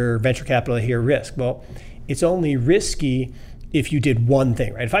hear venture capital, they hear risk. Well, it's only risky if you did one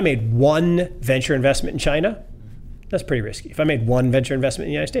thing, right? If I made one venture investment in China, that's pretty risky. If I made one venture investment in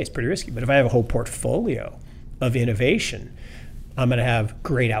the United States, pretty risky. But if I have a whole portfolio of innovation, I'm going to have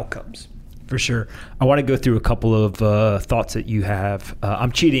great outcomes. For sure. I want to go through a couple of thoughts that you have.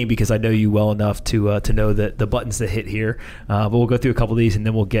 I'm cheating because I know you well enough to know that the buttons to hit here. But we'll go through a couple of these and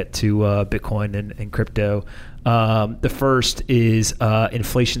then we'll get to Bitcoin and crypto. The first is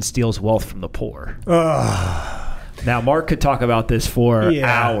inflation steals wealth from the poor. Now, Mark could talk about this for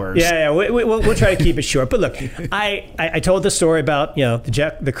hours. Yeah. We'll try to keep it short. But look, I told the story about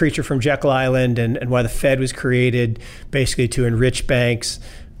the creature from Jekyll Island and why the Fed was created basically to enrich banks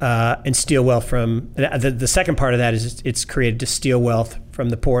and steal wealth from. The second part of that is it's created to steal wealth from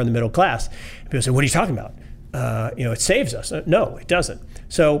the poor and the middle class. People say, "What are you talking about? It saves us." No, it doesn't.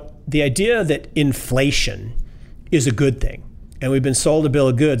 So the idea that inflation is a good thing. And we've been sold a bill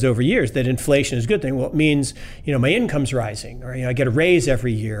of goods over years that inflation is a good thing. Well, it means, my income's rising, or I get a raise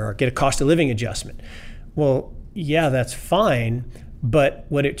every year, or get a cost of living adjustment. Well, yeah, that's fine. But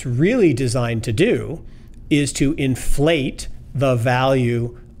what it's really designed to do is to inflate the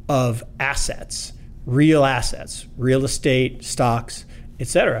value of assets, real estate, stocks, et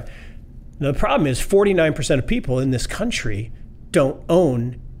cetera. Now, the problem is 49% of people in this country don't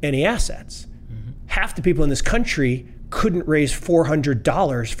own any assets. Mm-hmm. Half the people in this country couldn't raise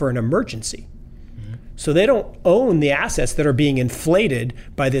 $400 for an emergency. Mm-hmm. So they don't own the assets that are being inflated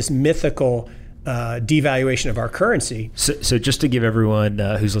by this mythical devaluation of our currency. So just to give everyone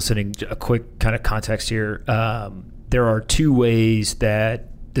who's listening a quick kind of context here, there are 2 ways that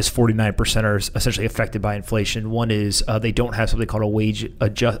this 49% are essentially affected by inflation. One is they don't have something called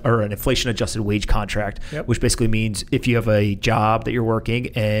an inflation-adjusted wage contract, which basically means if you have a job that you're working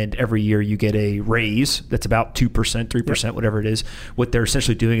and every year you get a raise that's about 2%, 3%, whatever it is, what they're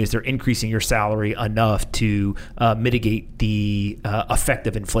essentially doing is they're increasing your salary enough to mitigate the effect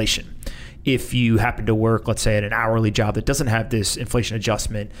of inflation. If you happen to work, let's say, at an hourly job that doesn't have this inflation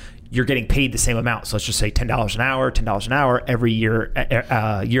adjustment, you're getting paid the same amount. So let's just say $10 an hour every year,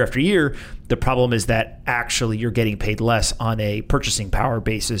 year after year. The problem is that actually you're getting paid less on a purchasing power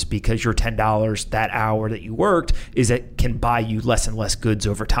basis because your $10 that hour that you worked can buy you less and less goods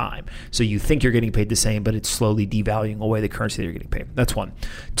over time. So you think you're getting paid the same, but it's slowly devaluing away the currency that you're getting paid. That's one.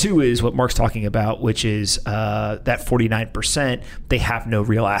 2 is what Mark's talking about, which is that 49%, they have no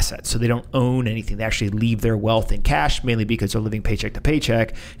real assets. So they don't own anything. They actually leave their wealth in cash, mainly because they're living paycheck to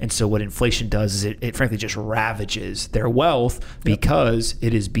paycheck. And so what inflation does is it frankly just ravages their wealth because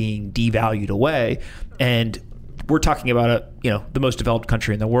it is being devalued away. And we're talking about the most developed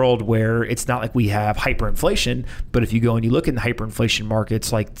country in the world where it's not like we have hyperinflation, but if you go and you look in the hyperinflation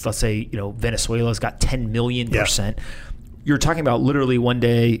markets, like let's say Venezuela's got 10 million%. You're talking about literally one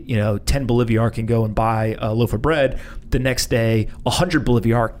day 10 Bolivar can go and buy a loaf of bread. The next day 100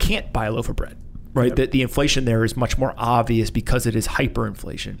 Bolivar can't buy a loaf of bread. Right, that the inflation there is much more obvious because it is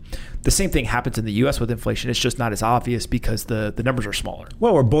hyperinflation. The same thing happens in the U.S. with inflation. It's just not as obvious because the numbers are smaller.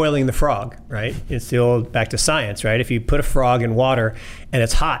 Well, we're boiling the frog, right? It's the old back to science, right? If you put a frog in water and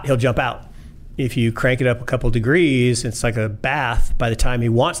it's hot, he'll jump out. If you crank it up a couple degrees, it's like a bath. By the time he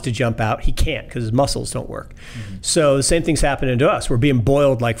wants to jump out, he can't because his muscles don't work. Mm-hmm. So the same thing's happening to us. We're being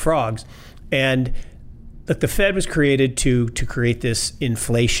boiled like frogs. And look, the Fed was created to create this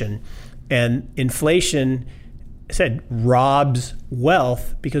inflation. And inflation, said, robs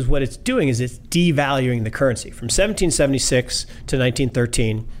wealth, because what it's doing is it's devaluing the currency. From 1776 to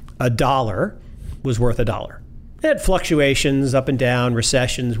 1913, a dollar was worth a dollar. It had fluctuations up and down,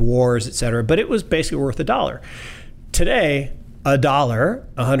 recessions, wars, et cetera, but it was basically worth a dollar. Today, a dollar,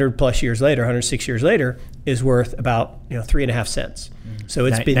 100 plus years later, 106 years later, is worth about 3.5 cents. So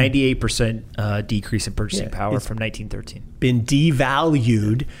it's been 98% decrease in purchasing power from 1913. Been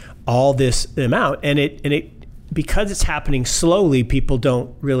devalued all this amount, and it because it's happening slowly, people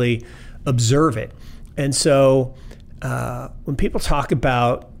don't really observe it. And so when people talk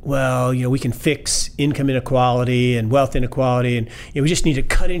about, well, we can fix income inequality and wealth inequality, and we just need to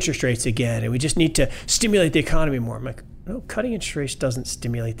cut interest rates again, and we just need to stimulate the economy more. I'm like, no, cutting interest rates doesn't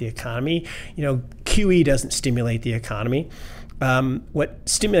stimulate the economy. QE doesn't stimulate the economy. What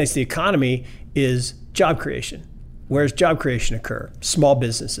stimulates the economy is job creation. Where does job creation occur? Small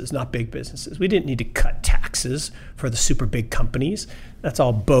businesses, not big businesses. We didn't need to cut taxes for the super big companies. That's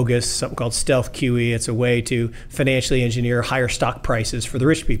all bogus, something called stealth QE. It's a way to financially engineer higher stock prices for the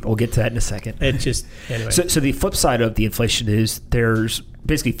rich people. We'll get to that in a second. Anyway. So the flip side of the inflation is there's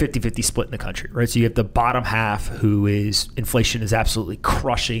basically 50-50 split in the country, right? So you have the bottom half who is, inflation is absolutely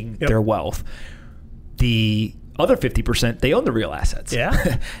crushing their wealth. The other 50%, they own the real assets.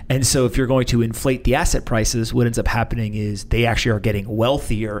 Yeah. And so if you're going to inflate the asset prices, what ends up happening is they actually are getting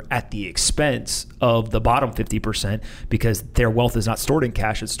wealthier at the expense of the bottom 50%, because their wealth is not stored in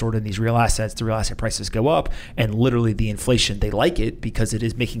cash, it's stored in these real assets. The real asset prices go up, and literally the inflation, they like it because it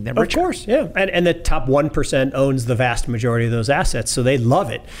is making them richer. Of course, yeah. And the top 1% owns the vast majority of those assets, so they love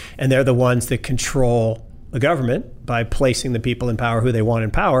it. And they're the ones that control the government by placing the people in power who they want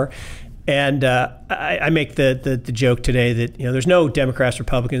in power. And I make the joke today that there's no Democrats,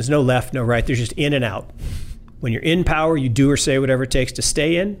 Republicans, no left, no right. There's just in and out. When you're in power, you do or say whatever it takes to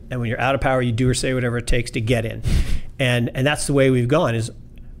stay in, and when you're out of power, you do or say whatever it takes to get in. And that's the way we've gone. Is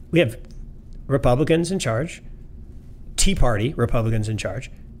we have Republicans in charge, Tea Party Republicans in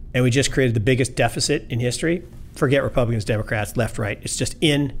charge, and we just created the biggest deficit in history. Forget Republicans, Democrats, left, right. It's just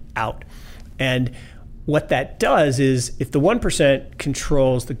in, out. And what that does is, if the 1%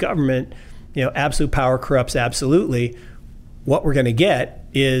 controls the government, absolute power corrupts absolutely. What we're going to get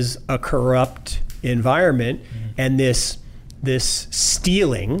is a corrupt environment, and this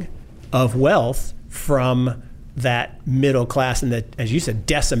stealing of wealth from that middle class, and that, as you said,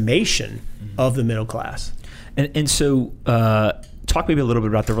 decimation of the middle class. And so talk maybe a little bit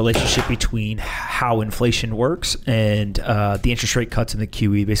about the relationship between how inflation works and the interest rate cuts and the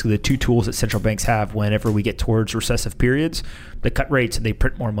QE, basically the two tools that central banks have whenever we get towards recessive periods. They cut rates and they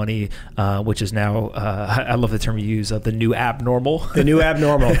print more money, which is now, I love the term you use, the new abnormal. The new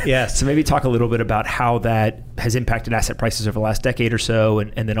abnormal, yes. So maybe talk a little bit about how that has impacted asset prices over the last decade or so,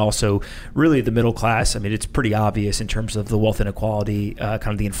 and then also really the middle class. I mean, it's pretty obvious in terms of the wealth inequality, kind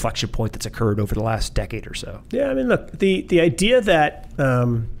of the inflection point that's occurred over the last decade or so. Yeah, I mean, look, the idea that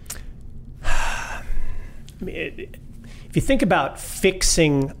if you think about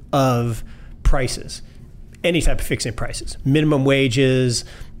fixing of prices, any type of fixing of prices, minimum wages,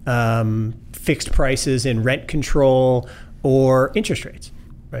 fixed prices in rent control, or interest rates,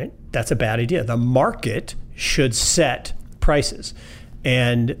 right? That's a bad idea. The market should set prices,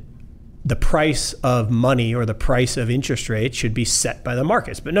 and the price of money or the price of interest rates should be set by the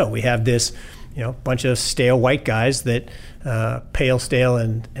markets. But no, we have this bunch of stale white guys that pale, stale,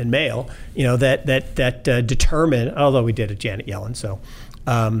 and male, that determine. Although we did a Janet Yellen, so,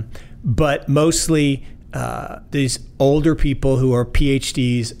 but mostly these older people who are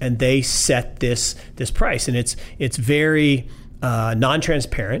PhDs, and they set this price, and it's very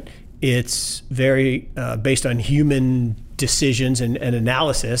non-transparent. It's very based on human decisions and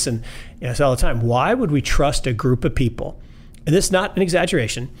analysis, and I say all the time, why would we trust a group of people? And this is not an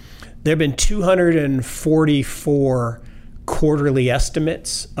exaggeration. There have been 244 quarterly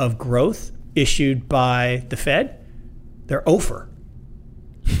estimates of growth issued by the Fed. They're over.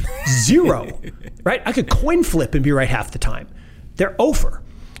 Zero, right? I could coin flip and be right half the time. They're over.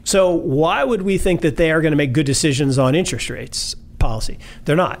 So why would we think that they are going to make good decisions on interest rates policy?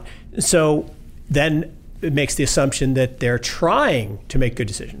 They're not. So then it makes the assumption that they're trying to make good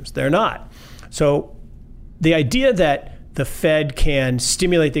decisions. They're not. So the idea that the Fed can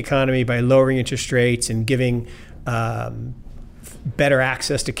stimulate the economy by lowering interest rates and giving better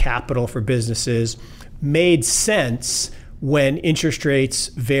access to capital for businesses made sense when interest rates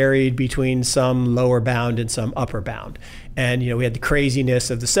varied between some lower bound and some upper bound. And we had the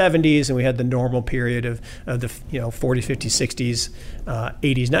craziness of the 70s, and we had the normal period of the 40s, 50s, 60s,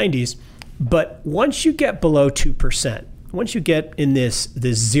 80s, 90s. But once you get below 2%, once you get in this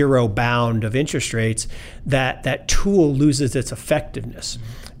zero bound of interest rates, that tool loses its effectiveness.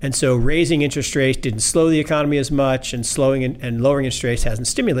 And so raising interest rates didn't slow the economy as much, and lowering interest rates hasn't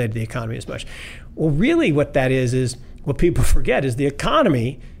stimulated the economy as much. Well, really what that is what people forget is the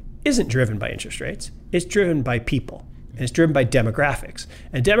economy isn't driven by interest rates. It's driven by people, and it's driven by demographics.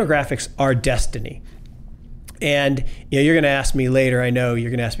 And demographics are destiny. And you're going to ask me later, I know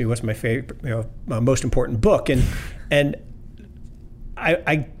you're going to ask me what's my favorite, my most important book. And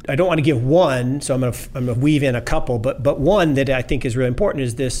I don't want to give one, so I'm going to weave in a couple, but one that I think is really important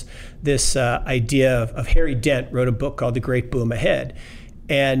is this idea of Harry Dent wrote a book called The Great Boom Ahead.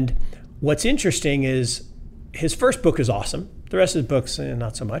 And what's interesting is his first book is awesome. The rest of the books,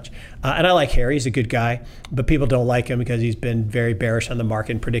 not so much. And I like Harry. He's a good guy, but people don't like him because he's been very bearish on the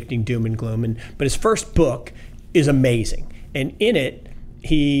market and predicting doom and gloom. But his first book is amazing. And in it,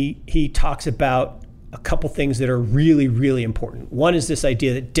 he talks about a couple things that are really, really important. One is this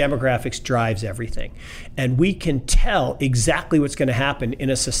idea that demographics drives everything. And we can tell exactly what's going to happen in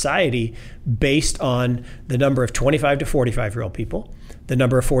a society based on the number of 25 to 45-year-old people, the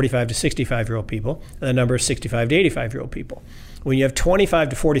number of 45 to 65-year-old people, and the number of 65 to 85-year-old people. When you have 25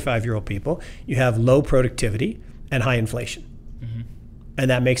 to 45-year-old people, you have low productivity and high inflation. Mm-hmm. And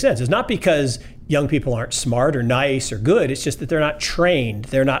that makes sense. It's not because young people aren't smart or nice or good. It's just that they're not trained.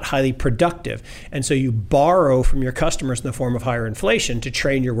 They're not highly productive. And so you borrow from your customers in the form of higher inflation to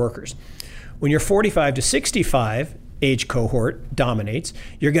train your workers. When your 45 to 65 age cohort dominates,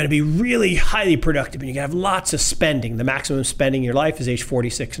 you're going to be really highly productive and you're going to have lots of spending. The maximum spending in your life is age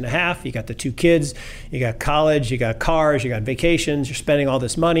 46 and a half. You got the 2 kids, you got college, you got cars, you got vacations, you're spending all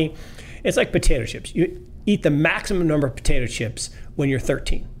this money. It's like potato chips. You eat the maximum number of potato chips when you're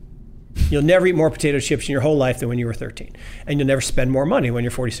 13. You'll never eat more potato chips in your whole life than when you were 13. And you'll never spend more money when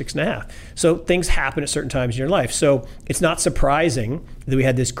you're 46 and a half. So things happen at certain times in your life. So it's not surprising that we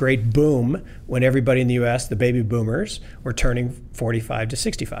had this great boom when everybody in the US, the baby boomers, were turning 45 to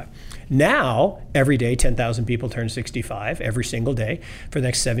 65. Now, every day, 10,000 people turn 65 every single day for the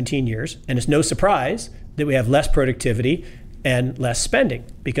next 17 years. And it's no surprise that we have less productivity and less spending,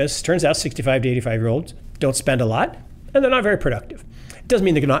 because it turns out 65 to 85-year-olds don't spend a lot and they're not very productive. It doesn't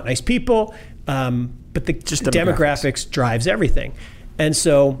mean they're not nice people, but the demographics drives everything. And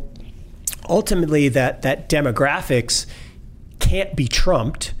so ultimately that demographics can't be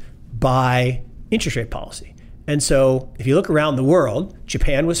trumped by interest rate policy. And so if you look around the world,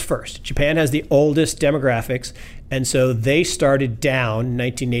 Japan was first. Japan has the oldest demographics. And so they started down in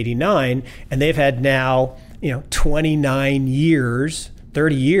 1989, and they've had now 29 years,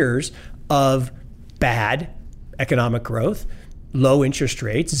 30 years of bad economic growth, low interest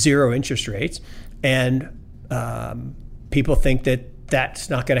rates, zero interest rates, and people think that that's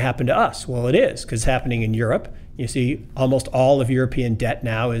not going to happen to us. Well, it is, because it's happening in Europe. You see almost all of European debt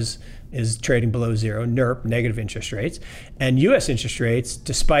now is trading below zero, NERP, negative interest rates. And U.S. interest rates,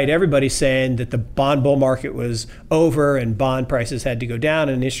 despite everybody saying that the bond bull market was over and bond prices had to go down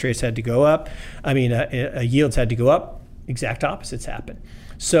and interest rates had to go up, yields had to go up, exact opposites happen.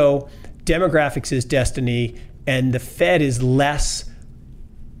 So demographics is destiny, and the Fed is less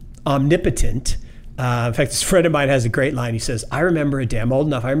omnipotent. In fact, this friend of mine has a great line. He says, I remember a day, I'm old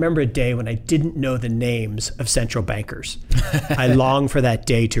enough, I remember a day when I didn't know the names of central bankers. I long for that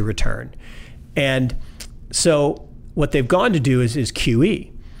day to return. And so what they've gone to do is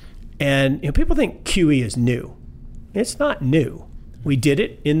QE. And people think QE is new. It's not new. We did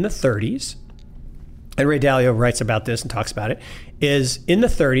it in the 30s. And Ray Dalio writes about this and talks about it, is in the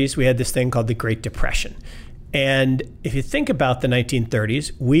 30s, we had this thing called the Great Depression. And if you think about the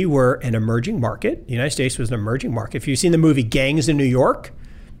 1930s, we were an emerging market. The United States was an emerging market. If you've seen the movie Gangs in New York,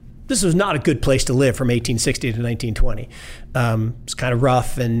 this was not a good place to live from 1860 to 1920. It's kind of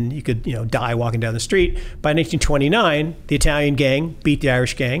rough, and you could die walking down the street. By 1929, the Italian gang beat the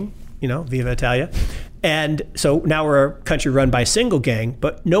Irish gang, Viva Italia. And so now we're a country run by a single gang,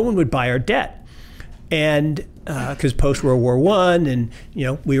 but no one would buy our debt. And because post-World War I, and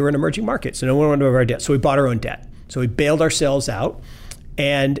we were an emerging market, so no one wanted to buy our debt. So we bought our own debt. So we bailed ourselves out.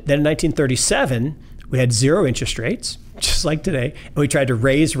 And then in 1937, we had zero interest rates, just like today. And we tried to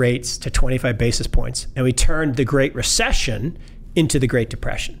raise rates to 25 basis points. And we turned the Great Recession into the Great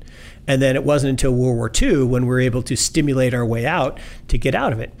Depression. And then it wasn't until World War II when we were able to stimulate our way out to get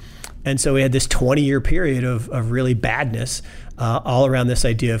out of it. And so we had this 20-year period of really badness all around this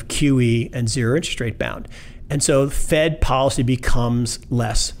idea of QE and zero interest rate bound. And so Fed policy becomes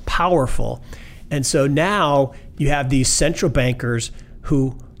less powerful. And so now you have these central bankers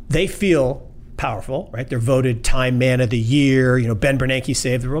who they feel powerful, right? They're voted Time Man of the Year. Ben Bernanke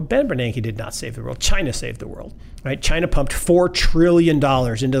saved the world. Ben Bernanke did not save the world. China saved the world, right? China pumped $4 trillion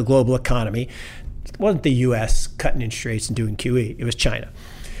into the global economy. It wasn't the U.S. cutting interest rates and doing QE. It was China.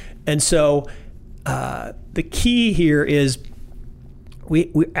 And so the key here is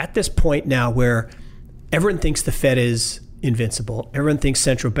we're at this point now where everyone thinks the Fed is invincible. Everyone thinks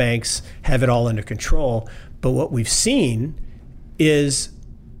central banks have it all under control. But what we've seen is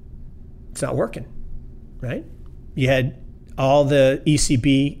it's not working, right? You had all the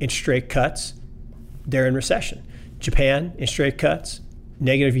ECB interest rate cuts. They're in recession. Japan, interest rate cuts,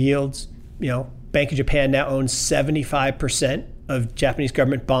 negative yields. Bank of Japan now owns 75% of Japanese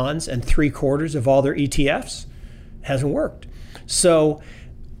government bonds and 3/4 of all their ETFs. It hasn't worked. So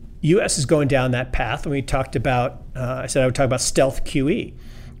U.S. is going down that path. And we talked about, I said I would talk about stealth QE,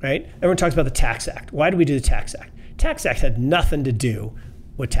 right? Everyone talks about the Tax Act. Why do we do the Tax Act? Tax Act had nothing to do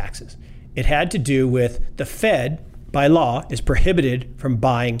with taxes. It had to do with the Fed, by law, is prohibited from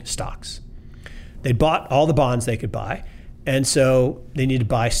buying stocks. They bought all the bonds they could buy. And so they need to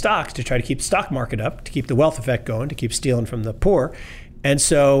buy stocks to try to keep the stock market up, to keep the wealth effect going, to keep stealing from the poor. And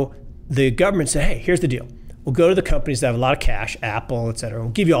so the government said, hey, here's the deal. We'll go to the companies that have a lot of cash, Apple, et cetera. We'll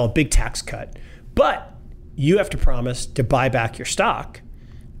give you all a big tax cut. But you have to promise to buy back your stock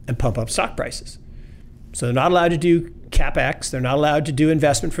and pump up stock prices. So they're not allowed to do CapEx. They're not allowed to do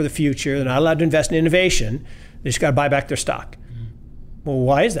investment for the future. They're not allowed to invest in innovation. They just got to buy back their stock. Well,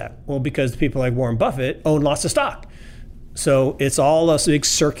 why is that? Well, because people like Warren Buffett own lots of stock. So it's all a big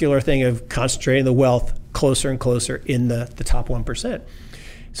circular thing of concentrating the wealth closer and closer in the top 1%.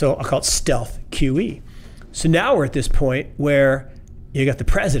 So I'll call it stealth QE. So now we're at this point where you got the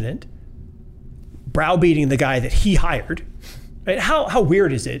president browbeating the guy that he hired. Right? How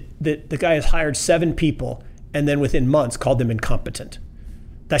weird is it that the guy has hired 7 people and then within months called them incompetent?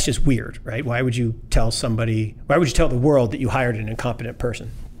 That's just weird, right? Why would you tell the world that you hired an incompetent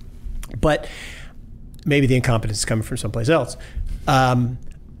person? But maybe the incompetence is coming from someplace else.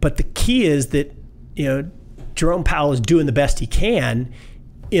 But the key is that, Jerome Powell is doing the best he can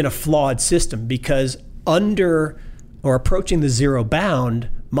in a flawed system, because under or approaching the zero bound,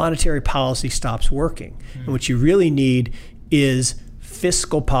 monetary policy stops working. And what you really need is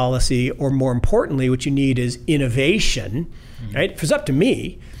fiscal policy, or more importantly, what you need is innovation, right? If it's up to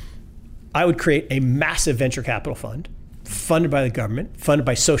me, I would create a massive venture capital fund funded by the government, funded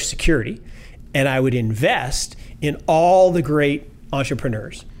by Social Security, and I would invest in all the great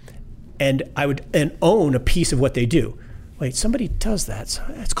entrepreneurs, and I would own a piece of what they do. Wait, somebody does that.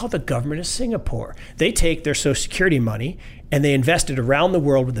 It's called the government of Singapore. They take their Social Security money and they invest it around the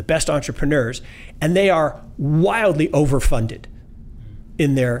world with the best entrepreneurs, and they are wildly overfunded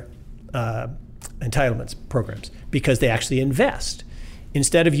in their entitlements programs because they actually invest.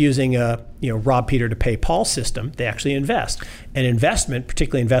 Instead of using a rob Peter to pay Paul system, they actually invest. And investment,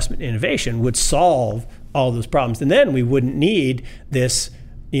 particularly investment in innovation, would solve all those problems. And then we wouldn't need this,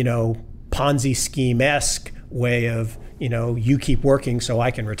 Ponzi scheme-esque way of, you keep working so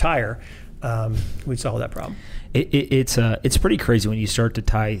I can retire. We'd solve that problem. It's pretty crazy when you start to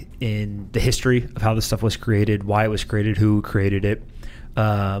tie in the history of how this stuff was created, why it was created, who created it.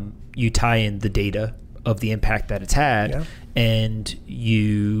 You tie in the data of the impact that it's had, and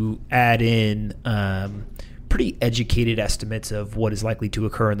you add in pretty educated estimates of what is likely to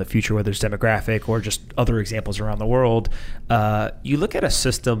occur in the future, whether it's demographic or just other examples around the world. You look at a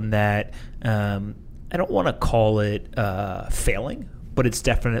system that I don't want to call it failing, but it's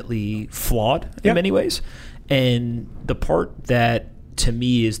definitely flawed in many ways. And the part that to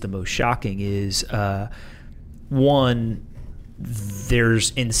me is the most shocking is one,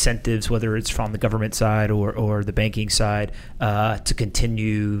 there's incentives, whether it's from the government side or the banking side, to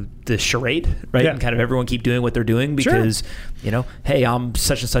continue the charade, right? And kind of everyone keep doing what they're doing because, hey, I'm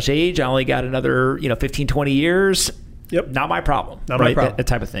such and such age. I only got another, 15, 20 years. Yep. Not my problem. Not right? My problem. That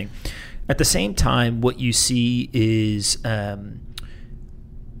type of thing. At the same time, what you see is one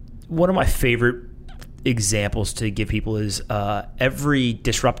of my favorite examples to give people is every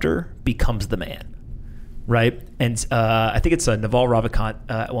disruptor becomes the man. Right. And I think it's Naval Ravikant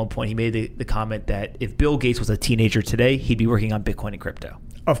at one point, he made the comment that if Bill Gates was a teenager today, he'd be working on Bitcoin and crypto.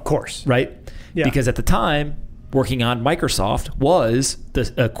 Of course. Right. Yeah. Because at the time, working on Microsoft was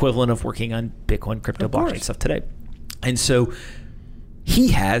the equivalent of working on Bitcoin, crypto, blockchain stuff today. And so he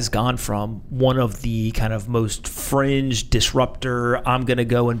has gone from one of the kind of most fringe disruptor, I'm going to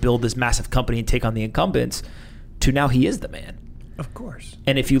go and build this massive company and take on the incumbents, to now he is the man. Of course.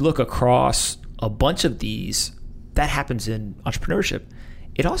 And if you look across a bunch of these, that happens in entrepreneurship.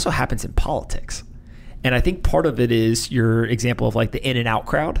 It also happens in politics. And I think part of it is your example of like the in and out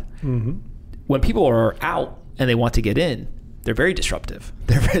crowd. Mm-hmm. when people are out and they want to get in, they're very disruptive.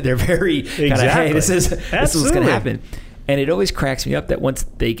 They're very kind of, hey, this is what's going to happen. And it always cracks me up that once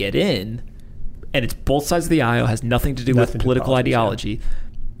they get in, and it's both sides of the aisle, has nothing to do with political ideology,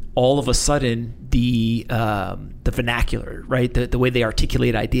 all of a sudden the vernacular, right, the way they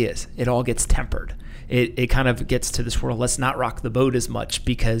articulate ideas, it all gets tempered. It kind of gets to this world, let's not rock the boat as much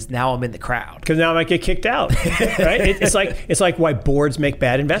because now I'm in the crowd. Because now I might get kicked out, right? It's like why boards make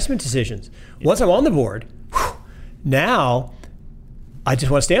bad investment decisions. Once I'm on the board, now I just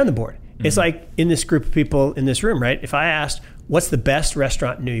want to stay on the board. Mm-hmm. It's like in this group of people in this room, right? If I asked, what's the best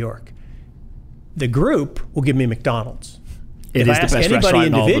restaurant in New York? The group will give me McDonald's. If I ask anybody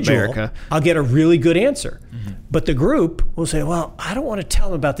individual, I'll get a really good answer. Mm-hmm. But the group will say, well, I don't want to tell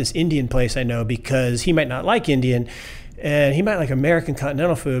him about this Indian place I know because he might not like Indian and he might like American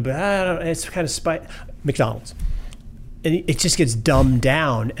continental food, but I don't, it's kind of McDonald's. And it just gets dumbed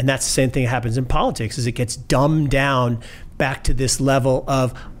down. And that's the same thing that happens in politics, is it gets dumbed down back to this level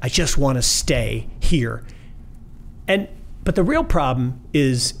of, I just want to stay here. But the real problem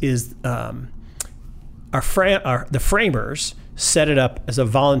is the framers set it up as a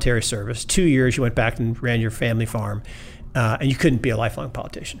voluntary service. 2 years, you went back and ran your family farm, and you couldn't be a lifelong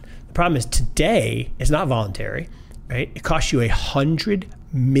politician. The problem is today, it's not voluntary, right? It costs you $100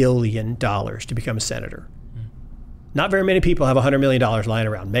 million to become a senator. Not very many people have $100 million lying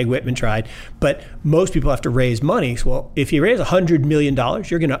around. Meg Whitman tried, but most people have to raise money. So, well, if you raise $100 million,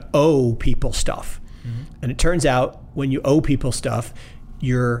 you're going to owe people stuff. Mm-hmm. And it turns out when you owe people stuff,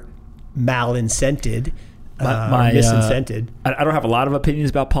 you're malincented. Misincented. I don't have a lot of opinions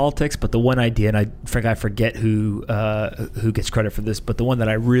about politics, but the one idea, and I forget who gets credit for this, but the one that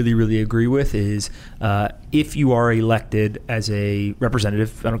I really, really agree with is if you are elected as a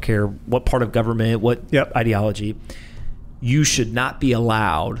representative, I don't care what part of government, what ideology, you should not be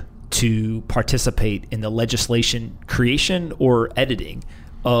allowed to participate in the legislation creation or editing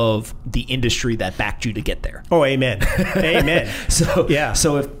of the industry that backed you to get there. Oh, amen. Amen. So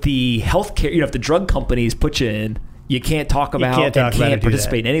if the healthcare, if the drug companies put you in, you can't talk about can't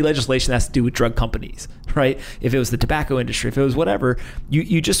participate in any legislation that has to do with drug companies, right? If it was the tobacco industry, if it was whatever,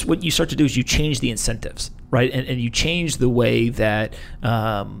 you just, what you start to do is you change the incentives, right? And you change the way that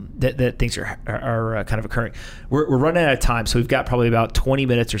that things are kind of occurring. We're running out of time, so we've got probably about 20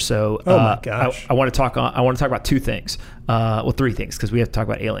 minutes or so. Oh my gosh! I want to talk about two things. Well, three things, because we have to talk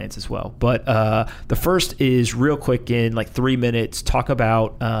about aliens as well. But the first is real quick, in like 3 minutes, talk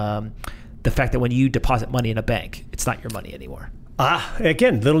about the fact that when you deposit money in a bank, it's not your money anymore.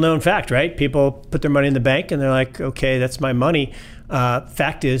 Again, little known fact, right? People put their money in the bank and they're like, okay, that's my money.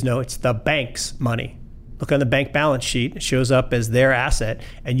 Fact is, no, it's the bank's money. Look on the bank balance sheet, it shows up as their asset,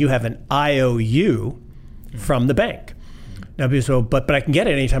 and you have an IOU from the bank. Now, people say, but I can get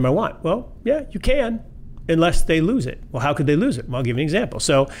it anytime I want. Well, yeah, you can, unless they lose it. Well, how could they lose it? Well, I'll give you an example.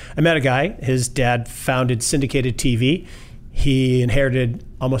 So I met a guy, his dad founded syndicated TV. He inherited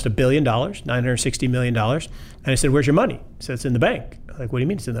almost $1 billion, $960 million. And I said, where's your money? He said, it's in the bank. I'm like, what do you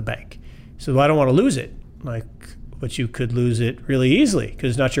mean it's in the bank? He said, well, I don't want to lose it. I'm like, but you could lose it really easily because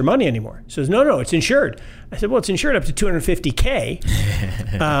it's not your money anymore. He says, no, it's insured. I said, well, it's insured up to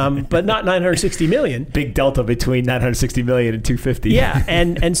 $250K, but not $960 million. Big delta between $960 million and $250. Yeah,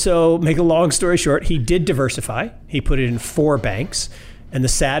 and so make a long story short, he did diversify. He put it in 4 banks. And the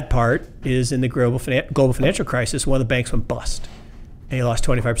sad part is in the global financial crisis, one of the banks went bust. And he lost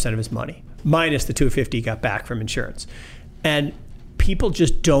 25% of his money, minus the $250 he got back from insurance. And people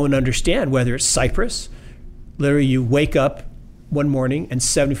just don't understand whether it's Cyprus. Literally, you wake up one morning and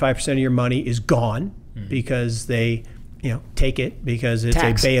 75% of your money is gone because they take it because it's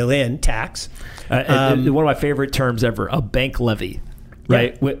tax. A bail-in tax. One of my favorite terms ever, a bank levy,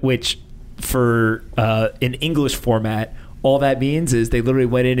 right? Yeah. Which for in English format, all that means is they literally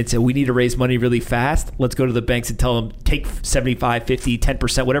went in and said, we need to raise money really fast. Let's go to the banks and tell them, take 75, 50,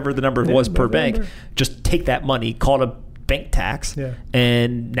 10%, whatever the number was per bank. Just take that money, call it a bank tax,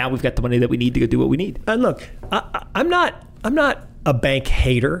 and now we've got the money that we need to go do what we need. And look, I'm not a bank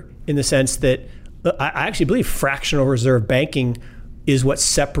hater in the sense that I actually believe fractional reserve banking is what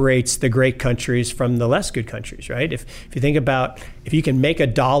separates the great countries from the less good countries, right? If you think about, if you can make a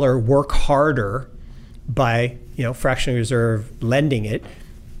dollar work harder by fractional reserve lending it,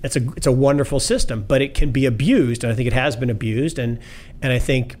 it's a wonderful system, but it can be abused, and I think it has been abused, and I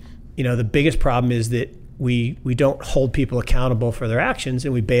think the biggest problem is that we don't hold people accountable for their actions,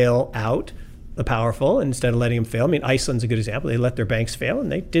 and we bail out the powerful instead of letting them fail. I mean, Iceland's a good example. They let their banks fail,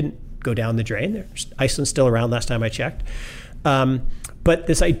 and they didn't go down the drain. Iceland's still around last time I checked. But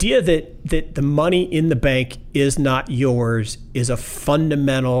this idea that the money in the bank is not yours is a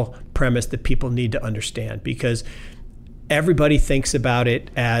fundamental premise that people need to understand, because everybody thinks about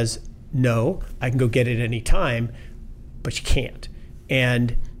it as, no, I can go get it any time, but you can't.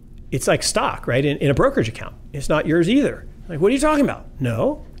 And it's like stock, right? In a brokerage account, it's not yours either. Like, what are you talking about?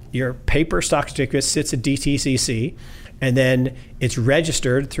 No, your paper stock certificate sits at DTCC, and then it's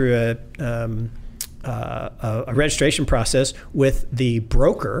registered through a registration process with the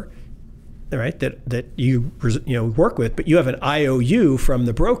broker, right? That you work with, but you have an IOU from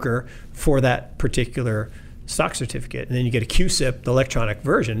the broker for that particular stock certificate, and then you get a QSIP, the electronic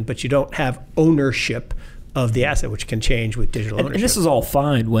version, but you don't have ownership of the asset, which can change with digital ownership. And this is all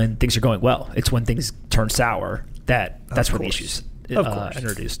fine when things are going well. It's when things turn sour that's when the issues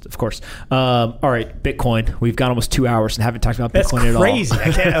introduced, of course. All right, Bitcoin. We've got almost 2 hours and haven't talked about Bitcoin at all. That's crazy.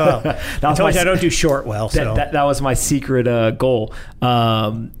 I can't. I told you I don't do short well. So that was my secret goal.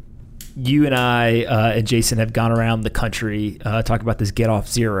 You and I and Jason have gone around the country talking about this get off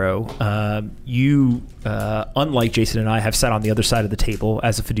zero. You, unlike Jason and I, have sat on the other side of the table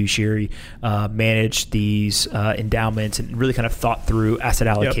as a fiduciary, managed these endowments, and really kind of thought through asset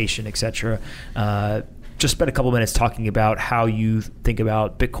allocation, et cetera. Just spent a couple minutes talking about how you think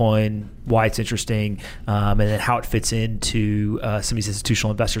about Bitcoin, why it's interesting, and then how it fits into some of these institutional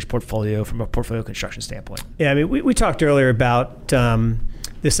investors' portfolio from a portfolio construction standpoint. Yeah, I mean, we talked earlier about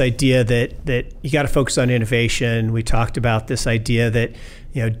this idea that you got to focus on innovation. We talked about this idea that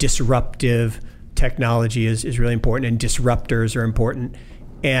disruptive technology is really important, and disruptors are important.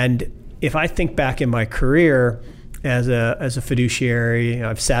 And if I think back in my career as a fiduciary,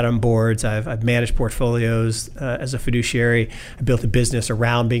 I've sat on boards, I've managed portfolios as a fiduciary. I built a business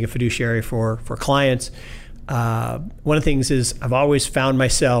around being a fiduciary for clients. One of the things is I've always found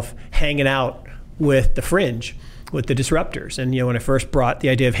myself hanging out with the fringe, with the disruptors. And when I first brought the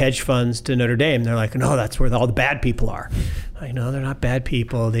idea of hedge funds to Notre Dame, they're like, no, that's where all the bad people are. I know they're not bad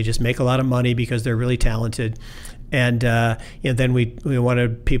people. They just make a lot of money because they're really talented. And then we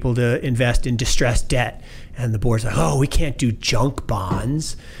wanted people to invest in distressed debt. And the board's like, oh, we can't do junk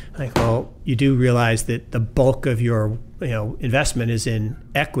bonds. Like, well, you do realize that the bulk of your investment is in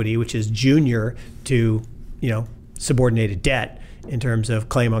equity, which is junior to subordinated debt in terms of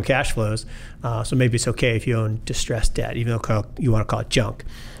claim on cash flows. So maybe it's okay if you own distressed debt, even though you want to call it junk.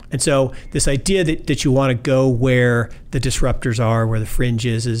 And so this idea that you want to go where the disruptors are, where the fringe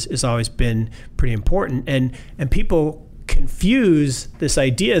is has always been pretty important. And people confuse this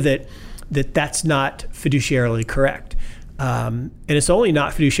idea that's not fiduciarily correct. And it's only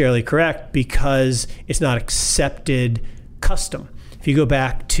not fiduciarily correct because it's not accepted custom. If you go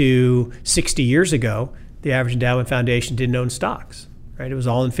back to 60 years ago, the average endowment foundation didn't own stocks. Right? It was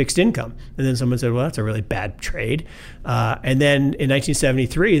all in fixed income. And then someone said, well, that's a really bad trade. And then in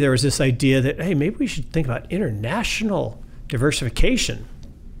 1973, there was this idea that, hey, maybe we should think about international diversification.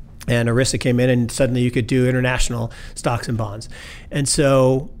 And ERISA came in, and suddenly you could do international stocks and bonds. And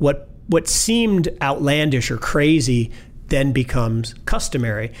so what seemed outlandish or crazy then becomes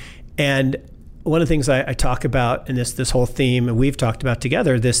customary. And one of the things I talk about in this whole theme, and we've talked about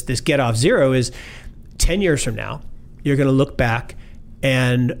together, this get off zero, is 10 years from now, you're going to look back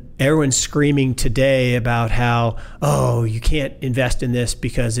and everyone's screaming today about how, oh, you can't invest in this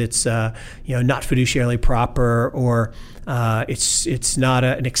because it's not fiduciarily proper, or it's not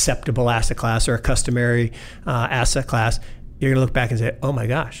an acceptable asset class or a customary asset class. You're going to look back and say, oh my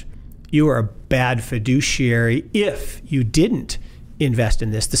gosh, you are a bad fiduciary if you didn't invest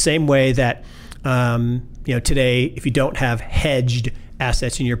in this. The same way that today, if you don't have hedged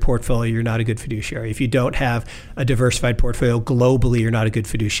assets in your portfolio, you're not a good fiduciary. If you don't have a diversified portfolio globally, you're not a good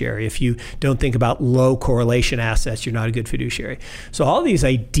fiduciary. If you don't think about low correlation assets, you're not a good fiduciary. So all these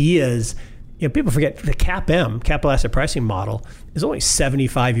ideas, people forget the CAPM, capital asset pricing model, is only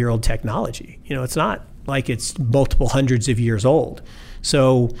 75-year-old technology. It's not like it's multiple hundreds of years old.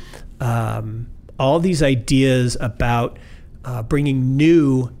 So all these ideas about bringing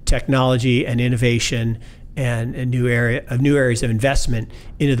new technology and innovation and new areas of investment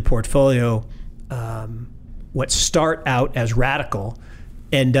into the portfolio, what start out as radical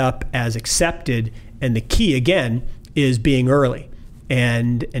end up as accepted. And the key, again, is being early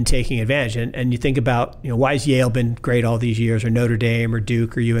and taking advantage. And you think about, why has Yale been great all these years, or Notre Dame or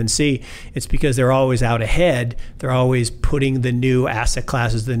Duke or UNC? It's because they're always out ahead. They're always putting the new asset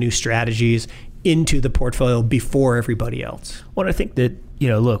classes, the new strategies into the portfolio before everybody else. Well, I think that,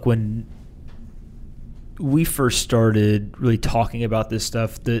 look, when we first started really talking about this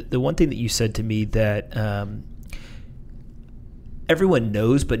stuff, the one thing that you said to me that everyone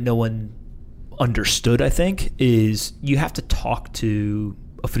knows, but no one understood, I think, is you have to talk to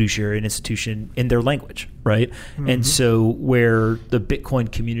a fiduciary, an institution in their language, right? Mm-hmm. And so where the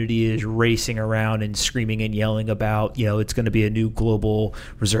Bitcoin community is racing around and screaming and yelling about, it's going to be a new global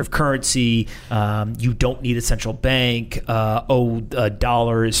reserve currency. You don't need a central bank. A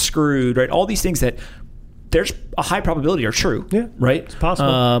dollar is screwed, right? All these things that there's a high probability are true, right? It's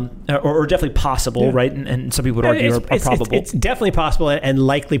possible. Or definitely possible, right? And some people would argue are probable. It's definitely possible and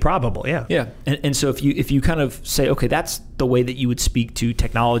likely probable, yeah. Yeah. And so if you kind of say, okay, that's the way that you would speak to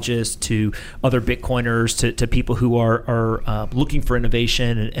technologists, to other Bitcoiners, to people who are looking for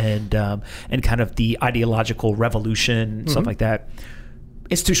innovation and kind of the ideological revolution, stuff like that.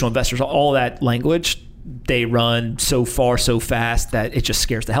 Institutional investors, all that language, they run so far, so fast that it just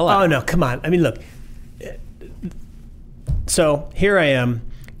scares the hell out of them. Oh, no, come on. I mean, look. So here I am.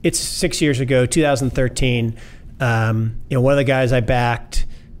 It's 6 years ago, 2013. One of the guys I backed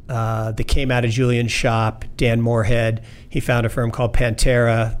that came out of Julian's shop, Dan Moorhead, he founded a firm called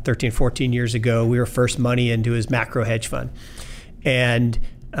Pantera 13, 14 years ago. We were first money into his macro hedge fund. And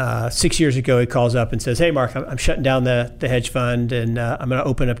 6 years ago, he calls up and says, hey, Mark, I'm shutting down the hedge fund, and I'm going to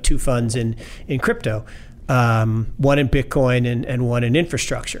open up 2 funds in crypto, one in Bitcoin and one in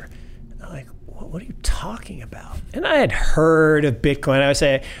infrastructure. What are you talking about? And I had heard of Bitcoin. I would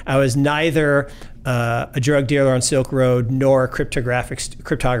say I was neither a drug dealer on Silk Road nor a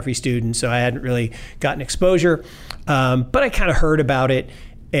cryptography student, so I hadn't really gotten exposure. But I kind of heard about it,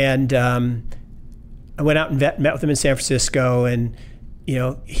 and I went out and met with him in San Francisco, and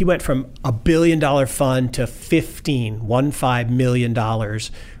he went from $1 billion fund to $15 million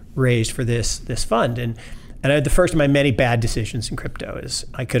raised for this fund, and I had the first of my many bad decisions in crypto is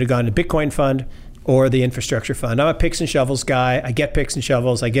I could have gone to Bitcoin fund or the infrastructure fund. I'm a picks and shovels guy. I get picks and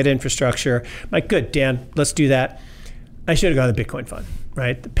shovels. I get infrastructure. I'm like, good, Dan, let's do that. I should have gone to the Bitcoin fund,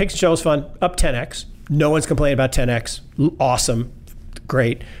 right? The picks and shovels fund, up 10x. No one's complaining about 10x. Awesome.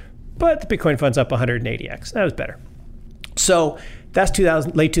 Great. But the Bitcoin fund's up 180x. That was better. So that's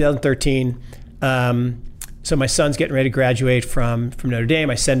late 2013. So my son's getting ready to graduate from Notre Dame.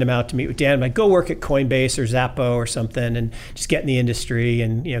 I send him out to meet with Dan. I'm like, go work at Coinbase or Zappo or something and just get in the industry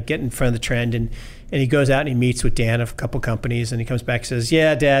and get in front of the trend. And he goes out and he meets with Dan of a couple companies, and he comes back and says,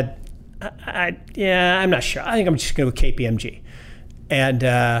 yeah, Dad, I'm not sure. I think I'm just going to go with KPMG.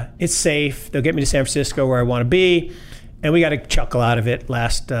 And it's safe. They'll get me to San Francisco where I want to be. And we got a chuckle out of it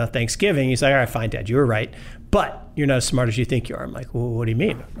last Thanksgiving. He's like, all right, fine, Dad, you were right. But you're not as smart as you think you are. I'm like, well, what do you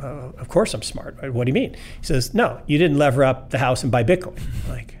mean? Of course I'm smart. What do you mean? He says, no, you didn't lever up the house and buy Bitcoin. I'm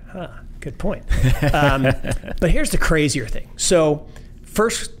like, good point. But here's the crazier thing. So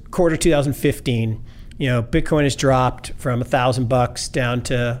first quarter 2015, Bitcoin has dropped from $1,000 down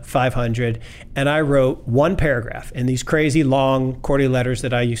to 500. And I wrote one paragraph in these crazy long quarterly letters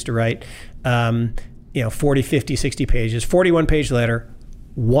that I used to write, 40, 50, 60 pages, 41-page letter,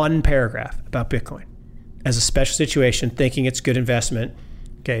 one paragraph about Bitcoin as a special situation, thinking it's good investment.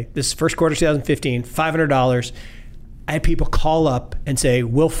 Okay, this is first quarter 2015, $500. I had people call up and say,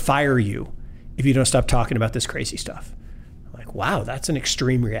 we'll fire you if you don't stop talking about this crazy stuff. I'm like, wow, that's an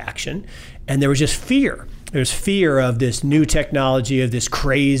extreme reaction. And there was just fear. There's fear of this new technology, of this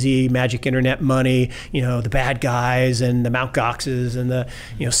crazy magic internet money, the bad guys and the Mt. Goxes and the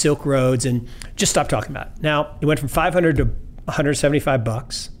Silk Roads, and just stop talking about it. Now, it went from $500 to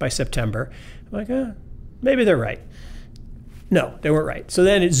 $175 by September. I'm like, maybe they're right. No, they weren't right. So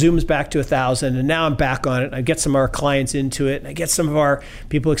then it zooms back to 1,000, and now I'm back on it. I get some of our clients into it, and I get some of our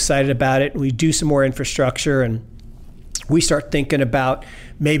people excited about it, and we do some more infrastructure, and we start thinking about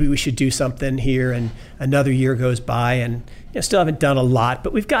maybe we should do something here, and another year goes by, and still haven't done a lot,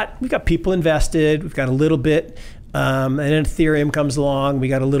 but we've got people invested. We've got a little bit, and then Ethereum comes along. We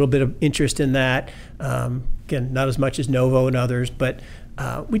got a little bit of interest in that. Again, not as much as Novo and others, but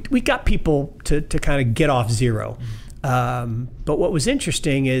we got people to kind of get off zero. But what was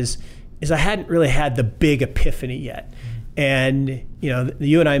interesting is I hadn't really had the big epiphany yet. And,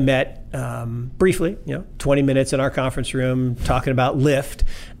 you and I met briefly, 20 minutes in our conference room talking about Lyft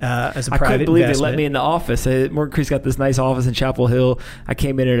as a private investment. I couldn't believe they let me in the office. Morgan Creek's got this nice office in Chapel Hill. I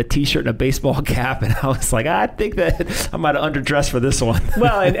came in a T-shirt and a baseball cap, and I was like, I think that I might have underdressed for this one.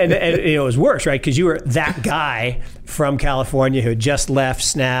 Well, and it was worse, right? Because you were that guy from California who had just left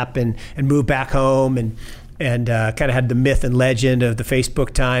Snap and moved back home and kind of had the myth and legend of the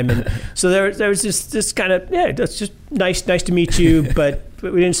Facebook time. And so there was this kind of, that's just nice to meet you, but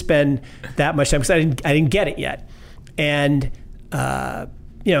we didn't spend that much time because I didn't get it yet. And,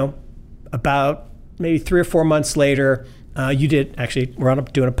 about maybe 3 or 4 months later, you did, actually,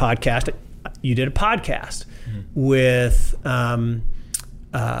 doing a podcast. You did a podcast with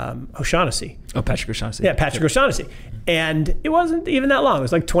O'Shaughnessy. Oh, Patrick O'Shaughnessy. Yeah, Patrick O'Shaughnessy. And it wasn't even that long. It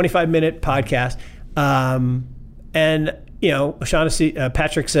was like 25-minute podcast. And, O'Shaughnessy,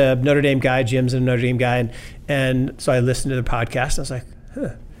 Patrick's a Notre Dame guy, Jim's a Notre Dame guy. And so I listened to the podcast. And I was like,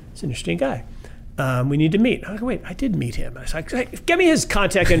 it's an interesting guy. We need to meet. I go, wait, I did meet him. I was like, hey, give me his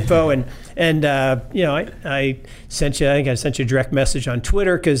contact info. I sent you a direct message on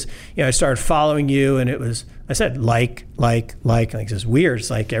Twitter because, I started following you, and I said, like, and it's weird. It's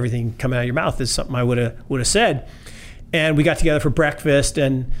like everything coming out of your mouth is something I would have said. And we got together for breakfast,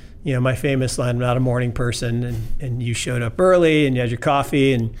 and, my famous line, I'm not a morning person, and you showed up early and you had your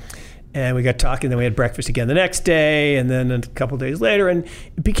coffee, and we got talking. Then we had breakfast again the next day, and then a couple of days later, and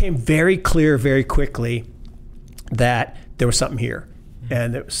it became very clear very quickly that there was something here,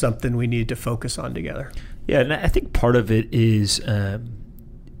 and it was something we needed to focus on together. Yeah, and I think part of it is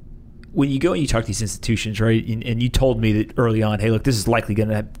when you go and you talk to these institutions, right? And you told me that early on, hey, look, this is likely going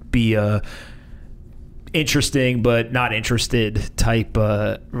to be a interesting but not interested type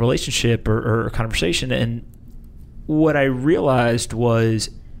relationship or conversation. And what I realized was,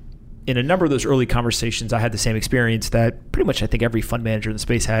 in a number of those early conversations, I had the same experience that pretty much I think every fund manager in the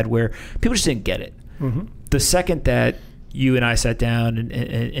space had, where people just didn't get it. Mm-hmm. The second that you and I sat down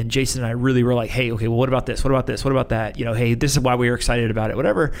and Jason and I really were like, hey, okay, well, what about this? What about this? What about that? Hey, this is why we were excited about it,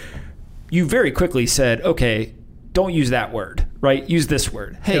 whatever. You very quickly said, okay, don't use that word, right? Use this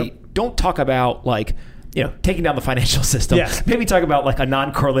word. Hey, Don't talk about taking down the financial system. Yeah. Maybe talk about like a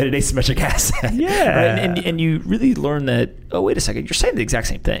non-correlated asymmetric asset. Yeah. Right? And you really learn that, oh, wait a second, you're saying the exact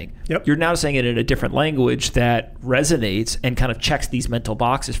same thing. Yep. You're now saying it in a different language that resonates and kind of checks these mental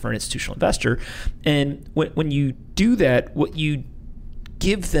boxes for an institutional investor. And when you do that, what you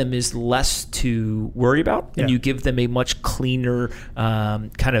give them is less to worry about, and you give them a much cleaner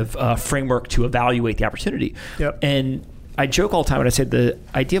kind of framework to evaluate the opportunity. Yep. And I joke all the time when I say the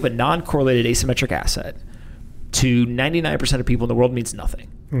idea of a non-correlated asymmetric asset to 99% of people in the world means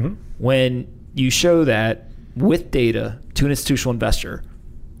nothing. Mm-hmm. When you show that with data to an institutional investor,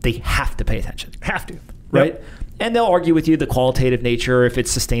 they have to pay attention. Have to. Right? Yep. And they'll argue with you the qualitative nature, if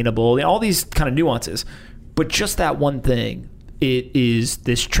it's sustainable, all these kind of nuances. But just that one thing, it is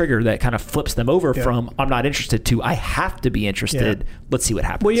this trigger that kind of flips them over from I'm not interested to I have to be interested. Yeah. Let's see what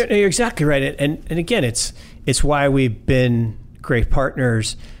happens. Well, you're exactly right. And again, it's why we've been great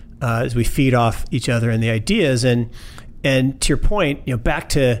partners as we feed off each other and the ideas. And to your point, back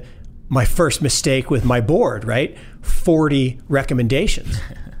to my first mistake with my board, right? 40 recommendations.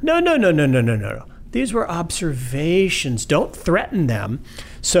 No. These were observations. Don't threaten them.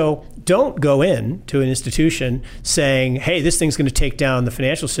 So don't go in to an institution saying, hey, this thing's going to take down the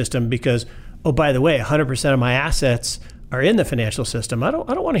financial system because, oh, by the way, 100% of my assets are in the financial system. I don't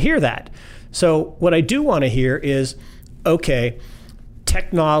want to hear that. So what I do want to hear is, okay,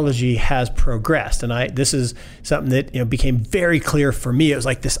 technology has progressed, and this is something that became very clear for me. It was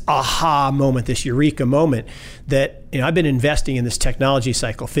like this aha moment, this eureka moment that I've been investing in this technology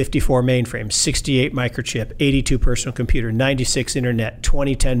cycle: 54 mainframes, 68 microchip, 82 personal computer, 96 internet,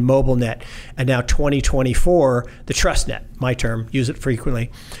 2010 mobile net, and now 2024 the trust net. My term, use it frequently.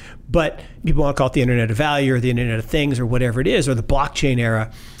 But people want to call it the Internet of Value or the Internet of Things or whatever it is, or the blockchain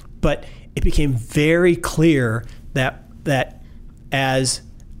era. But it became very clear that as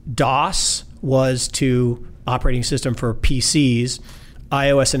DOS was to operating system for PCs,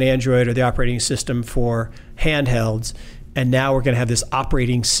 iOS and Android are the operating system for handhelds, and now we're going to have this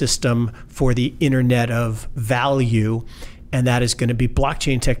operating system for the Internet of Value, and that is going to be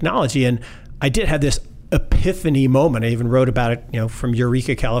blockchain technology. And I did have this epiphany moment. I even wrote about it, from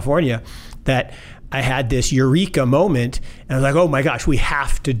Eureka, California, that I had this eureka moment, and I was like, oh my gosh, we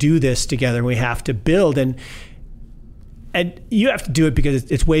have to do this together, and we have to build. And you have to do it because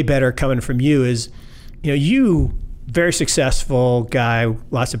it's way better coming from you. Is you very successful guy,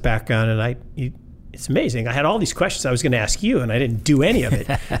 lots of background, and it's amazing. I had all these questions I was going to ask you, and I didn't do any of it.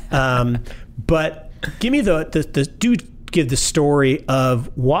 But give me give the story of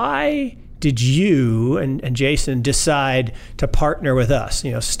why did you and Jason decide to partner with us?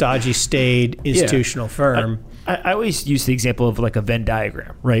 Stodgy staid institutional firm. I always use the example of like a Venn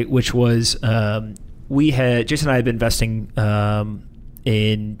diagram, right? Which was Jason and I had been investing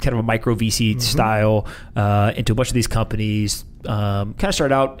in kind of a micro VC style into a bunch of these companies, kind of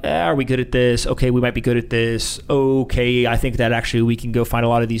started out, are we good at this? Okay, we might be good at this. Okay, I think that actually we can go find a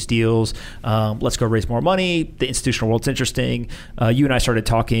lot of these deals. Let's go raise more money. The institutional world's interesting. You and I started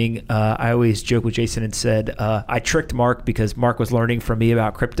talking. I always joke with Jason and said, I tricked Mark because Mark was learning from me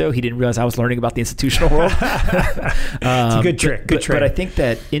about crypto. He didn't realize I was learning about the institutional world. It's a good trick. But I think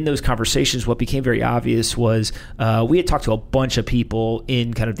that in those conversations, what became very obvious was we had talked to a bunch of people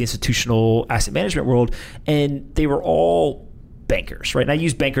in kind of the institutional asset management world, and they were all bankers, right? And I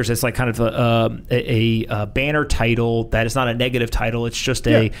use bankers as like kind of a banner title that is not a negative title. It's just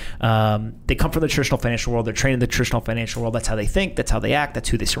they come from the traditional financial world. They're trained in the traditional financial world. That's how they think. That's how they act. That's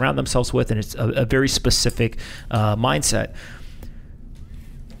who they surround themselves with. And it's a very specific mindset.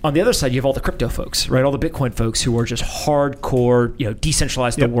 On the other side, you have all the crypto folks, right? All the Bitcoin folks who are just hardcore,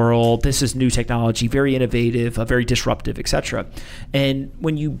 decentralize the world. This is new technology, very innovative, very disruptive, et cetera. And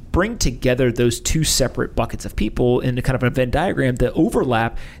when you bring together those two separate buckets of people in a kind of a Venn diagram, the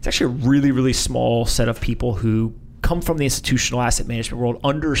overlap, it's actually a really, really small set of people who come from the institutional asset management world,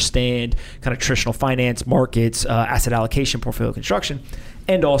 understand kind of traditional finance, markets, asset allocation, portfolio construction,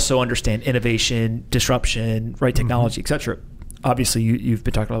 and also understand innovation, disruption, right, technology, et cetera. Obviously, you've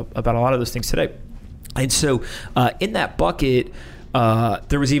been talking about a lot of those things today. And so in that bucket,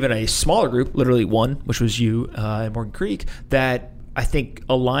 there was even a smaller group, literally one, which was you and Morgan Creek, that I think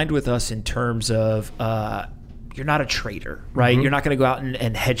aligned with us in terms of you're not a trader, right? You're not going to go out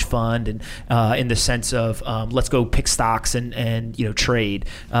and hedge fund and in the sense of let's go pick stocks and trade.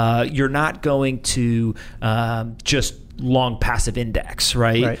 You're not going to just long passive index,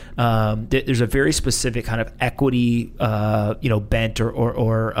 right? There's a very specific kind of equity, bent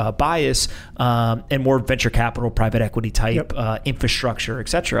or bias, and more venture capital, private equity type infrastructure, et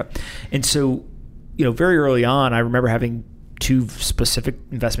cetera. And so, very early on, I remember having two specific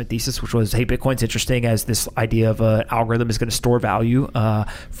investment thesis, which was, hey, Bitcoin's interesting as this idea of an algorithm is going to store value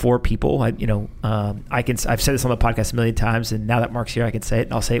for people. I've said this on the podcast a million times, and now that Mark's here, I can say it,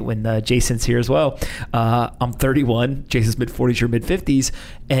 and I'll say it when Jason's here as well. I'm 31, Jason's mid-40s or mid-50s,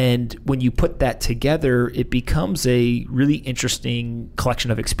 and when you put that together, it becomes a really interesting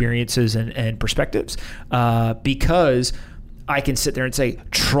collection of experiences and perspectives because I can sit there and say,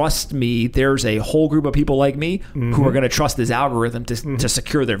 trust me, there's a whole group of people like me who are going to trust this algorithm to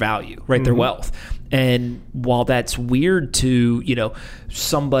secure their value, right? Their wealth. And while that's weird to,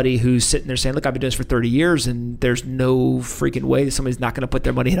 somebody who's sitting there saying, look, I've been doing this for 30 years and there's no freaking way that somebody's not going to put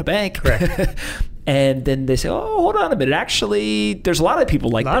their money in a bank. Correct. And then they say, oh, hold on a minute. Actually, there's a lot of people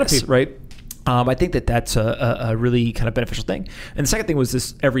like this, right? I think that's a really kind of beneficial thing. And the second thing was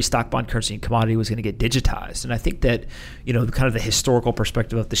this: every stock, bond, currency, and commodity was going to get digitized. And I think that, kind of the historical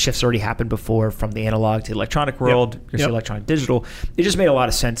perspective of the shifts already happened before from the analog to the electronic world, to electronic digital. It just made a lot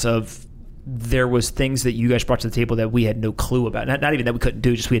of sense of there was things that you guys brought to the table that we had no clue about. Not even that we couldn't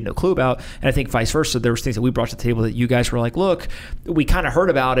do, just we had no clue about. And I think vice versa, there was things that we brought to the table that you guys were like, look, we kind of heard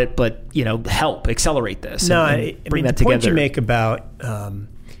about it, but, help accelerate this and bring that together. The point you make about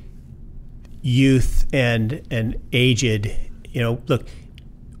youth and aged, look,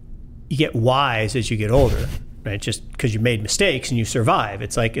 you get wise as you get older, right? Just because you made mistakes and you survive.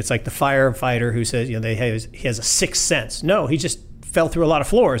 It's like the firefighter who says, he has a sixth sense. No, he just fell through a lot of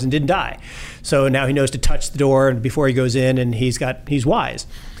floors and didn't die. So now he knows to touch the door and before he goes in, and he's wise.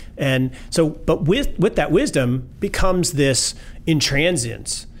 And so, but with that wisdom becomes this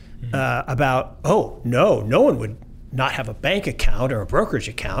intransience about, oh, no one would not have a bank account or a brokerage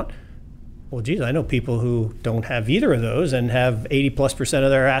account. Well, geez, I know people who don't have either of those and have 80+% of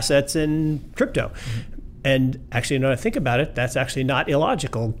their assets in crypto. And actually, when I think about it, that's actually not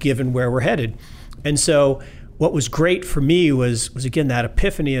illogical given where we're headed. And so what was great for me was again, that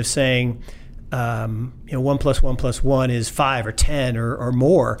epiphany of saying, 1 + 1 + 1 is 5 or 10 or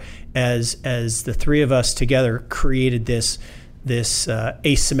more as the three of us together created this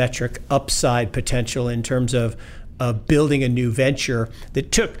asymmetric upside potential in terms of building a new venture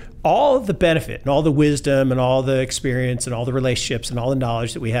that took all of the benefit and all the wisdom and all the experience and all the relationships and all the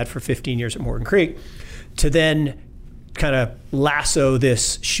knowledge that we had for 15 years at Morgan Creek to then kind of lasso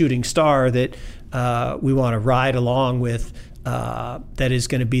this shooting star that we want to ride along with, that is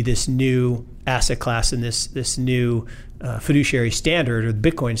going to be this new asset class and this new fiduciary standard, or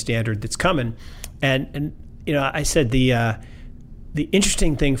the Bitcoin standard that's coming. And I said the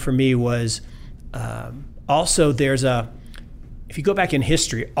interesting thing for me was also if you go back in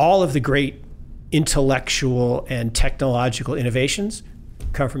history, all of the great intellectual and technological innovations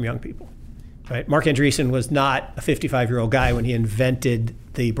come from young people, right? Mark Andreessen was not a 55-year-old guy when he invented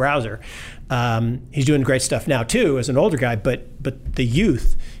the browser. He's doing great stuff now too as an older guy, but the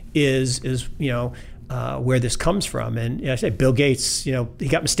youth is where this comes from. And I say Bill Gates, he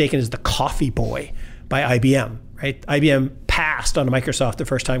got mistaken as the coffee boy by IBM, right? IBM passed on Microsoft the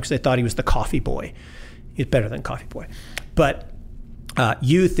first time because they thought he was the coffee boy. He's better than coffee boy. But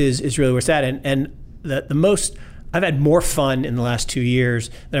youth is really where it's at. And the most, I've had more fun in the last 2 years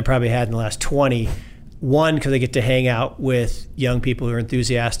than I probably had in the last 20. One, because I get to hang out with young people who are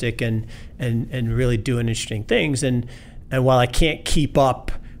enthusiastic and really doing interesting things. And while I can't keep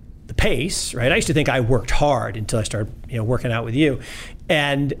up the pace, right? I used to think I worked hard until I started, working out with you.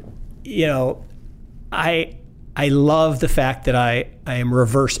 And, I love the fact that I am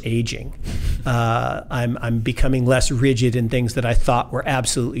reverse aging. I'm becoming less rigid in things that I thought were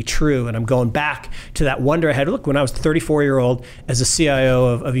absolutely true. And I'm going back to that wonder I had. Look, when I was 34-year-old as a CIO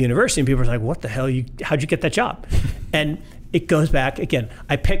of a university, and people were like, what the hell, how'd you get that job? And it goes back, again,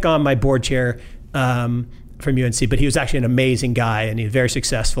 I pick on my board chair from UNC, but he was actually an amazing guy and he was very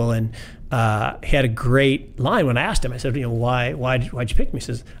successful. And he had a great line when I asked him. I said, why'd you pick me? He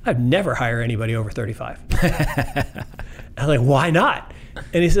says, I'd never hire anybody over 35. I was like, why not?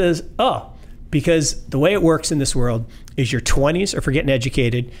 And he says, because the way it works in this world is your 20s are for getting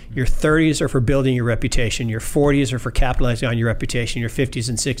educated, your 30s are for building your reputation, your 40s are for capitalizing on your reputation, your 50s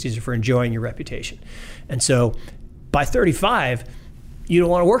and 60s are for enjoying your reputation. And so by 35, you don't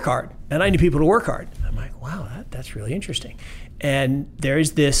want to work hard. And I need people to work hard. I'm like, wow, that's really interesting. And there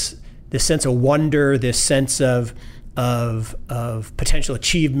is this sense of wonder, this sense of potential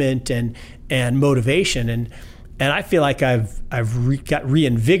achievement and motivation, and I feel like I've got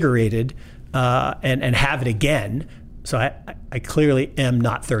reinvigorated and have it again. So I clearly am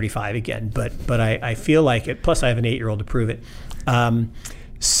not 35 again, but I feel like it. Plus, I have an 8-year-old to prove it.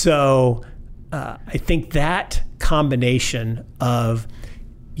 So I think that combination of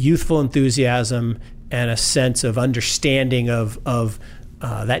youthful enthusiasm and a sense of understanding of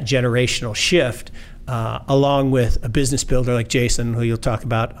that generational shift, along with a business builder like Jason, who you'll talk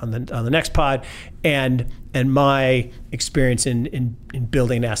about on the next pod, and my experience in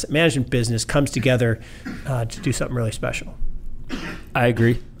building an asset management business comes together to do something really special. I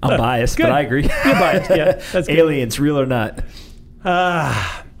agree. I'm biased, good. but I agree. You're biased, yeah. That's good. Aliens, real or not?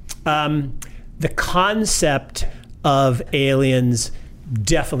 The concept of aliens,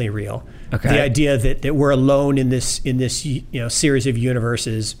 definitely real. Okay. The idea that we're alone in this series of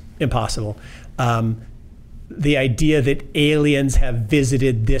universes, impossible. The idea that aliens have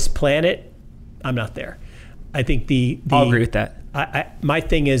visited this planet, I'm not there. I think I'll agree with that. My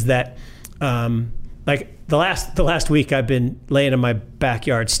thing is that, like the last week, I've been laying in my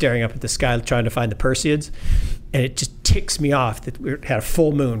backyard staring up at the sky trying to find the Perseids, and it just ticks me off that we had a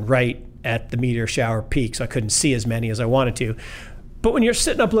full moon right at the meteor shower peak, so I couldn't see as many as I wanted to. But when you're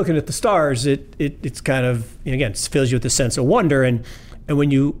sitting up looking at the stars, it's kind of, again, it fills you with a sense of wonder. And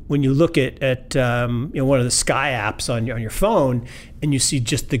when you look at one of the sky apps on your phone, and you see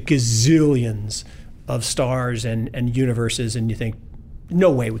just the gazillions of stars and universes, and you think,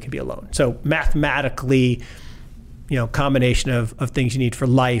 no way we can be alone. So mathematically, combination of things you need for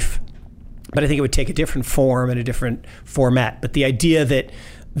life. But I think it would take a different form and a different format. But the idea that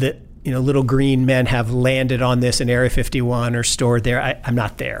little green men have landed on this in Area 51 or stored there, I'm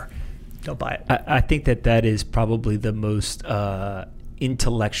not there. Don't buy it. I think that is probably the most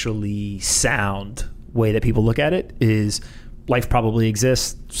intellectually sound way that people look at it is life probably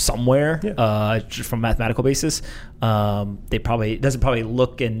exists somewhere, from a mathematical basis. It doesn't probably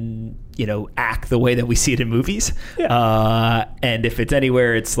look and act the way that we see it in movies. Yeah. And if it's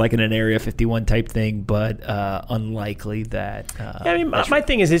anywhere, it's like in an Area 51 type thing, but unlikely that. My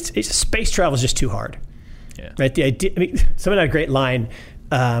thing is, it's space travel is just too hard. Yeah. Right. The idea. Someone had a great line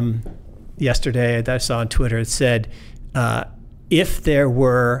yesterday that I saw on Twitter. It said, if there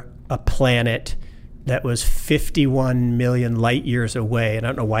were a planet that was 51 million light years away, and I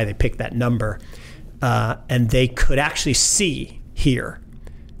don't know why they picked that number, and they could actually see here,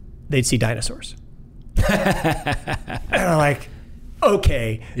 they'd see dinosaurs. And I'm like,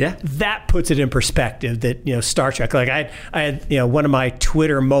 okay, yeah, that puts it in perspective that, Star Trek, like I had, one of my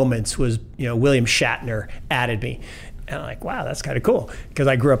Twitter moments was, William Shatner added me. And I'm like, wow, that's kind of cool. Because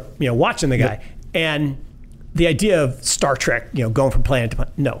I grew up, watching the guy. And the idea of Star Trek, going from planet to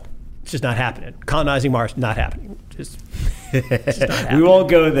planet, no. It's just not happening. Colonizing Mars, not happening. Just not happening. We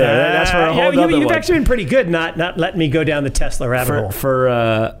won't go there. That's for a whole other You've one. actually been pretty good not letting me go down the Tesla rabbit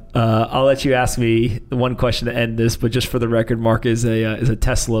hole. I'll let you ask me one question to end this, but just for the record, Mark is a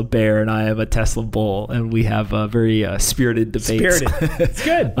Tesla bear and I am a Tesla bull, and we have very spirited debates. It's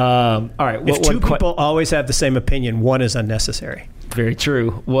good. All right. If two people always have the same opinion, one is unnecessary. Very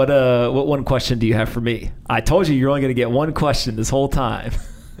true. What one question do you have for me? I told you you're only going to get one question this whole time.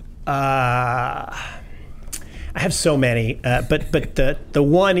 I have so many, but the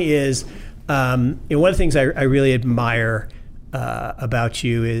one is, one of the things I really admire about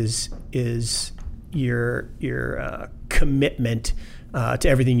you is your commitment to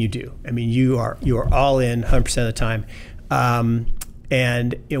everything you do. I mean, you are all in 100% of the time,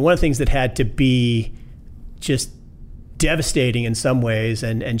 and one of the things that had to be just devastating in some ways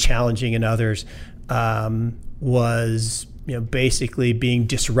and challenging in others was basically being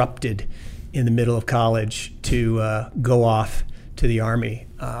disrupted in the middle of college to go off to the Army.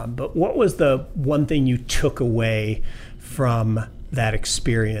 But what was the one thing you took away from that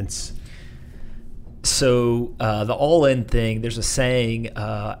experience? So the all-in thing, there's a saying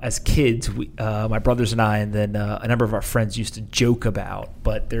as kids, my brothers and I, and then a number of our friends used to joke about,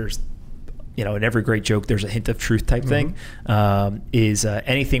 but there's, in every great joke, there's a hint of truth type thing, is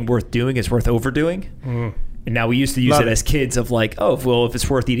anything worth doing is worth overdoing. And now we used to use it as kids of like, oh, well, if it's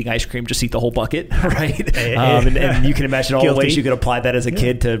worth eating ice cream, just eat the whole bucket, right? And you can imagine all the ways you could apply that as a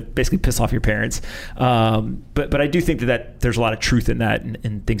kid to basically piss off your parents. But I do think that there's a lot of truth in that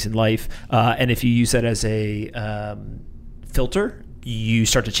and things in life. And if you use that as a filter, you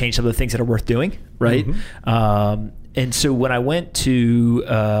start to change some of the things that are worth doing, right? And so when I went to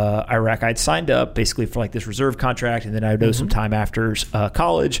Iraq, I'd signed up basically for like this reserve contract, and then I would know some time after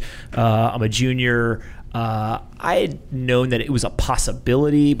college. I'm a junior. I had known that it was a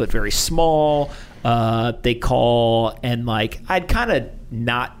possibility, but very small. They call, and like I'd kind of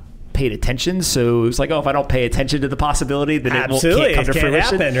not paid attention, so it was like, oh, if I don't pay attention to the possibility, then can't come to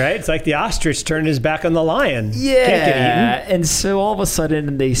fruition. Happen, right? It's like the ostrich turning his back on the lion. Yeah. Can't get eaten. And so all of a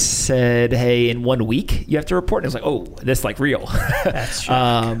sudden they said, hey, in 1 week you have to report. And I was like, oh, that's like real. That's true.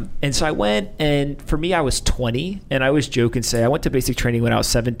 And so I went, and for me, I was 20, and I always joke and say I went to basic training when I was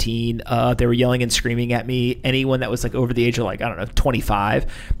 17. They were yelling and screaming at me. Anyone that was like over the age of like, I don't know, 25,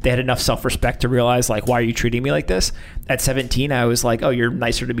 they had enough self-respect to realize like, why are you treating me like this? At 17, I was like, oh, you're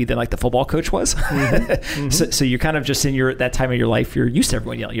nicer to me than like the football coach was. So you're kind of just in that time of your life, you're used to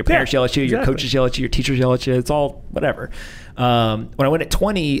everyone yelling. Your parents yell at you, your coaches yell at you, your teachers yell at you. It's all whatever. When I went at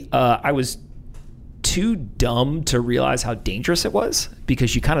 20, I was too dumb to realize how dangerous it was,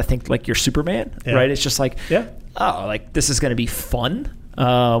 because you kind of think like you're Superman, right? It's just like, oh, like this is going to be fun.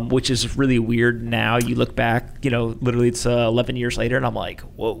 Which is really weird now. You look back, literally it's 11 years later, and I'm like,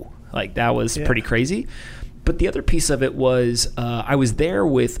 whoa, like that was pretty crazy. But the other piece of it was I was there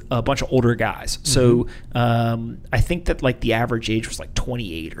with a bunch of older guys. So I think that like the average age was like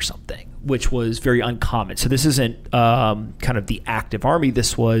 28 or something, which was very uncommon. So this isn't kind of the active Army.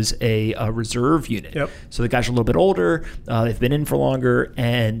 This was a reserve unit. So the guys are a little bit older. They've been in for longer.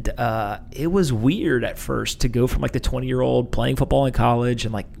 And it was weird at first to go from like the 20-year-old playing football in college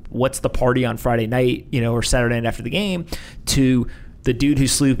and like what's the party on Friday night, or Saturday night after the game, to the dude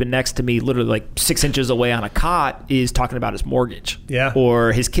who's sleeping next to me, literally like 6 inches away on a cot, is talking about his mortgage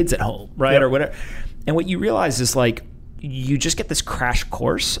or his kids at home, right? Or whatever. And what you realize is like, you just get this crash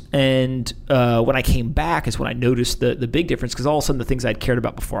course. And when I came back is when I noticed the big difference, because all of a sudden the things I'd cared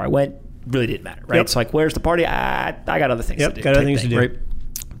about before I went really didn't matter, right? So like, where's the party? I got other things to do. Got other things to do. Right?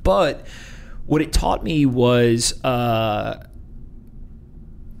 But what it taught me was the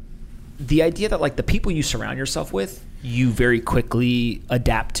idea that like the people you surround yourself with, you very quickly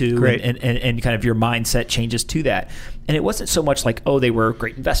adapt to, and kind of your mindset changes to that. And it wasn't so much like, oh, they were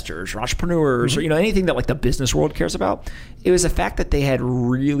great investors or entrepreneurs or anything that like the business world cares about. It was the fact that they had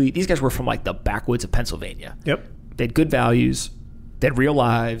these guys were from like the backwoods of Pennsylvania. They had good values, they had real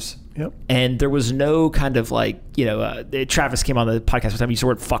lives. And there was no kind of like, Travis came on the podcast one time, he used the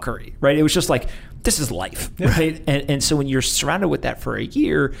word fuckery, right? It was just like, this is life, right? And so when you're surrounded with that for a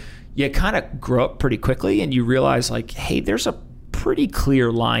year, you kind of grow up pretty quickly, and you realize like, hey, there's a pretty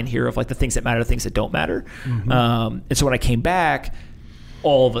clear line here of like the things that matter, the things that don't matter. And so when I came back,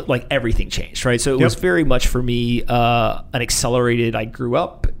 all of it, like everything changed, right? So it was very much for me an accelerated, I grew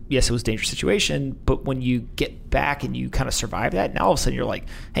up. Yes, it was a dangerous situation, but when you get back and you kind of survive that, now all of a sudden you're like,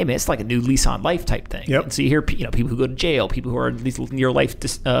 hey man, it's like a new lease on life type thing. And so you hear people who go to jail, people who are in these near life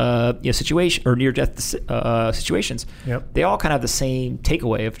situation or near death situations. They all kind of have the same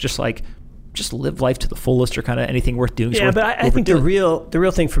takeaway of just live life to the fullest, or kind of anything worth doing. But I think the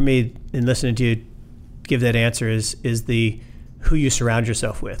real thing for me in listening to you give that answer is the who you surround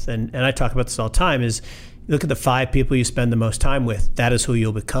yourself with. And I talk about this all the time, is look at the 5 people you spend the most time with. That is who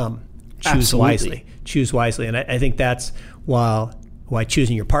you'll become. Choose wisely. Choose wisely. And I think that's why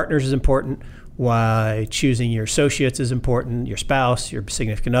choosing your partners is important, why choosing your associates is important, your spouse, your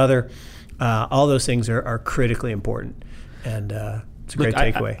significant other. All those things are critically important. And It's a great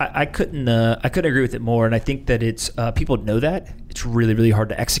takeaway. I couldn't agree with it more, and I think that it's people know that it's really, really hard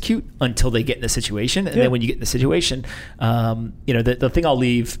to execute until they get in the situation, and then when you get in the situation, the thing I'll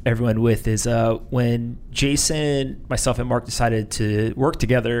leave everyone with is when Jason, myself, and Mark decided to work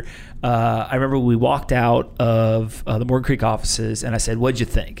together. I remember we walked out of the Morgan Creek offices, and I said, "What'd you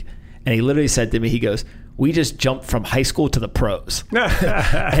think?" And he literally said to me, he goes, "We just jumped from high school to the pros."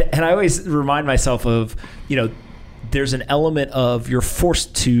 And I always remind myself of, there's an element of you're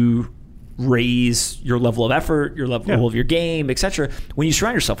forced to raise your level of effort, your level of your game, etc. when you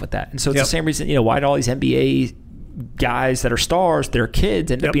surround yourself with that. And so it's the same reason, why do all these NBA guys that are stars, their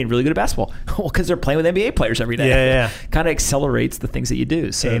kids end up being really good at basketball? Well, because they're playing with NBA players every day. Kind of accelerates the things that you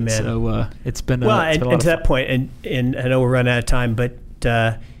do. So, Amen. It's been and to that point, and I know we're running out of time, but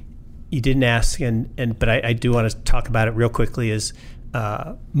you didn't ask, but I do want to talk about it real quickly, is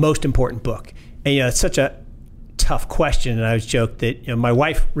most important book. And it's such a tough question, and I was joked that my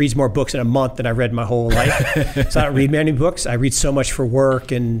wife reads more books in a month than I've read my whole life. So I don't read many books. I read so much for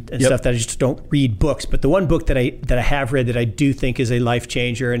work and stuff that I just don't read books. But the one book that I have read that I do think is a life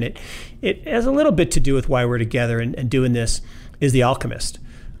changer, and it has a little bit to do with why we're together and doing this, is The Alchemist.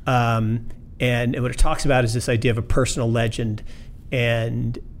 And what it talks about is this idea of a personal legend,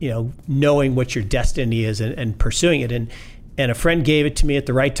 and knowing what your destiny is and pursuing it. And a friend gave it to me at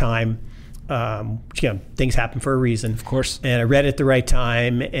the right time. Things happen for a reason, of course. And I read it at the right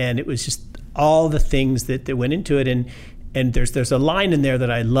time, and it was just all the things that went into it. And there's a line in there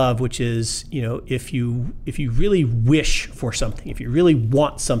that I love, which is, if you really wish for something, if you really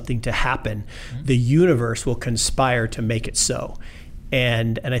want something to happen, the universe will conspire to make it so.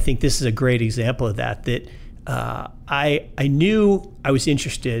 And I think this is a great example of that. I knew I was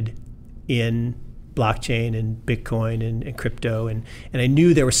interested in blockchain and Bitcoin and crypto, and I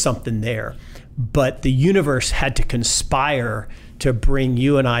knew there was something there, but the universe had to conspire to bring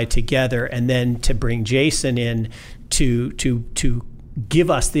you and I together, and then to bring Jason in to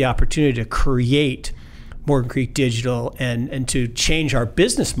give us the opportunity to create Morgan Creek Digital and to change our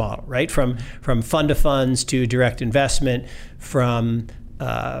business model, right? From fund to funds to direct investment, from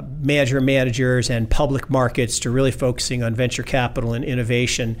managers and public markets to really focusing on venture capital and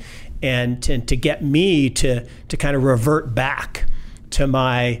innovation, and to get me to kind of revert back to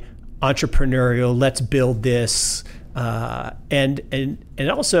my entrepreneurial, let's build this, and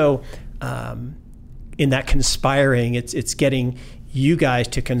also in that conspiring, it's getting you guys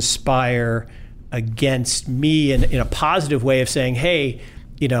to conspire against me in a positive way of saying, hey,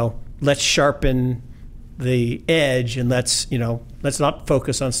 let's sharpen the edge, and let's not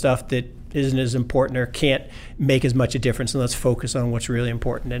focus on stuff that isn't as important or can't make as much a difference, and let's focus on what's really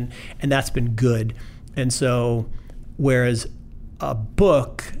important. And that's been good. And so whereas a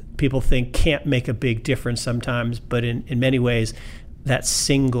book people think can't make a big difference sometimes, but in many ways that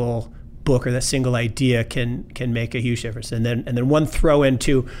single book or that single idea can make a huge difference. And then one throw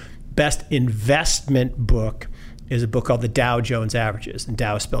into best investment book is a book called The Dow Jones Averages, and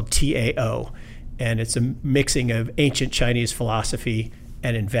Dow is spelled T-A-O. And it's a mixing of ancient Chinese philosophy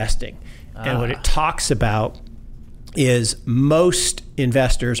and investing. And what it talks about is most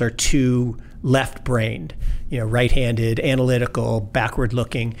investors are too left-brained, right-handed, analytical,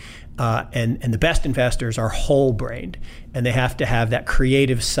 backward-looking, and the best investors are whole-brained, and they have to have that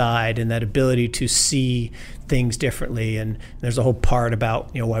creative side and that ability to see things differently. And there's a whole part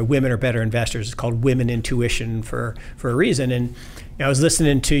about why women are better investors. It's called Women Intuition for a reason. And I was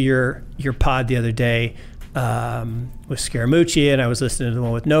listening to your pod the other day with Scaramucci, and I was listening to the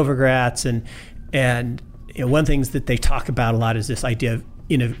one with Novogratz, and one of the things that they talk about a lot is this idea of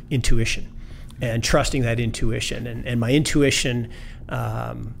intuition and trusting that intuition. And my intuition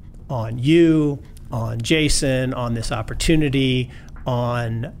on you, on Jason, on this opportunity,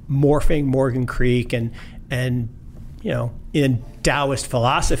 on morphing Morgan Creek, and in Taoist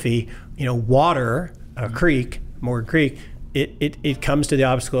philosophy, water, creek, Morgan Creek, it comes to the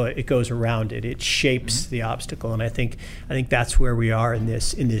obstacle, it goes around it, it shapes the obstacle. And I think that's where we are in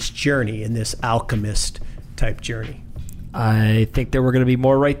this journey, in this alchemist type journey. I think that we're going to be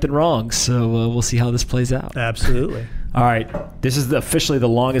more right than wrong, so we'll see how this plays out. Absolutely. All right. This is officially the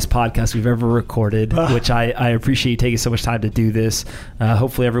longest podcast we've ever recorded, which I appreciate you taking so much time to do this.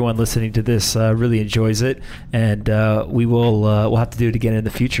 Hopefully everyone listening to this really enjoys it, and we'll have to do it again in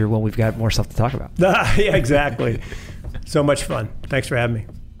the future when we've got more stuff to talk about. Yeah, exactly. So much fun. Thanks for having me.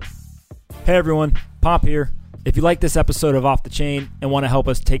 Hey everyone, Pomp here. If you like this episode of Off the Chain and want to help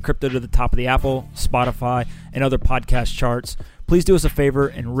us take crypto to the top of the Apple, Spotify, and other podcast charts, please do us a favor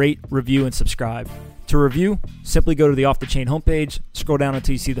and rate, review, and subscribe. To review, simply go to the Off the Chain homepage, scroll down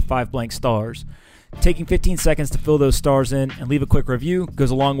until you see the 5 blank stars. Taking 15 seconds to fill those stars in and leave a quick review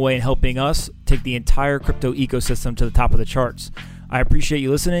goes a long way in helping us take the entire crypto ecosystem to the top of the charts. I appreciate you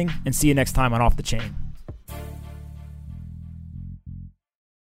listening, and see you next time on Off the Chain.